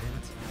boosts. Damn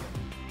it.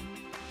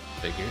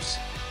 Figures.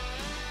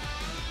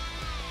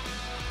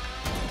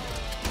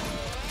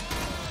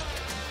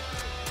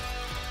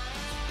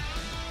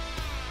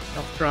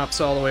 Health drops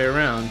all the way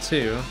around,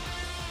 too.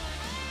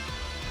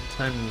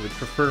 Sometimes we would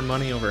prefer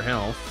money over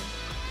health.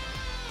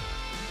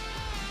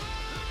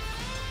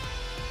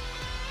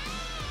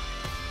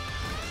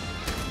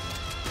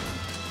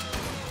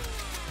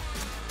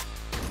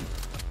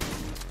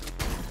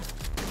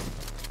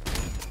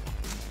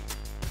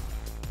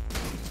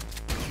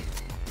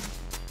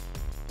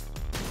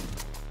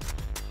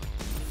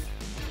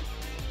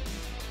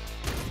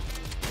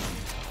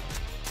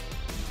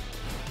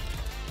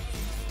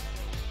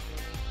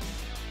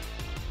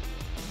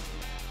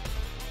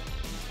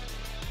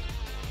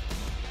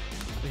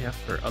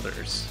 For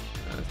others.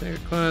 Their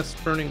class,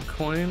 burning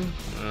coin.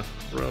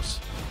 Gross.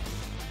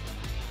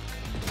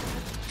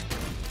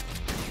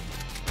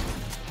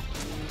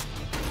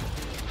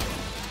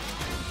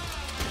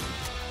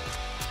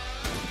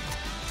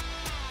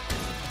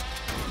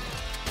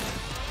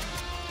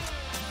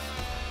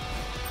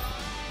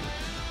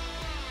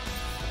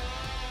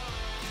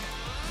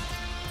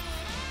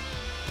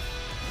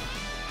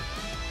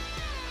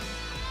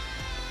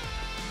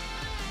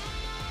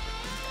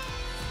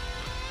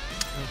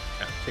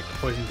 Take the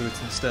poison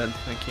boots instead,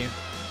 thank you.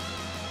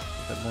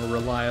 A bit more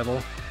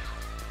reliable.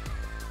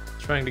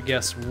 Trying to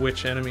guess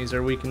which enemies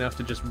are weak enough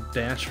to just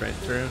dash right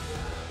through.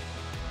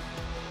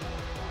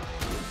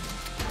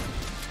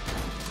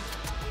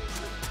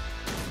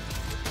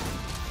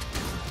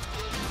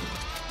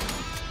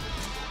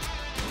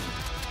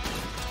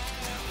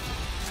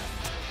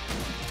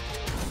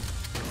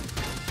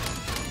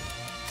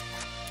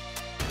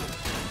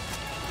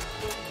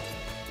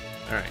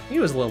 Alright, he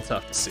was a little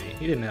tough to see.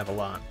 He didn't have a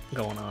lot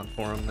going on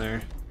for him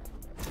there.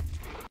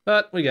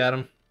 But we got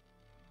him.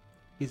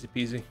 Easy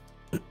peasy.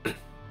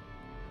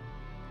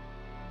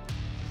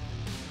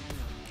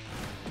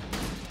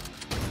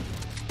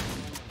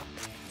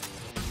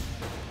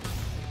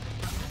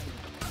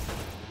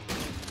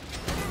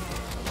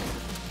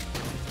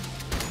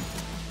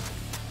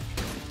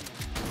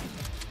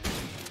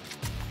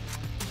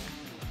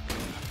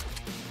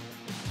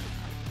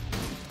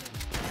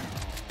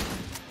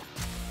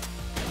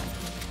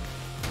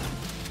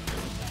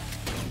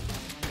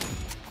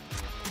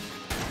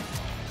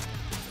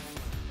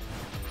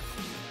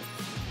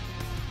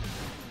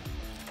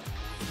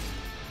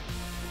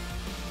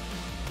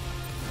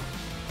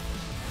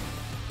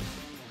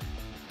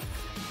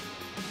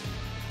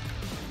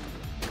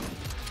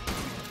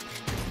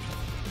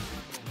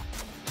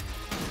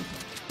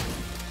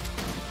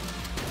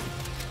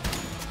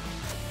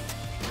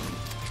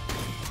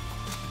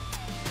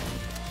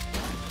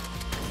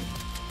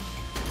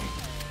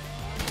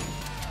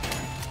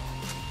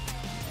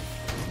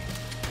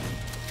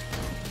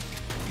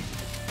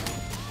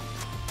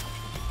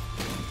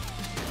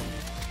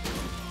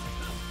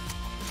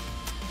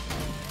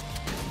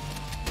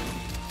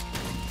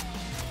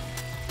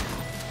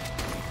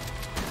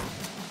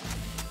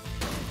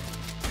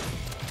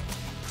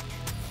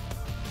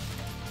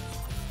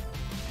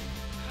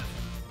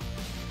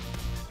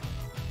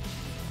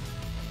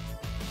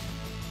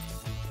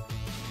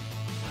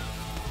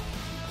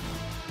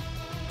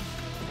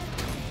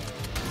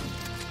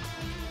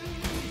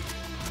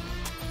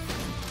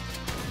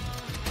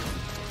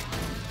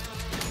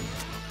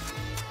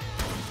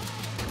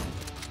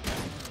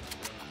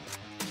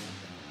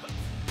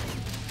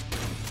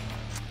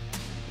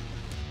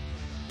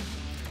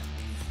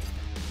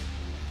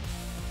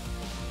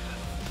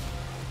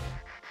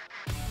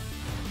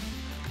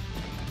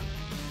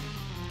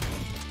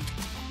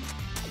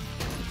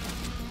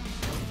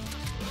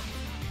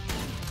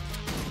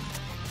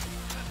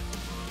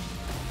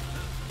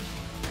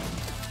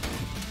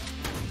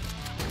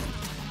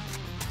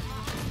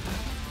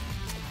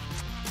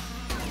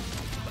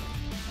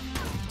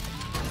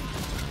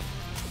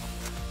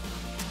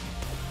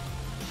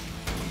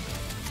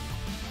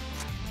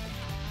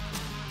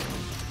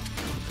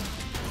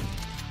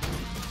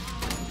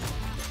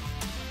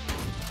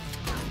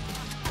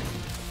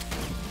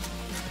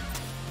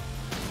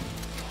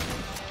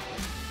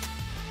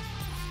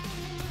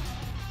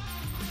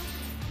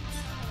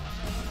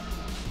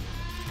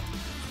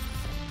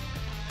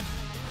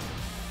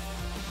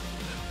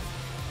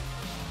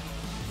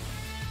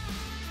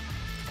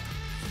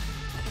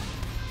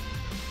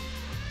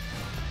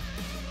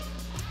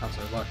 How's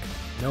our luck?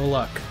 No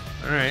luck.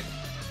 Alright.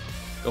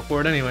 Go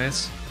for it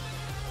anyways.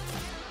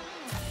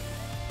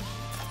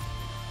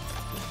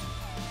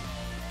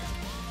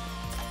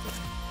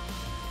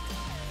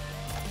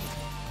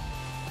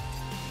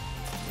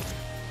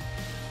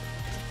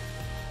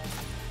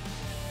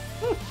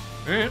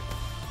 Alright.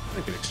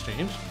 A good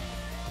exchange.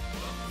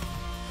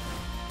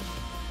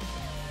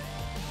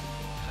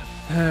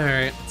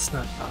 Alright, let's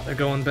not bother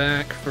going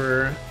back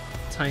for a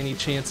tiny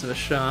chance of a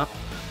shop.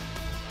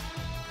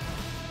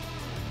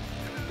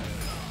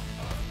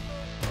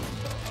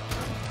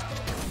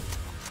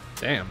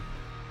 Damn.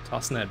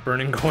 Tossing that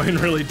burning coin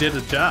really did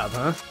a job,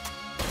 huh?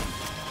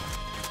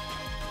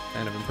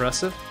 Kind of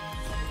impressive.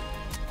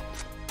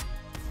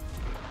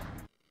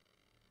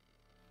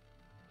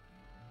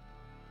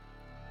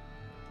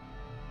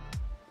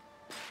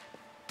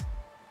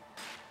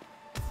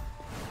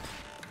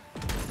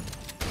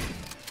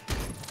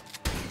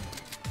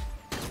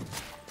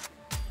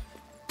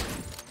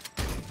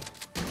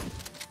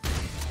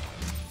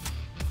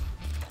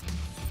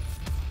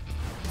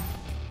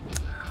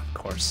 Of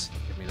course.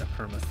 Give me the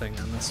perma thing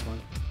on this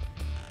one.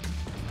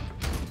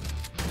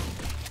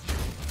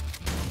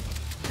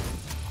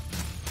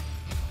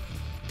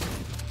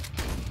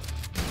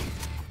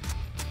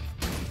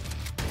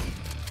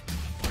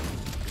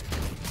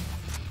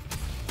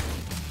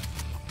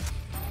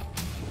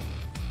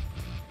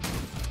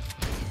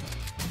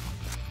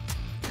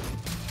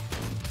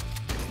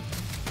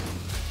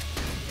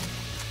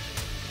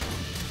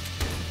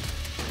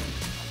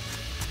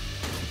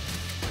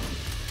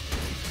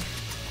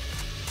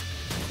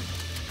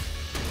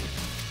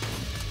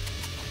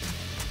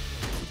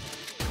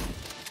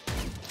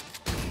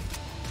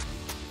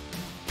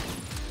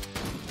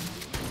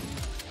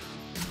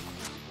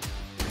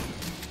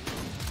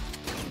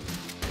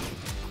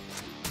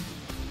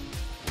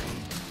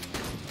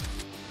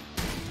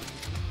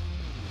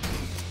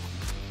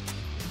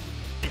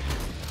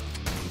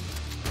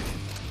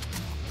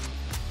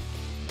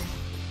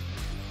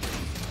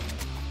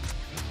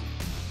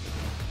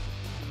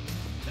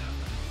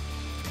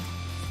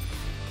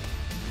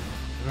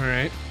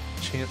 Alright.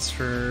 Chance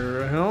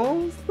for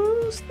health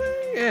boosting?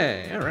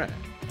 Yeah, alright.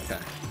 Okay.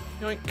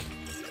 Yoink.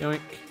 Yoink.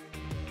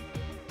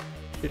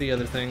 Shitty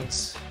other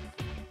things.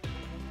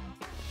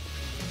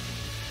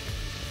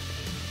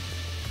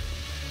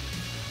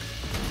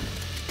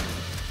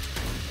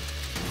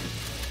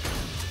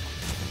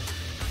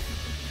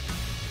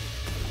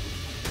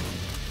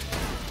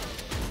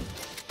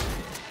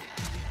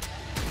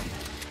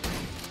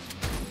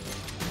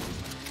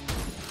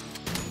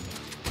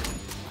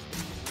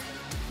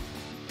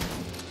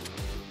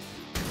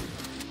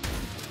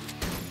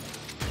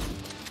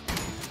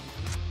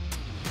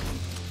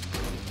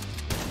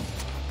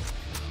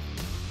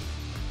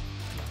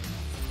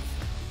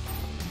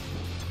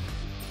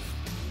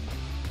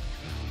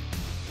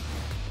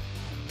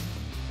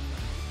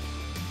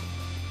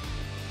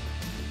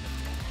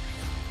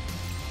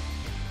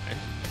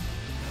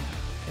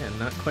 And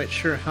not quite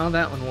sure how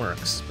that one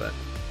works, but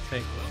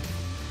okay.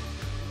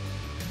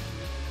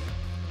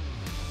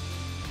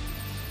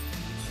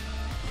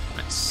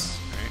 Nice.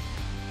 Alright.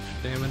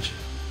 Damage.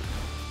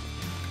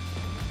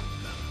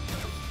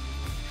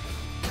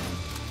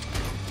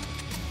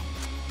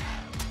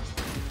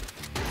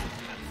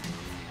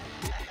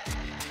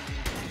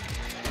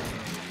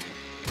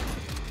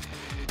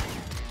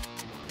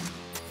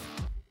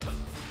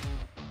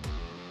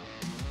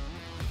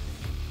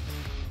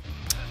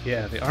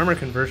 Yeah, the armor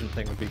conversion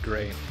thing would be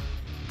great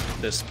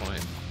at this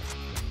point.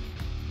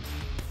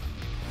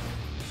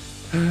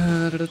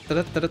 Ooh,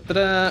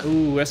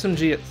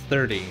 SMG at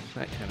 30.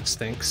 That kind of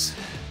stinks.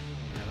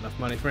 I don't have enough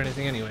money for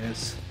anything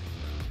anyways.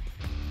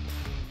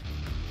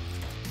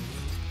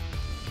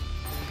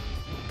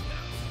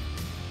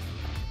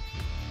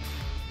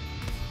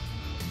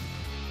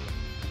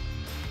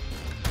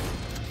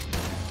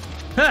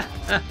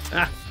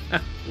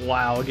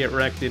 Wow, get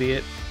wrecked,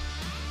 idiot.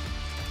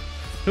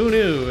 Who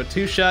knew?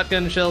 2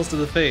 shotgun shells to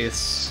the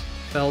face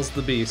fells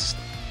the beast.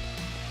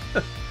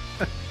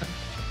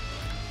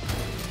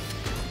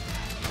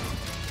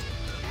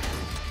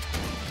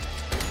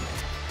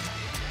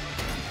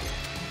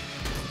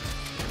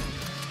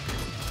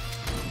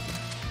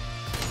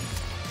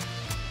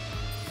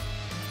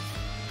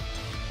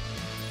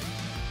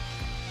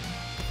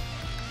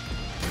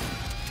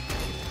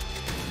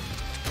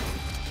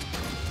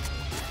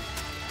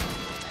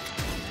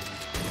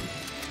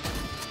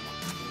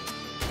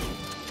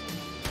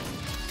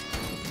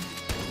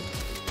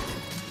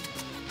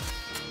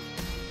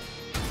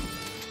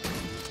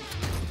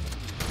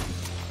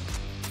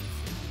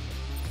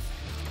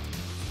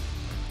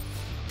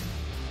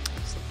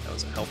 That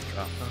was a health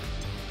drop, huh?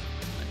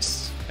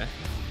 Nice. Okay.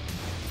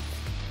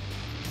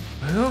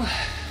 Well,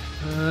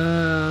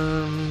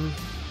 a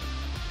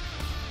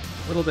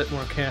little bit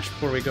more cash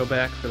before we go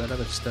back for that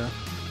other stuff.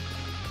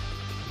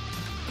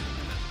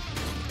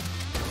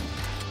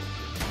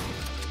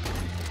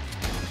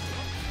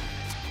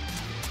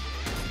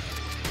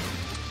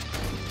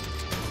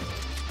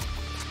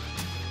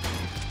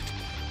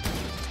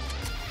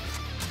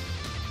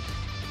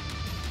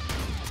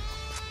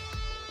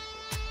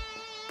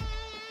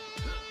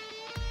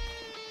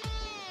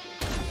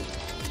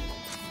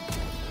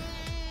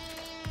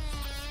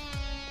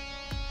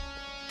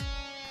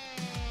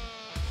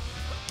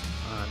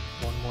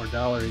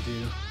 $1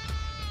 due.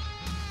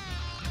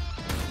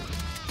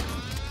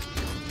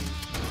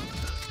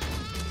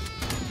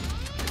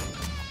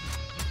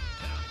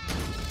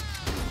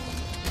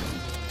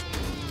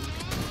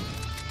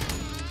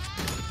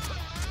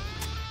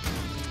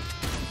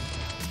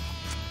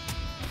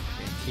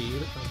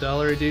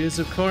 $1 dues,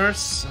 of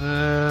course.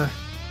 Yeah,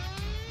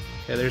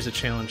 there's a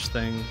challenge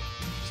thing.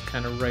 Just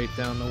kind of right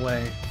down the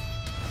way.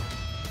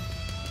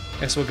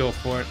 Guess we'll go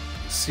for it.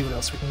 See what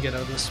else we can get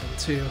out of this one,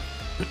 too.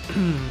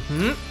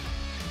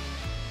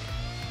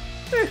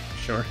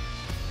 Sure.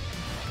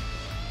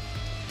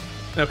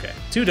 Okay,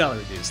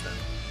 $2 dues then.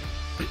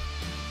 Of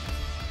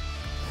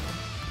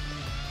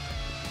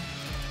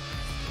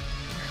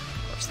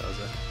course, that was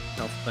a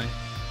health thing.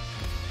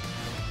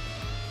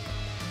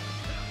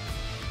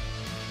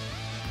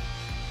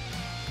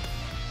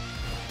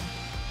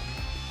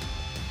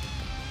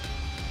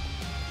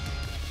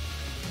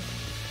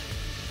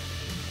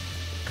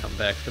 Come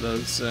back for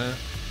those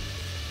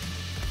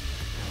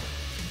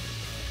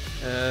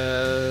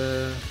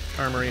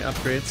armory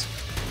upgrades.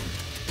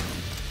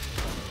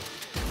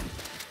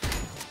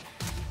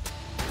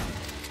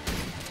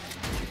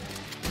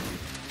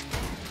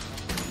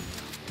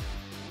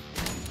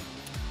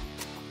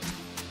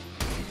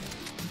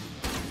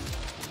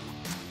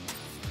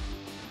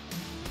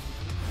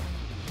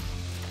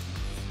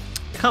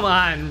 Come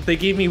on, they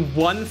gave me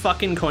 1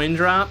 fucking coin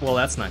drop? Well,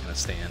 that's not gonna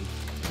stand.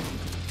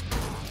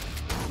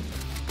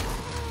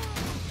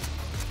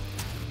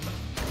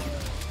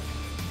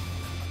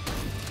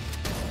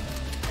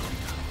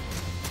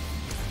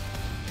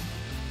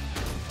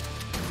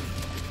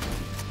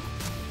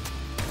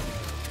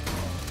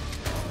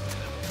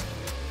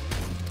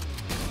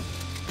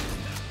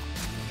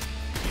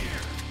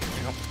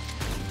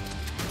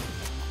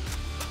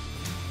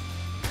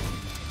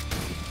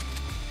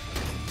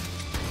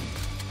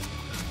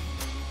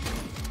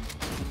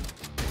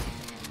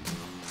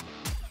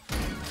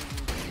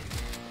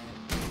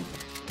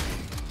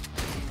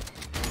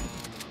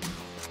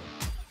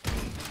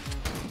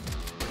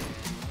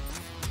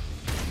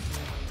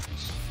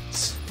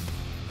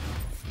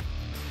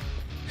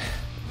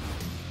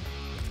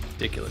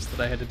 ridiculous that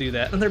I had to do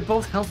that. And they're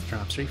both health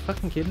drops. Are you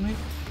fucking kidding me?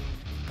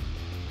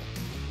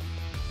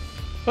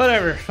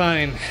 Whatever,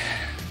 fine.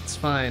 It's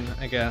fine,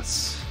 I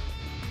guess.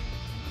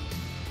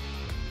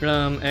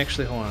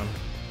 Actually, hold on.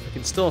 We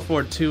can still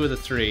afford 2 of the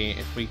 3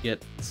 if we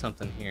get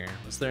something here.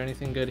 Was there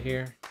anything good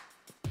here?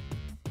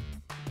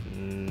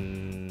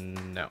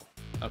 No.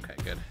 Okay,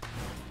 good.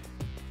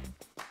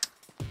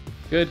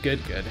 Good,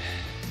 good, good.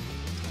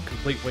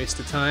 Complete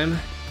waste of time.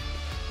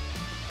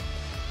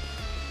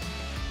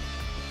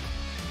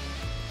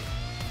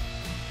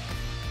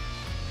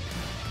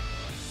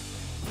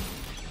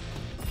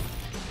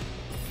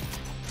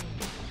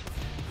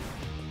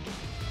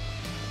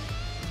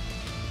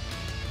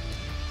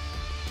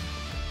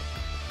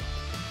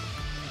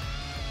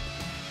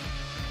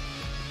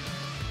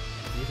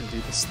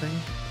 This thing?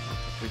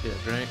 We did,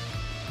 right?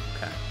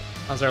 Okay.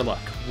 How's our luck?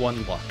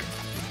 1 luck.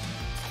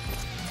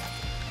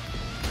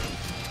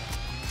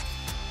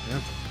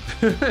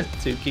 Yep.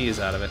 2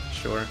 keys out of it,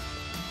 sure.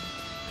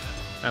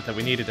 Not that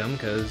we needed them,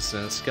 because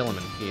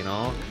Skeleman key and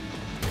all.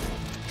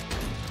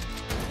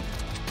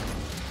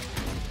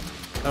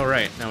 Oh,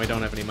 right. Now we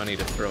don't have any money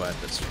to throw at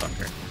this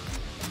fucker.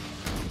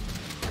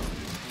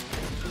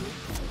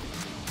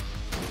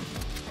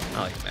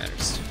 Not like it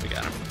matters. We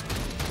got him.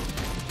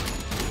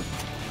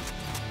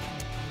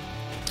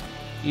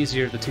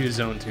 Easier the 2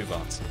 Zone 2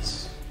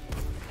 bosses.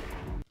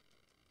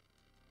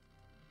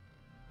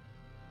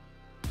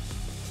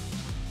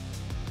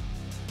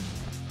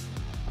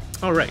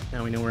 All right,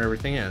 now we know where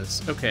everything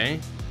is. Okay.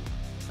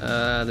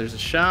 There's a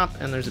shop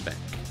and there's a bank.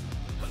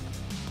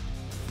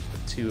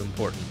 The 2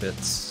 important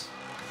bits.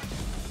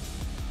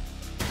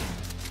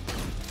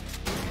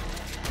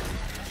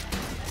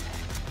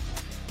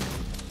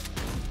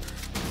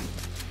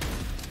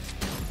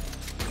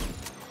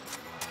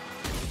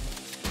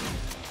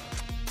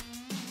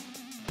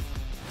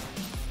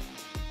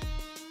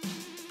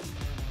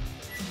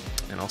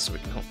 So we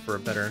can hope for a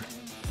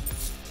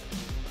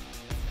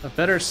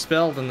better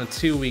spell than the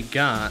 2 we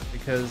got,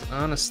 because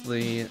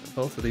honestly,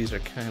 both of these are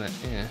kind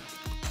of eh.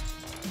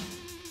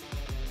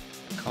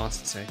 It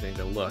costs us anything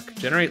to look.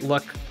 Generate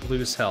luck,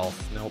 lose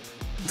health. Nope.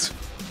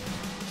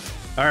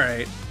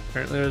 Alright,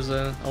 apparently there's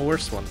a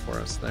worse one for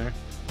us there.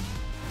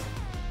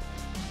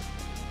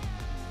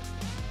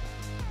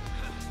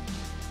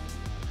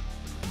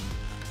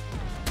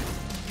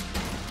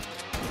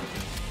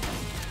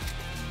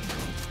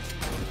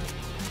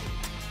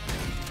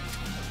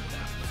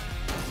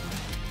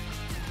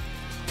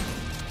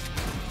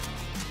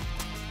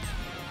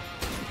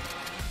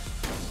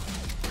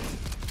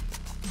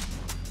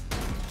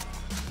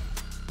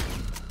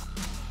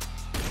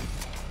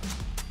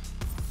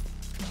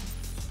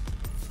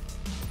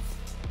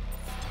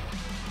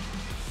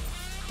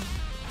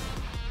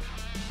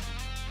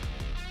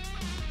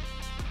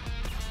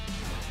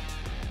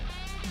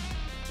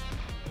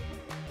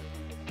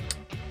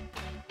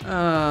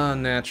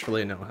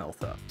 Naturally no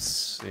health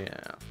ups. Yeah,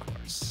 of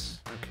course.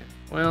 Okay,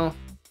 well...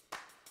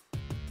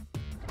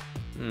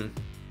 There's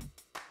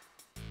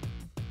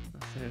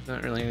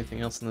not really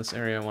anything else in this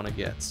area I want to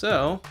get,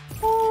 so...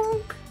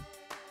 Honk!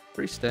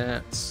 3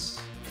 stats.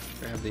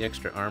 Grab the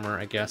extra armor,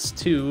 I guess,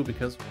 too,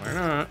 because why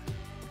not?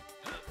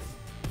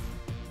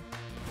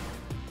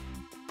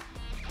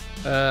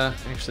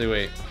 Actually,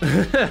 wait.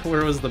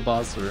 Where was the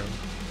boss room?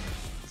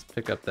 Let's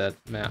pick up that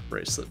map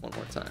bracelet one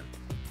more time.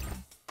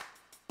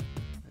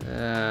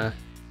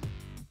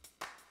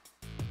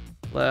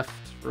 Left,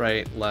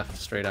 right, left,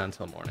 straight on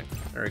till morning.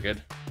 Very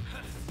good.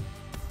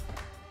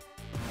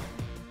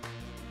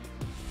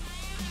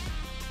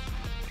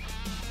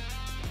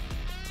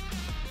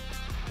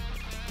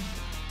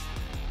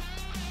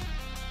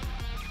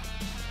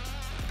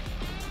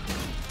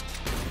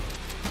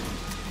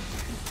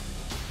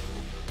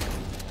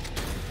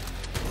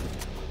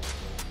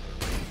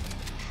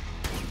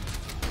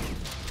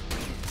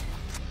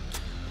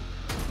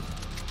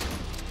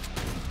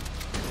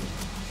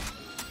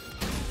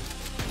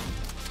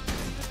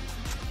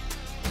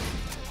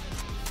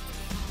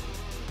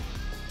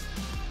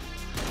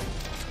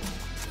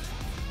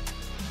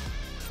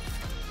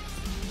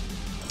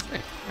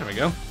 There we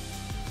go.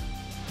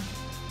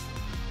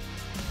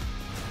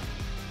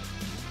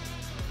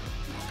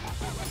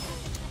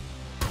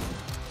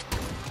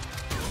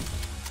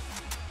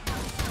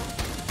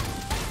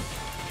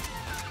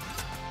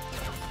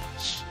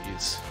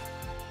 Jeez.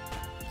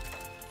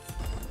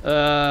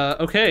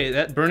 Okay,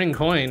 that burning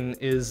coin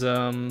is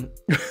a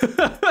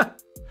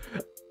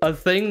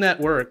thing that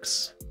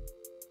works.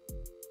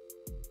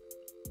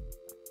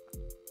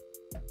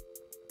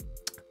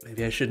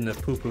 Maybe I shouldn't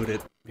have poo-pooed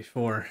it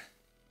before.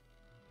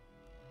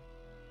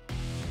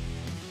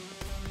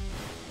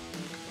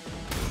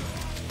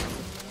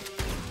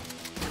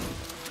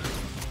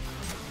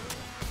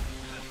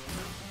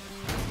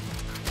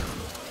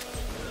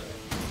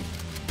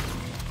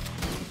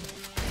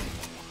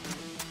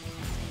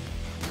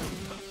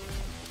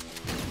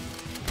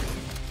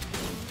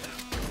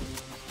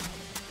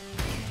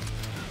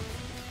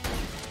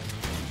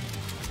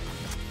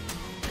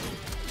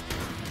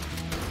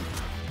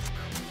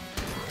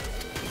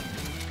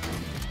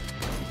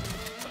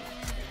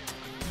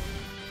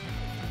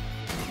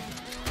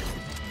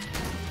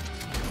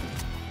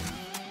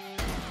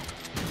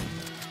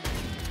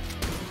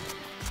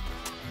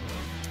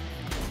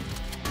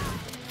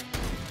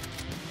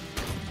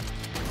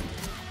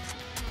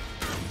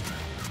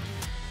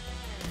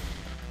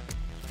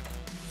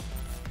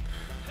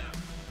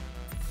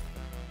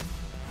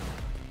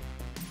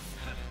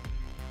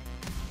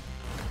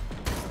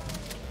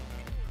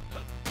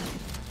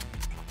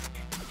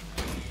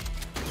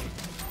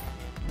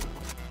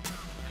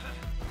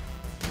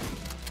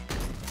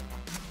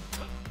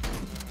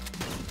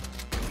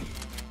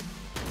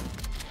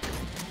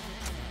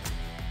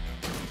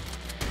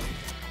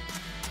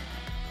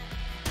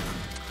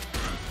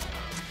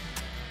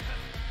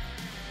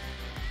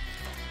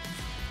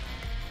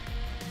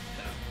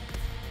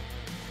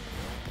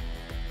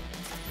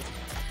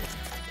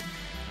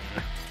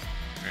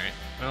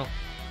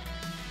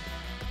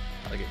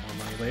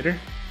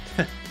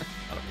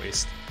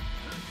 waste.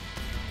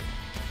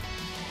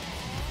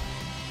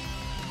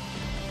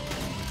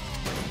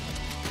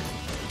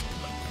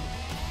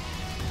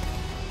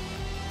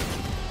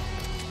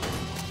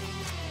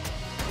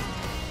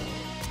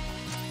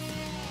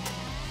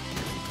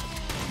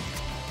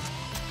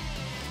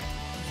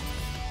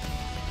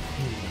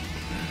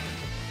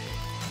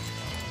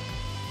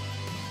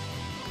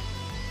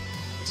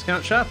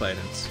 Discount shop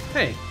items.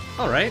 Hey,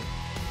 alright.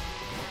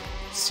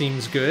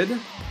 Seems good.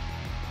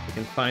 We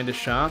can find a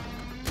shop.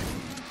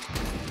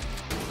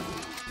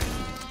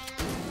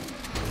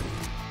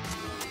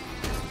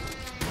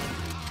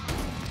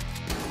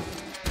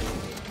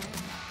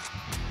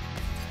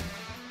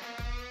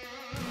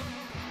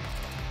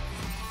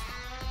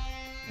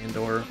 And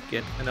or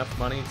get enough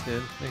money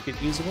to make it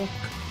usable.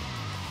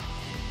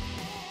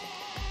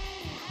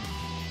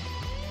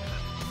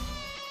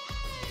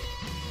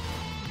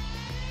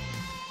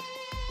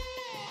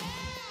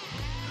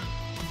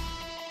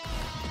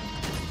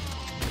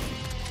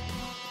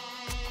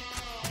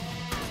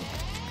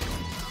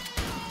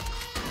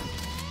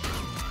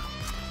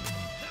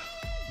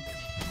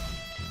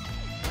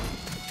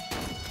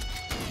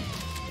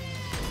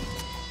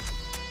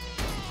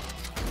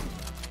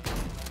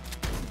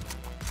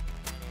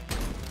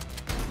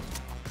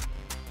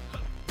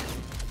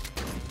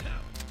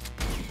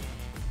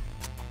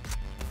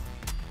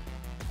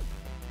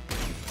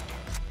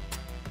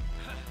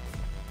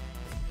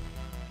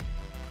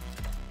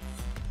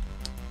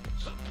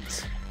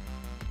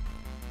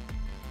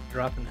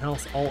 Dropping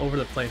health all over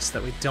the place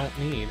that we don't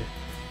need.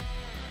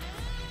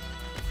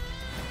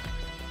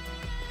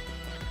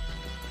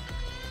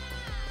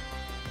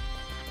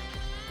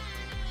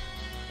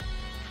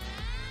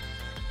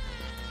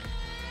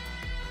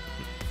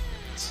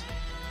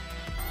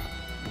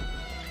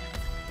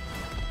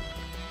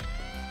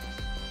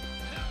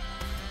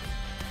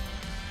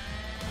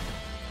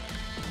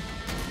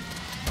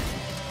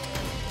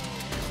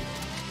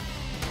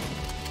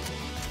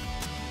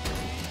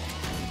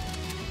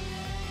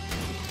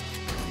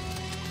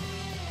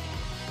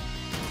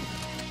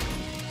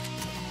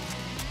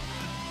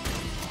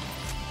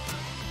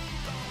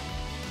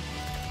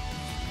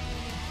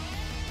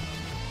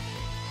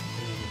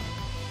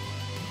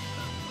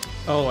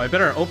 Oh, I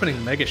bet our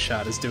opening Mega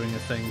Shot is doing a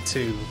thing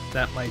too.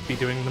 That might be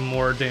doing the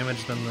more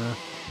damage than the...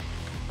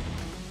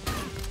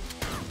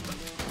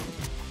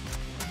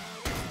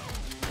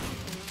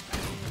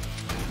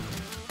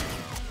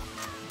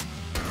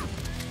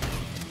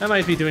 That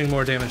might be doing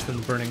more damage than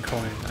the Burning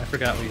Coin. I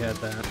forgot we had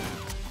that.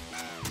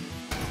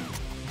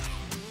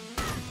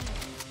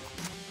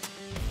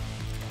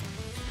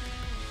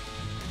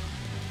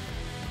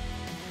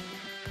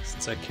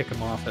 Since I kick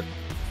him off at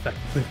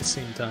effectively the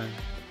same time.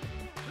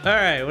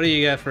 Alright, what do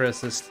you got for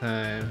us this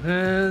time?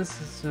 May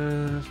as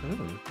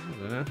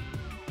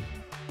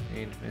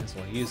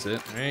well use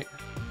it, right?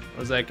 What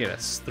does that get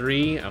us?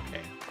 3?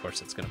 Okay, of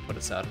course it's gonna put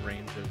us out of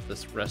range of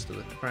this rest of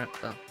the crap,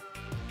 though.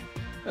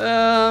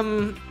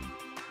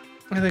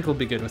 I think we'll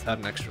be good without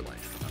an extra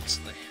life,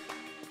 honestly.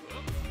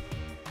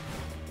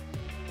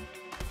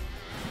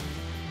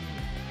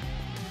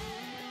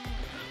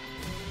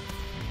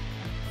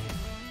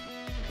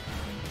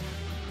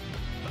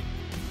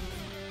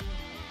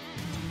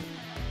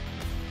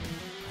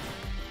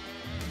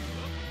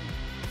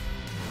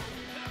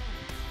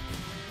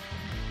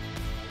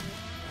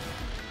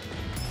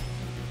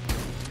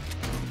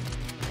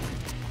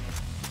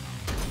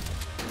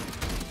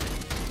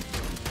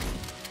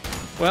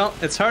 Well,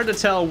 it's hard to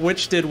tell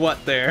which did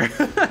what there.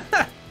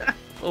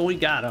 Well, we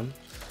got him.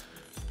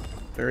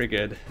 Very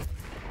good.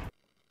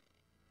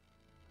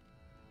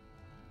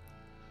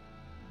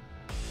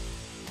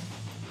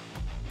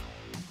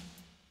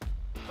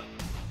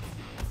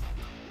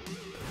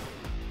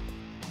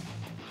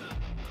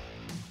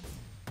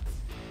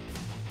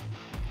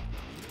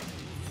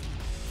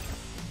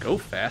 Go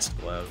fast,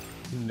 glove.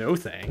 No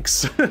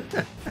thanks.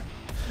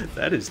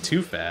 That is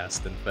too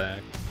fast, in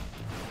fact.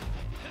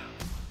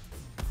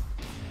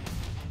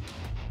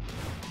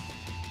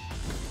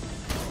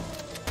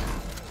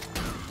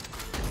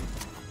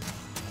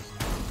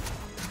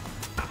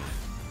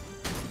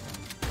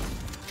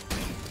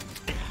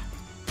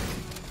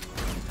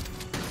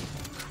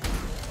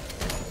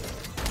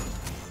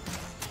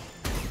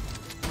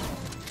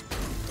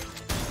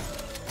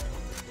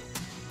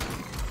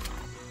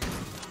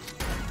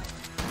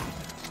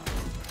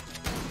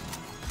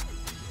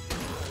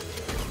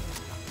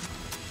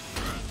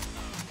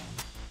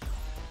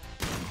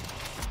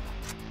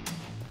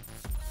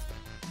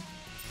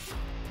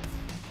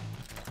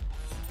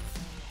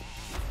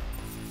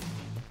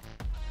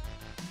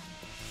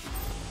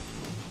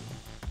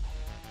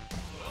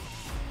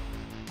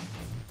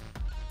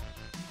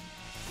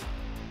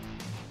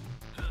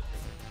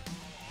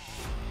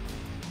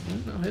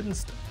 No hidden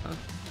stuff, huh?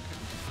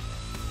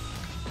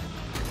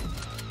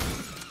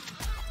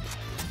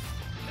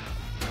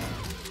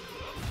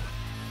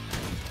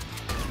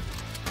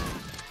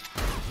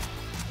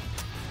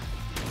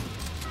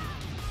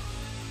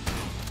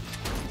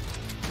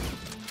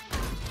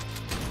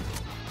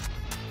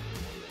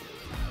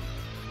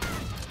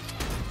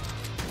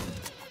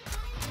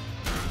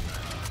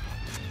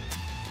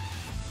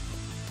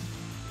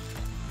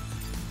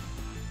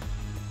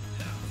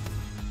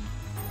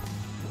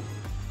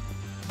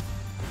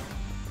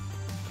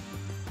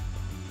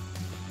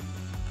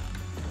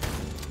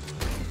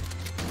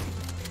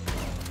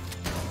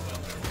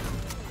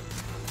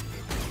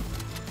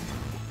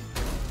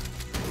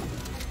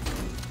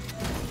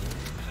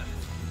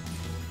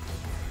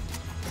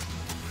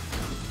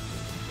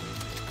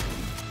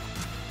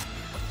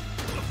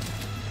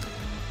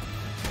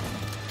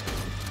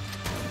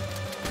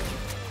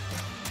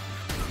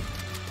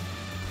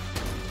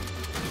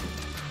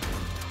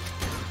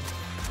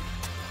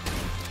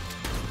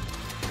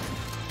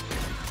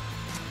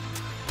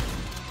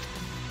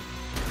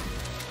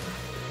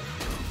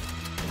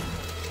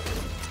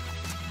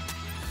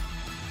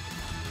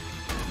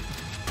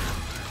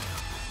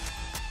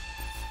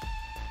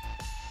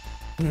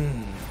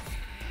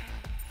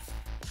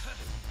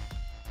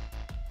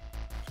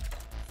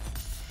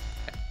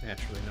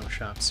 Naturally, no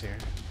shops here.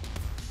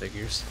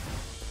 Figures.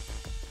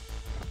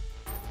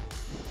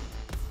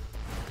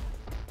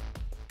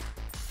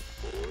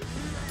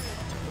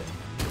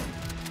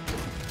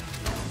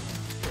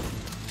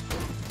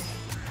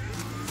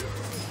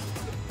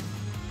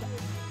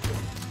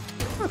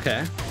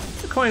 Okay.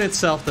 The coin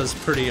itself does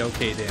pretty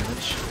okay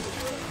damage.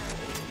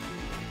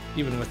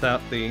 Even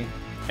without the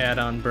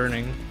add-on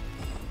burning.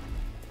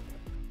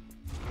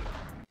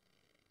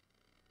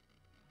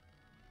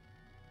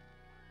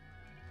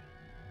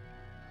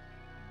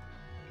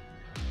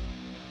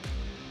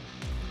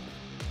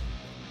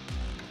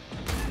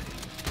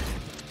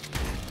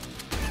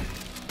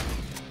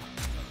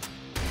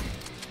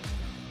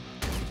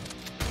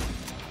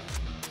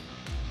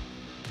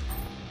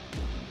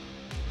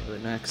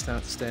 Maxed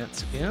out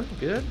stats again,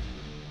 good.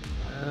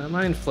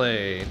 Mind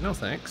Flay, no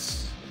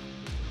thanks.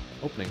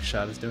 Opening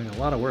shot is doing a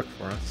lot of work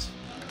for us.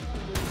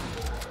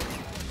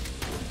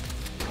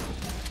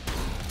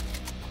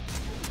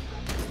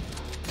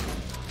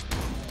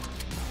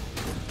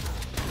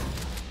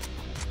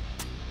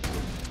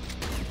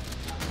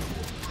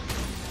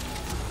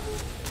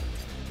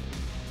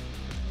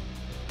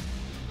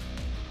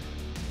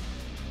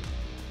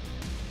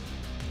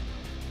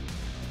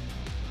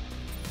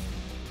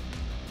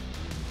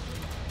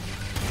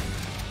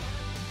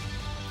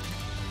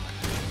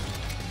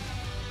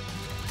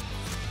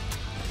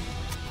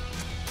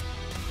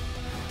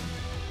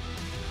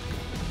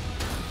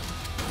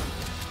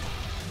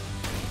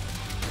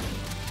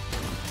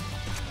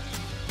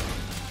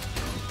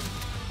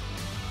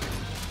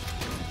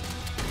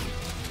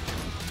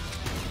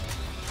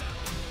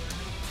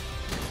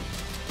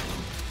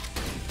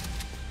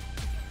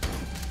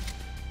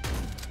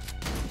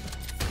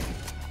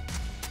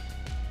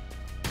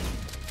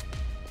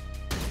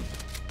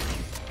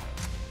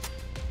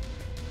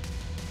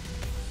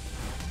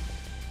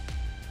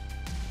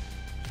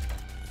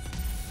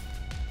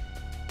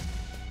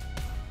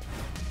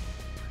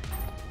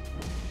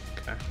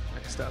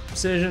 Stop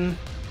precision.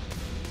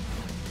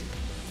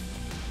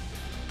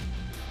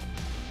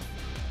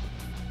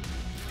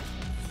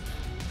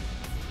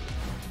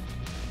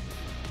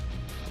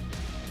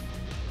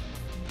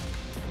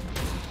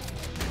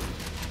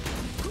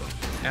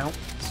 Ow,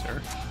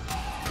 sir.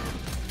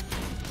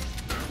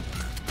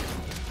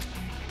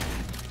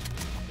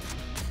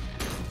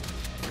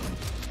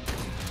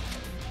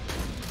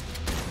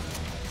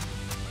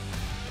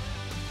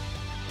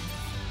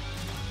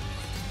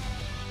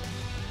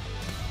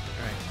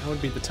 That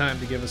would be the time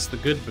to give us the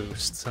good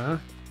boosts, huh?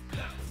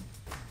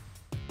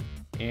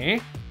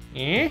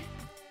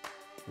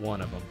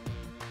 One of them.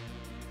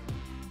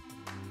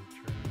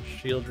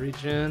 Shield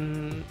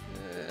regen.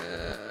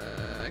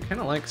 I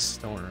kind of like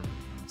Storm,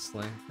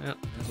 honestly. Yep,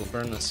 we'll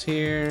burn this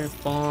here.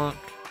 Bonk.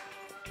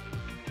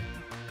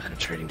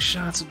 Penetrating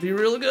shots would be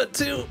really good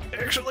too.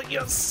 Actually,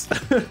 yes.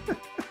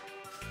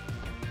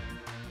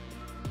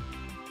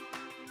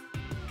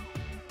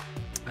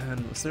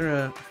 And was there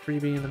a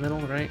freebie in the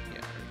middle, right?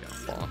 Yeah.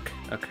 Bonk.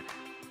 Okay.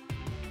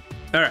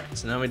 Alright,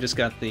 so now we just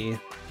got the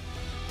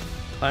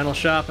final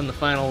shop and the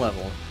final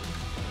level.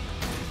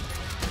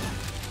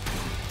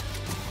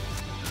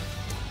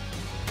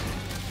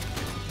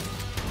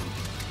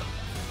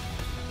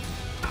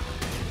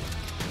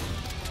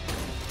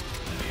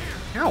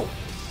 Ow!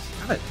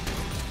 Stop it.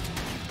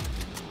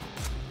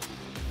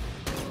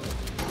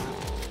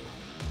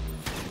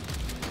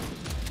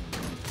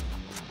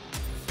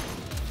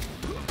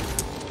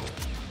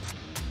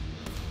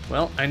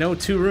 Well, I know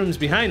 2 rooms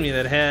behind me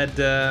that had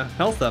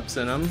health ups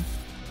in them.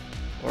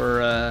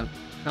 Or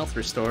health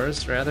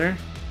restores, rather.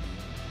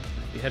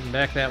 Be heading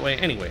back that way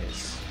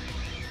anyways.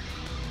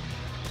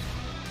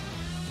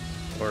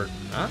 Or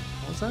not?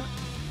 What was that?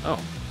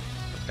 Oh.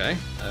 Okay.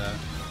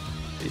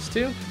 These 2?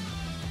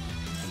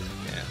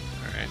 Yeah,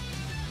 alright.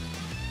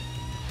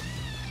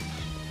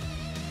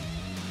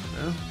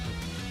 No?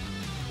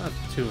 I thought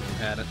 2 of them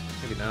had it.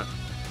 Maybe not.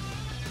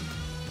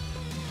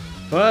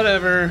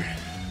 Whatever.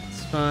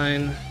 It's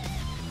fine.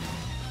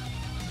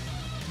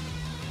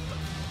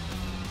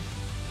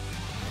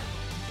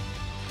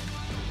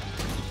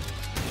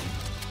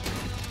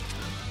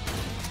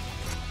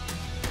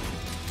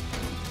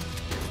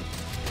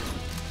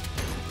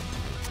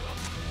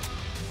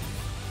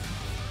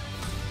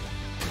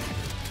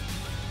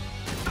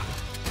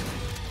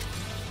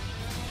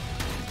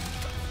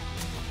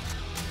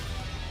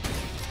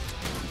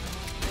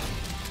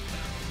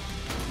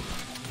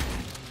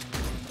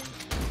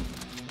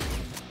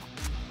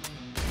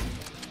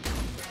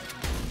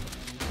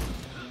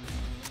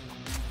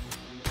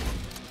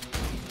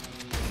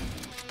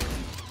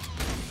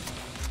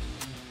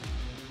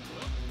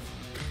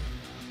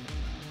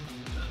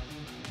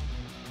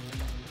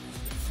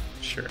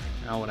 Sure.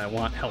 Now when I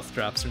want health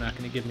drops, they're not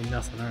going to give me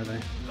nothing, are they?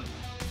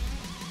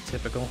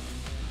 Typical.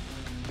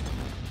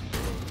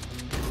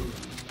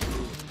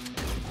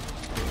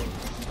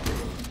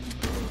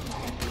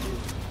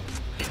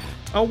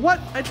 Oh, what?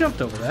 I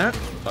jumped over that,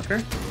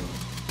 fucker.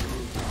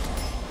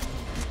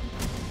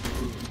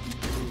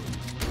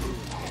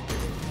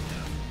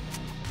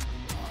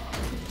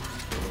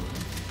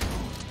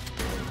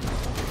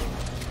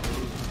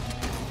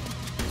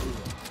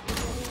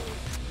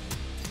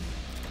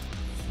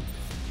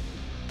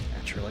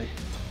 naturally.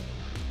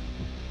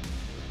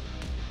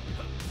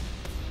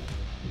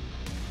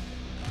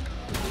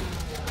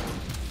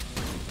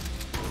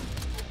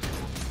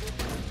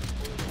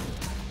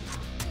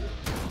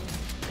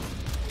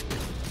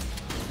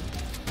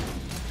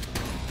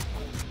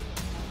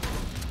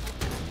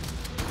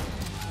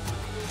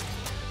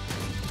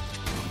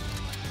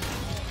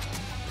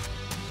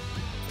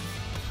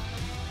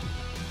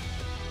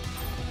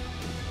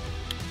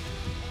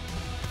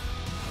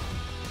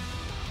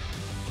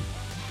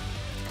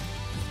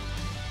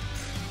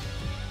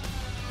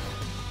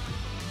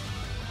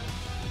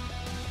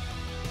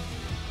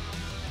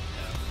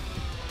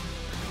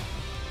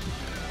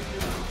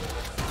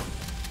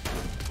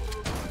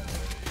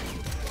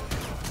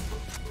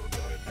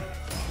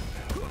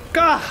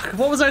 God,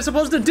 what was I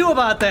supposed to do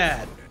about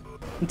that?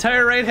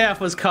 Entire right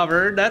half was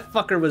covered. That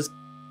fucker was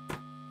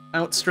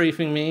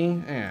outstrafing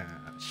me. Ah,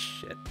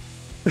 shit.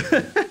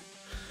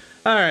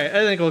 Alright,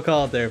 I think we'll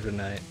call it there for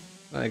tonight.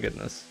 My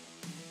goodness.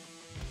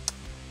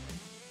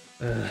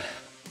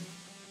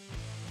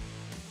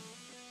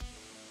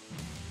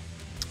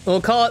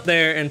 We'll call it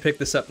there and pick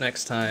this up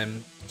next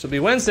time. This will be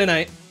Wednesday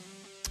night,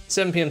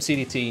 7 p.m.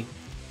 CDT.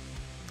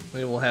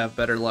 We will have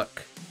better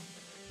luck.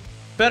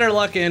 Better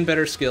luck and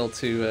better skill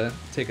to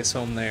take us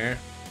home there.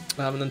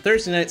 And then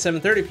Thursday night,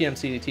 7:30 p.m.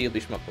 CDT, will be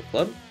Shmup Book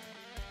Club.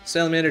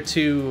 Salamander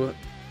 2,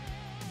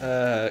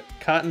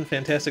 Cotton,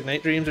 Fantastic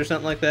Night Dreams or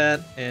something like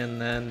that. And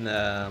then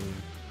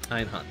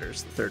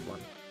Einhunders, the third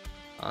one,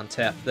 on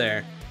tap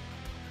there.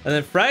 And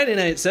then Friday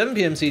night, 7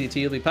 p.m.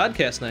 CDT, will be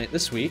podcast night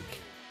this week.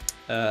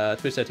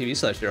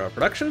 Twitch.tv/Zero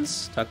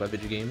Productions. Talk about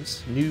video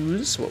games,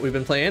 news, what we've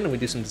been playing, and we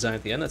do some design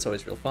at the end. That's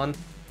always real fun.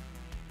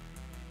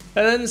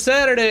 And then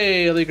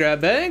Saturday, it'll be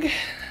Grab Bag,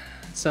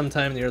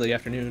 sometime in the early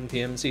afternoon,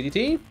 PM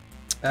CDT.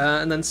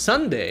 And then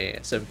Sunday,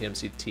 7 p.m.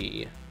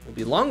 CDT, will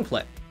be Long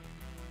Play.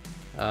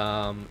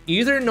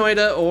 Either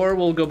Noida or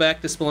we'll go back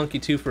to Spelunky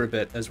 2 for a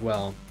bit as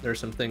well. There are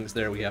some things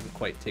there we haven't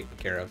quite taken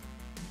care of,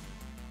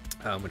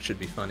 which should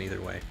be fun either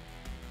way.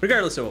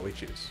 Regardless of what we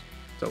choose,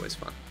 it's always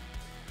fun.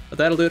 But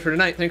that'll do it for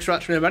tonight. Thanks for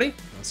watching, everybody.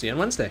 I'll see you on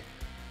Wednesday.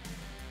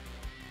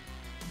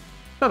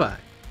 Bye-bye.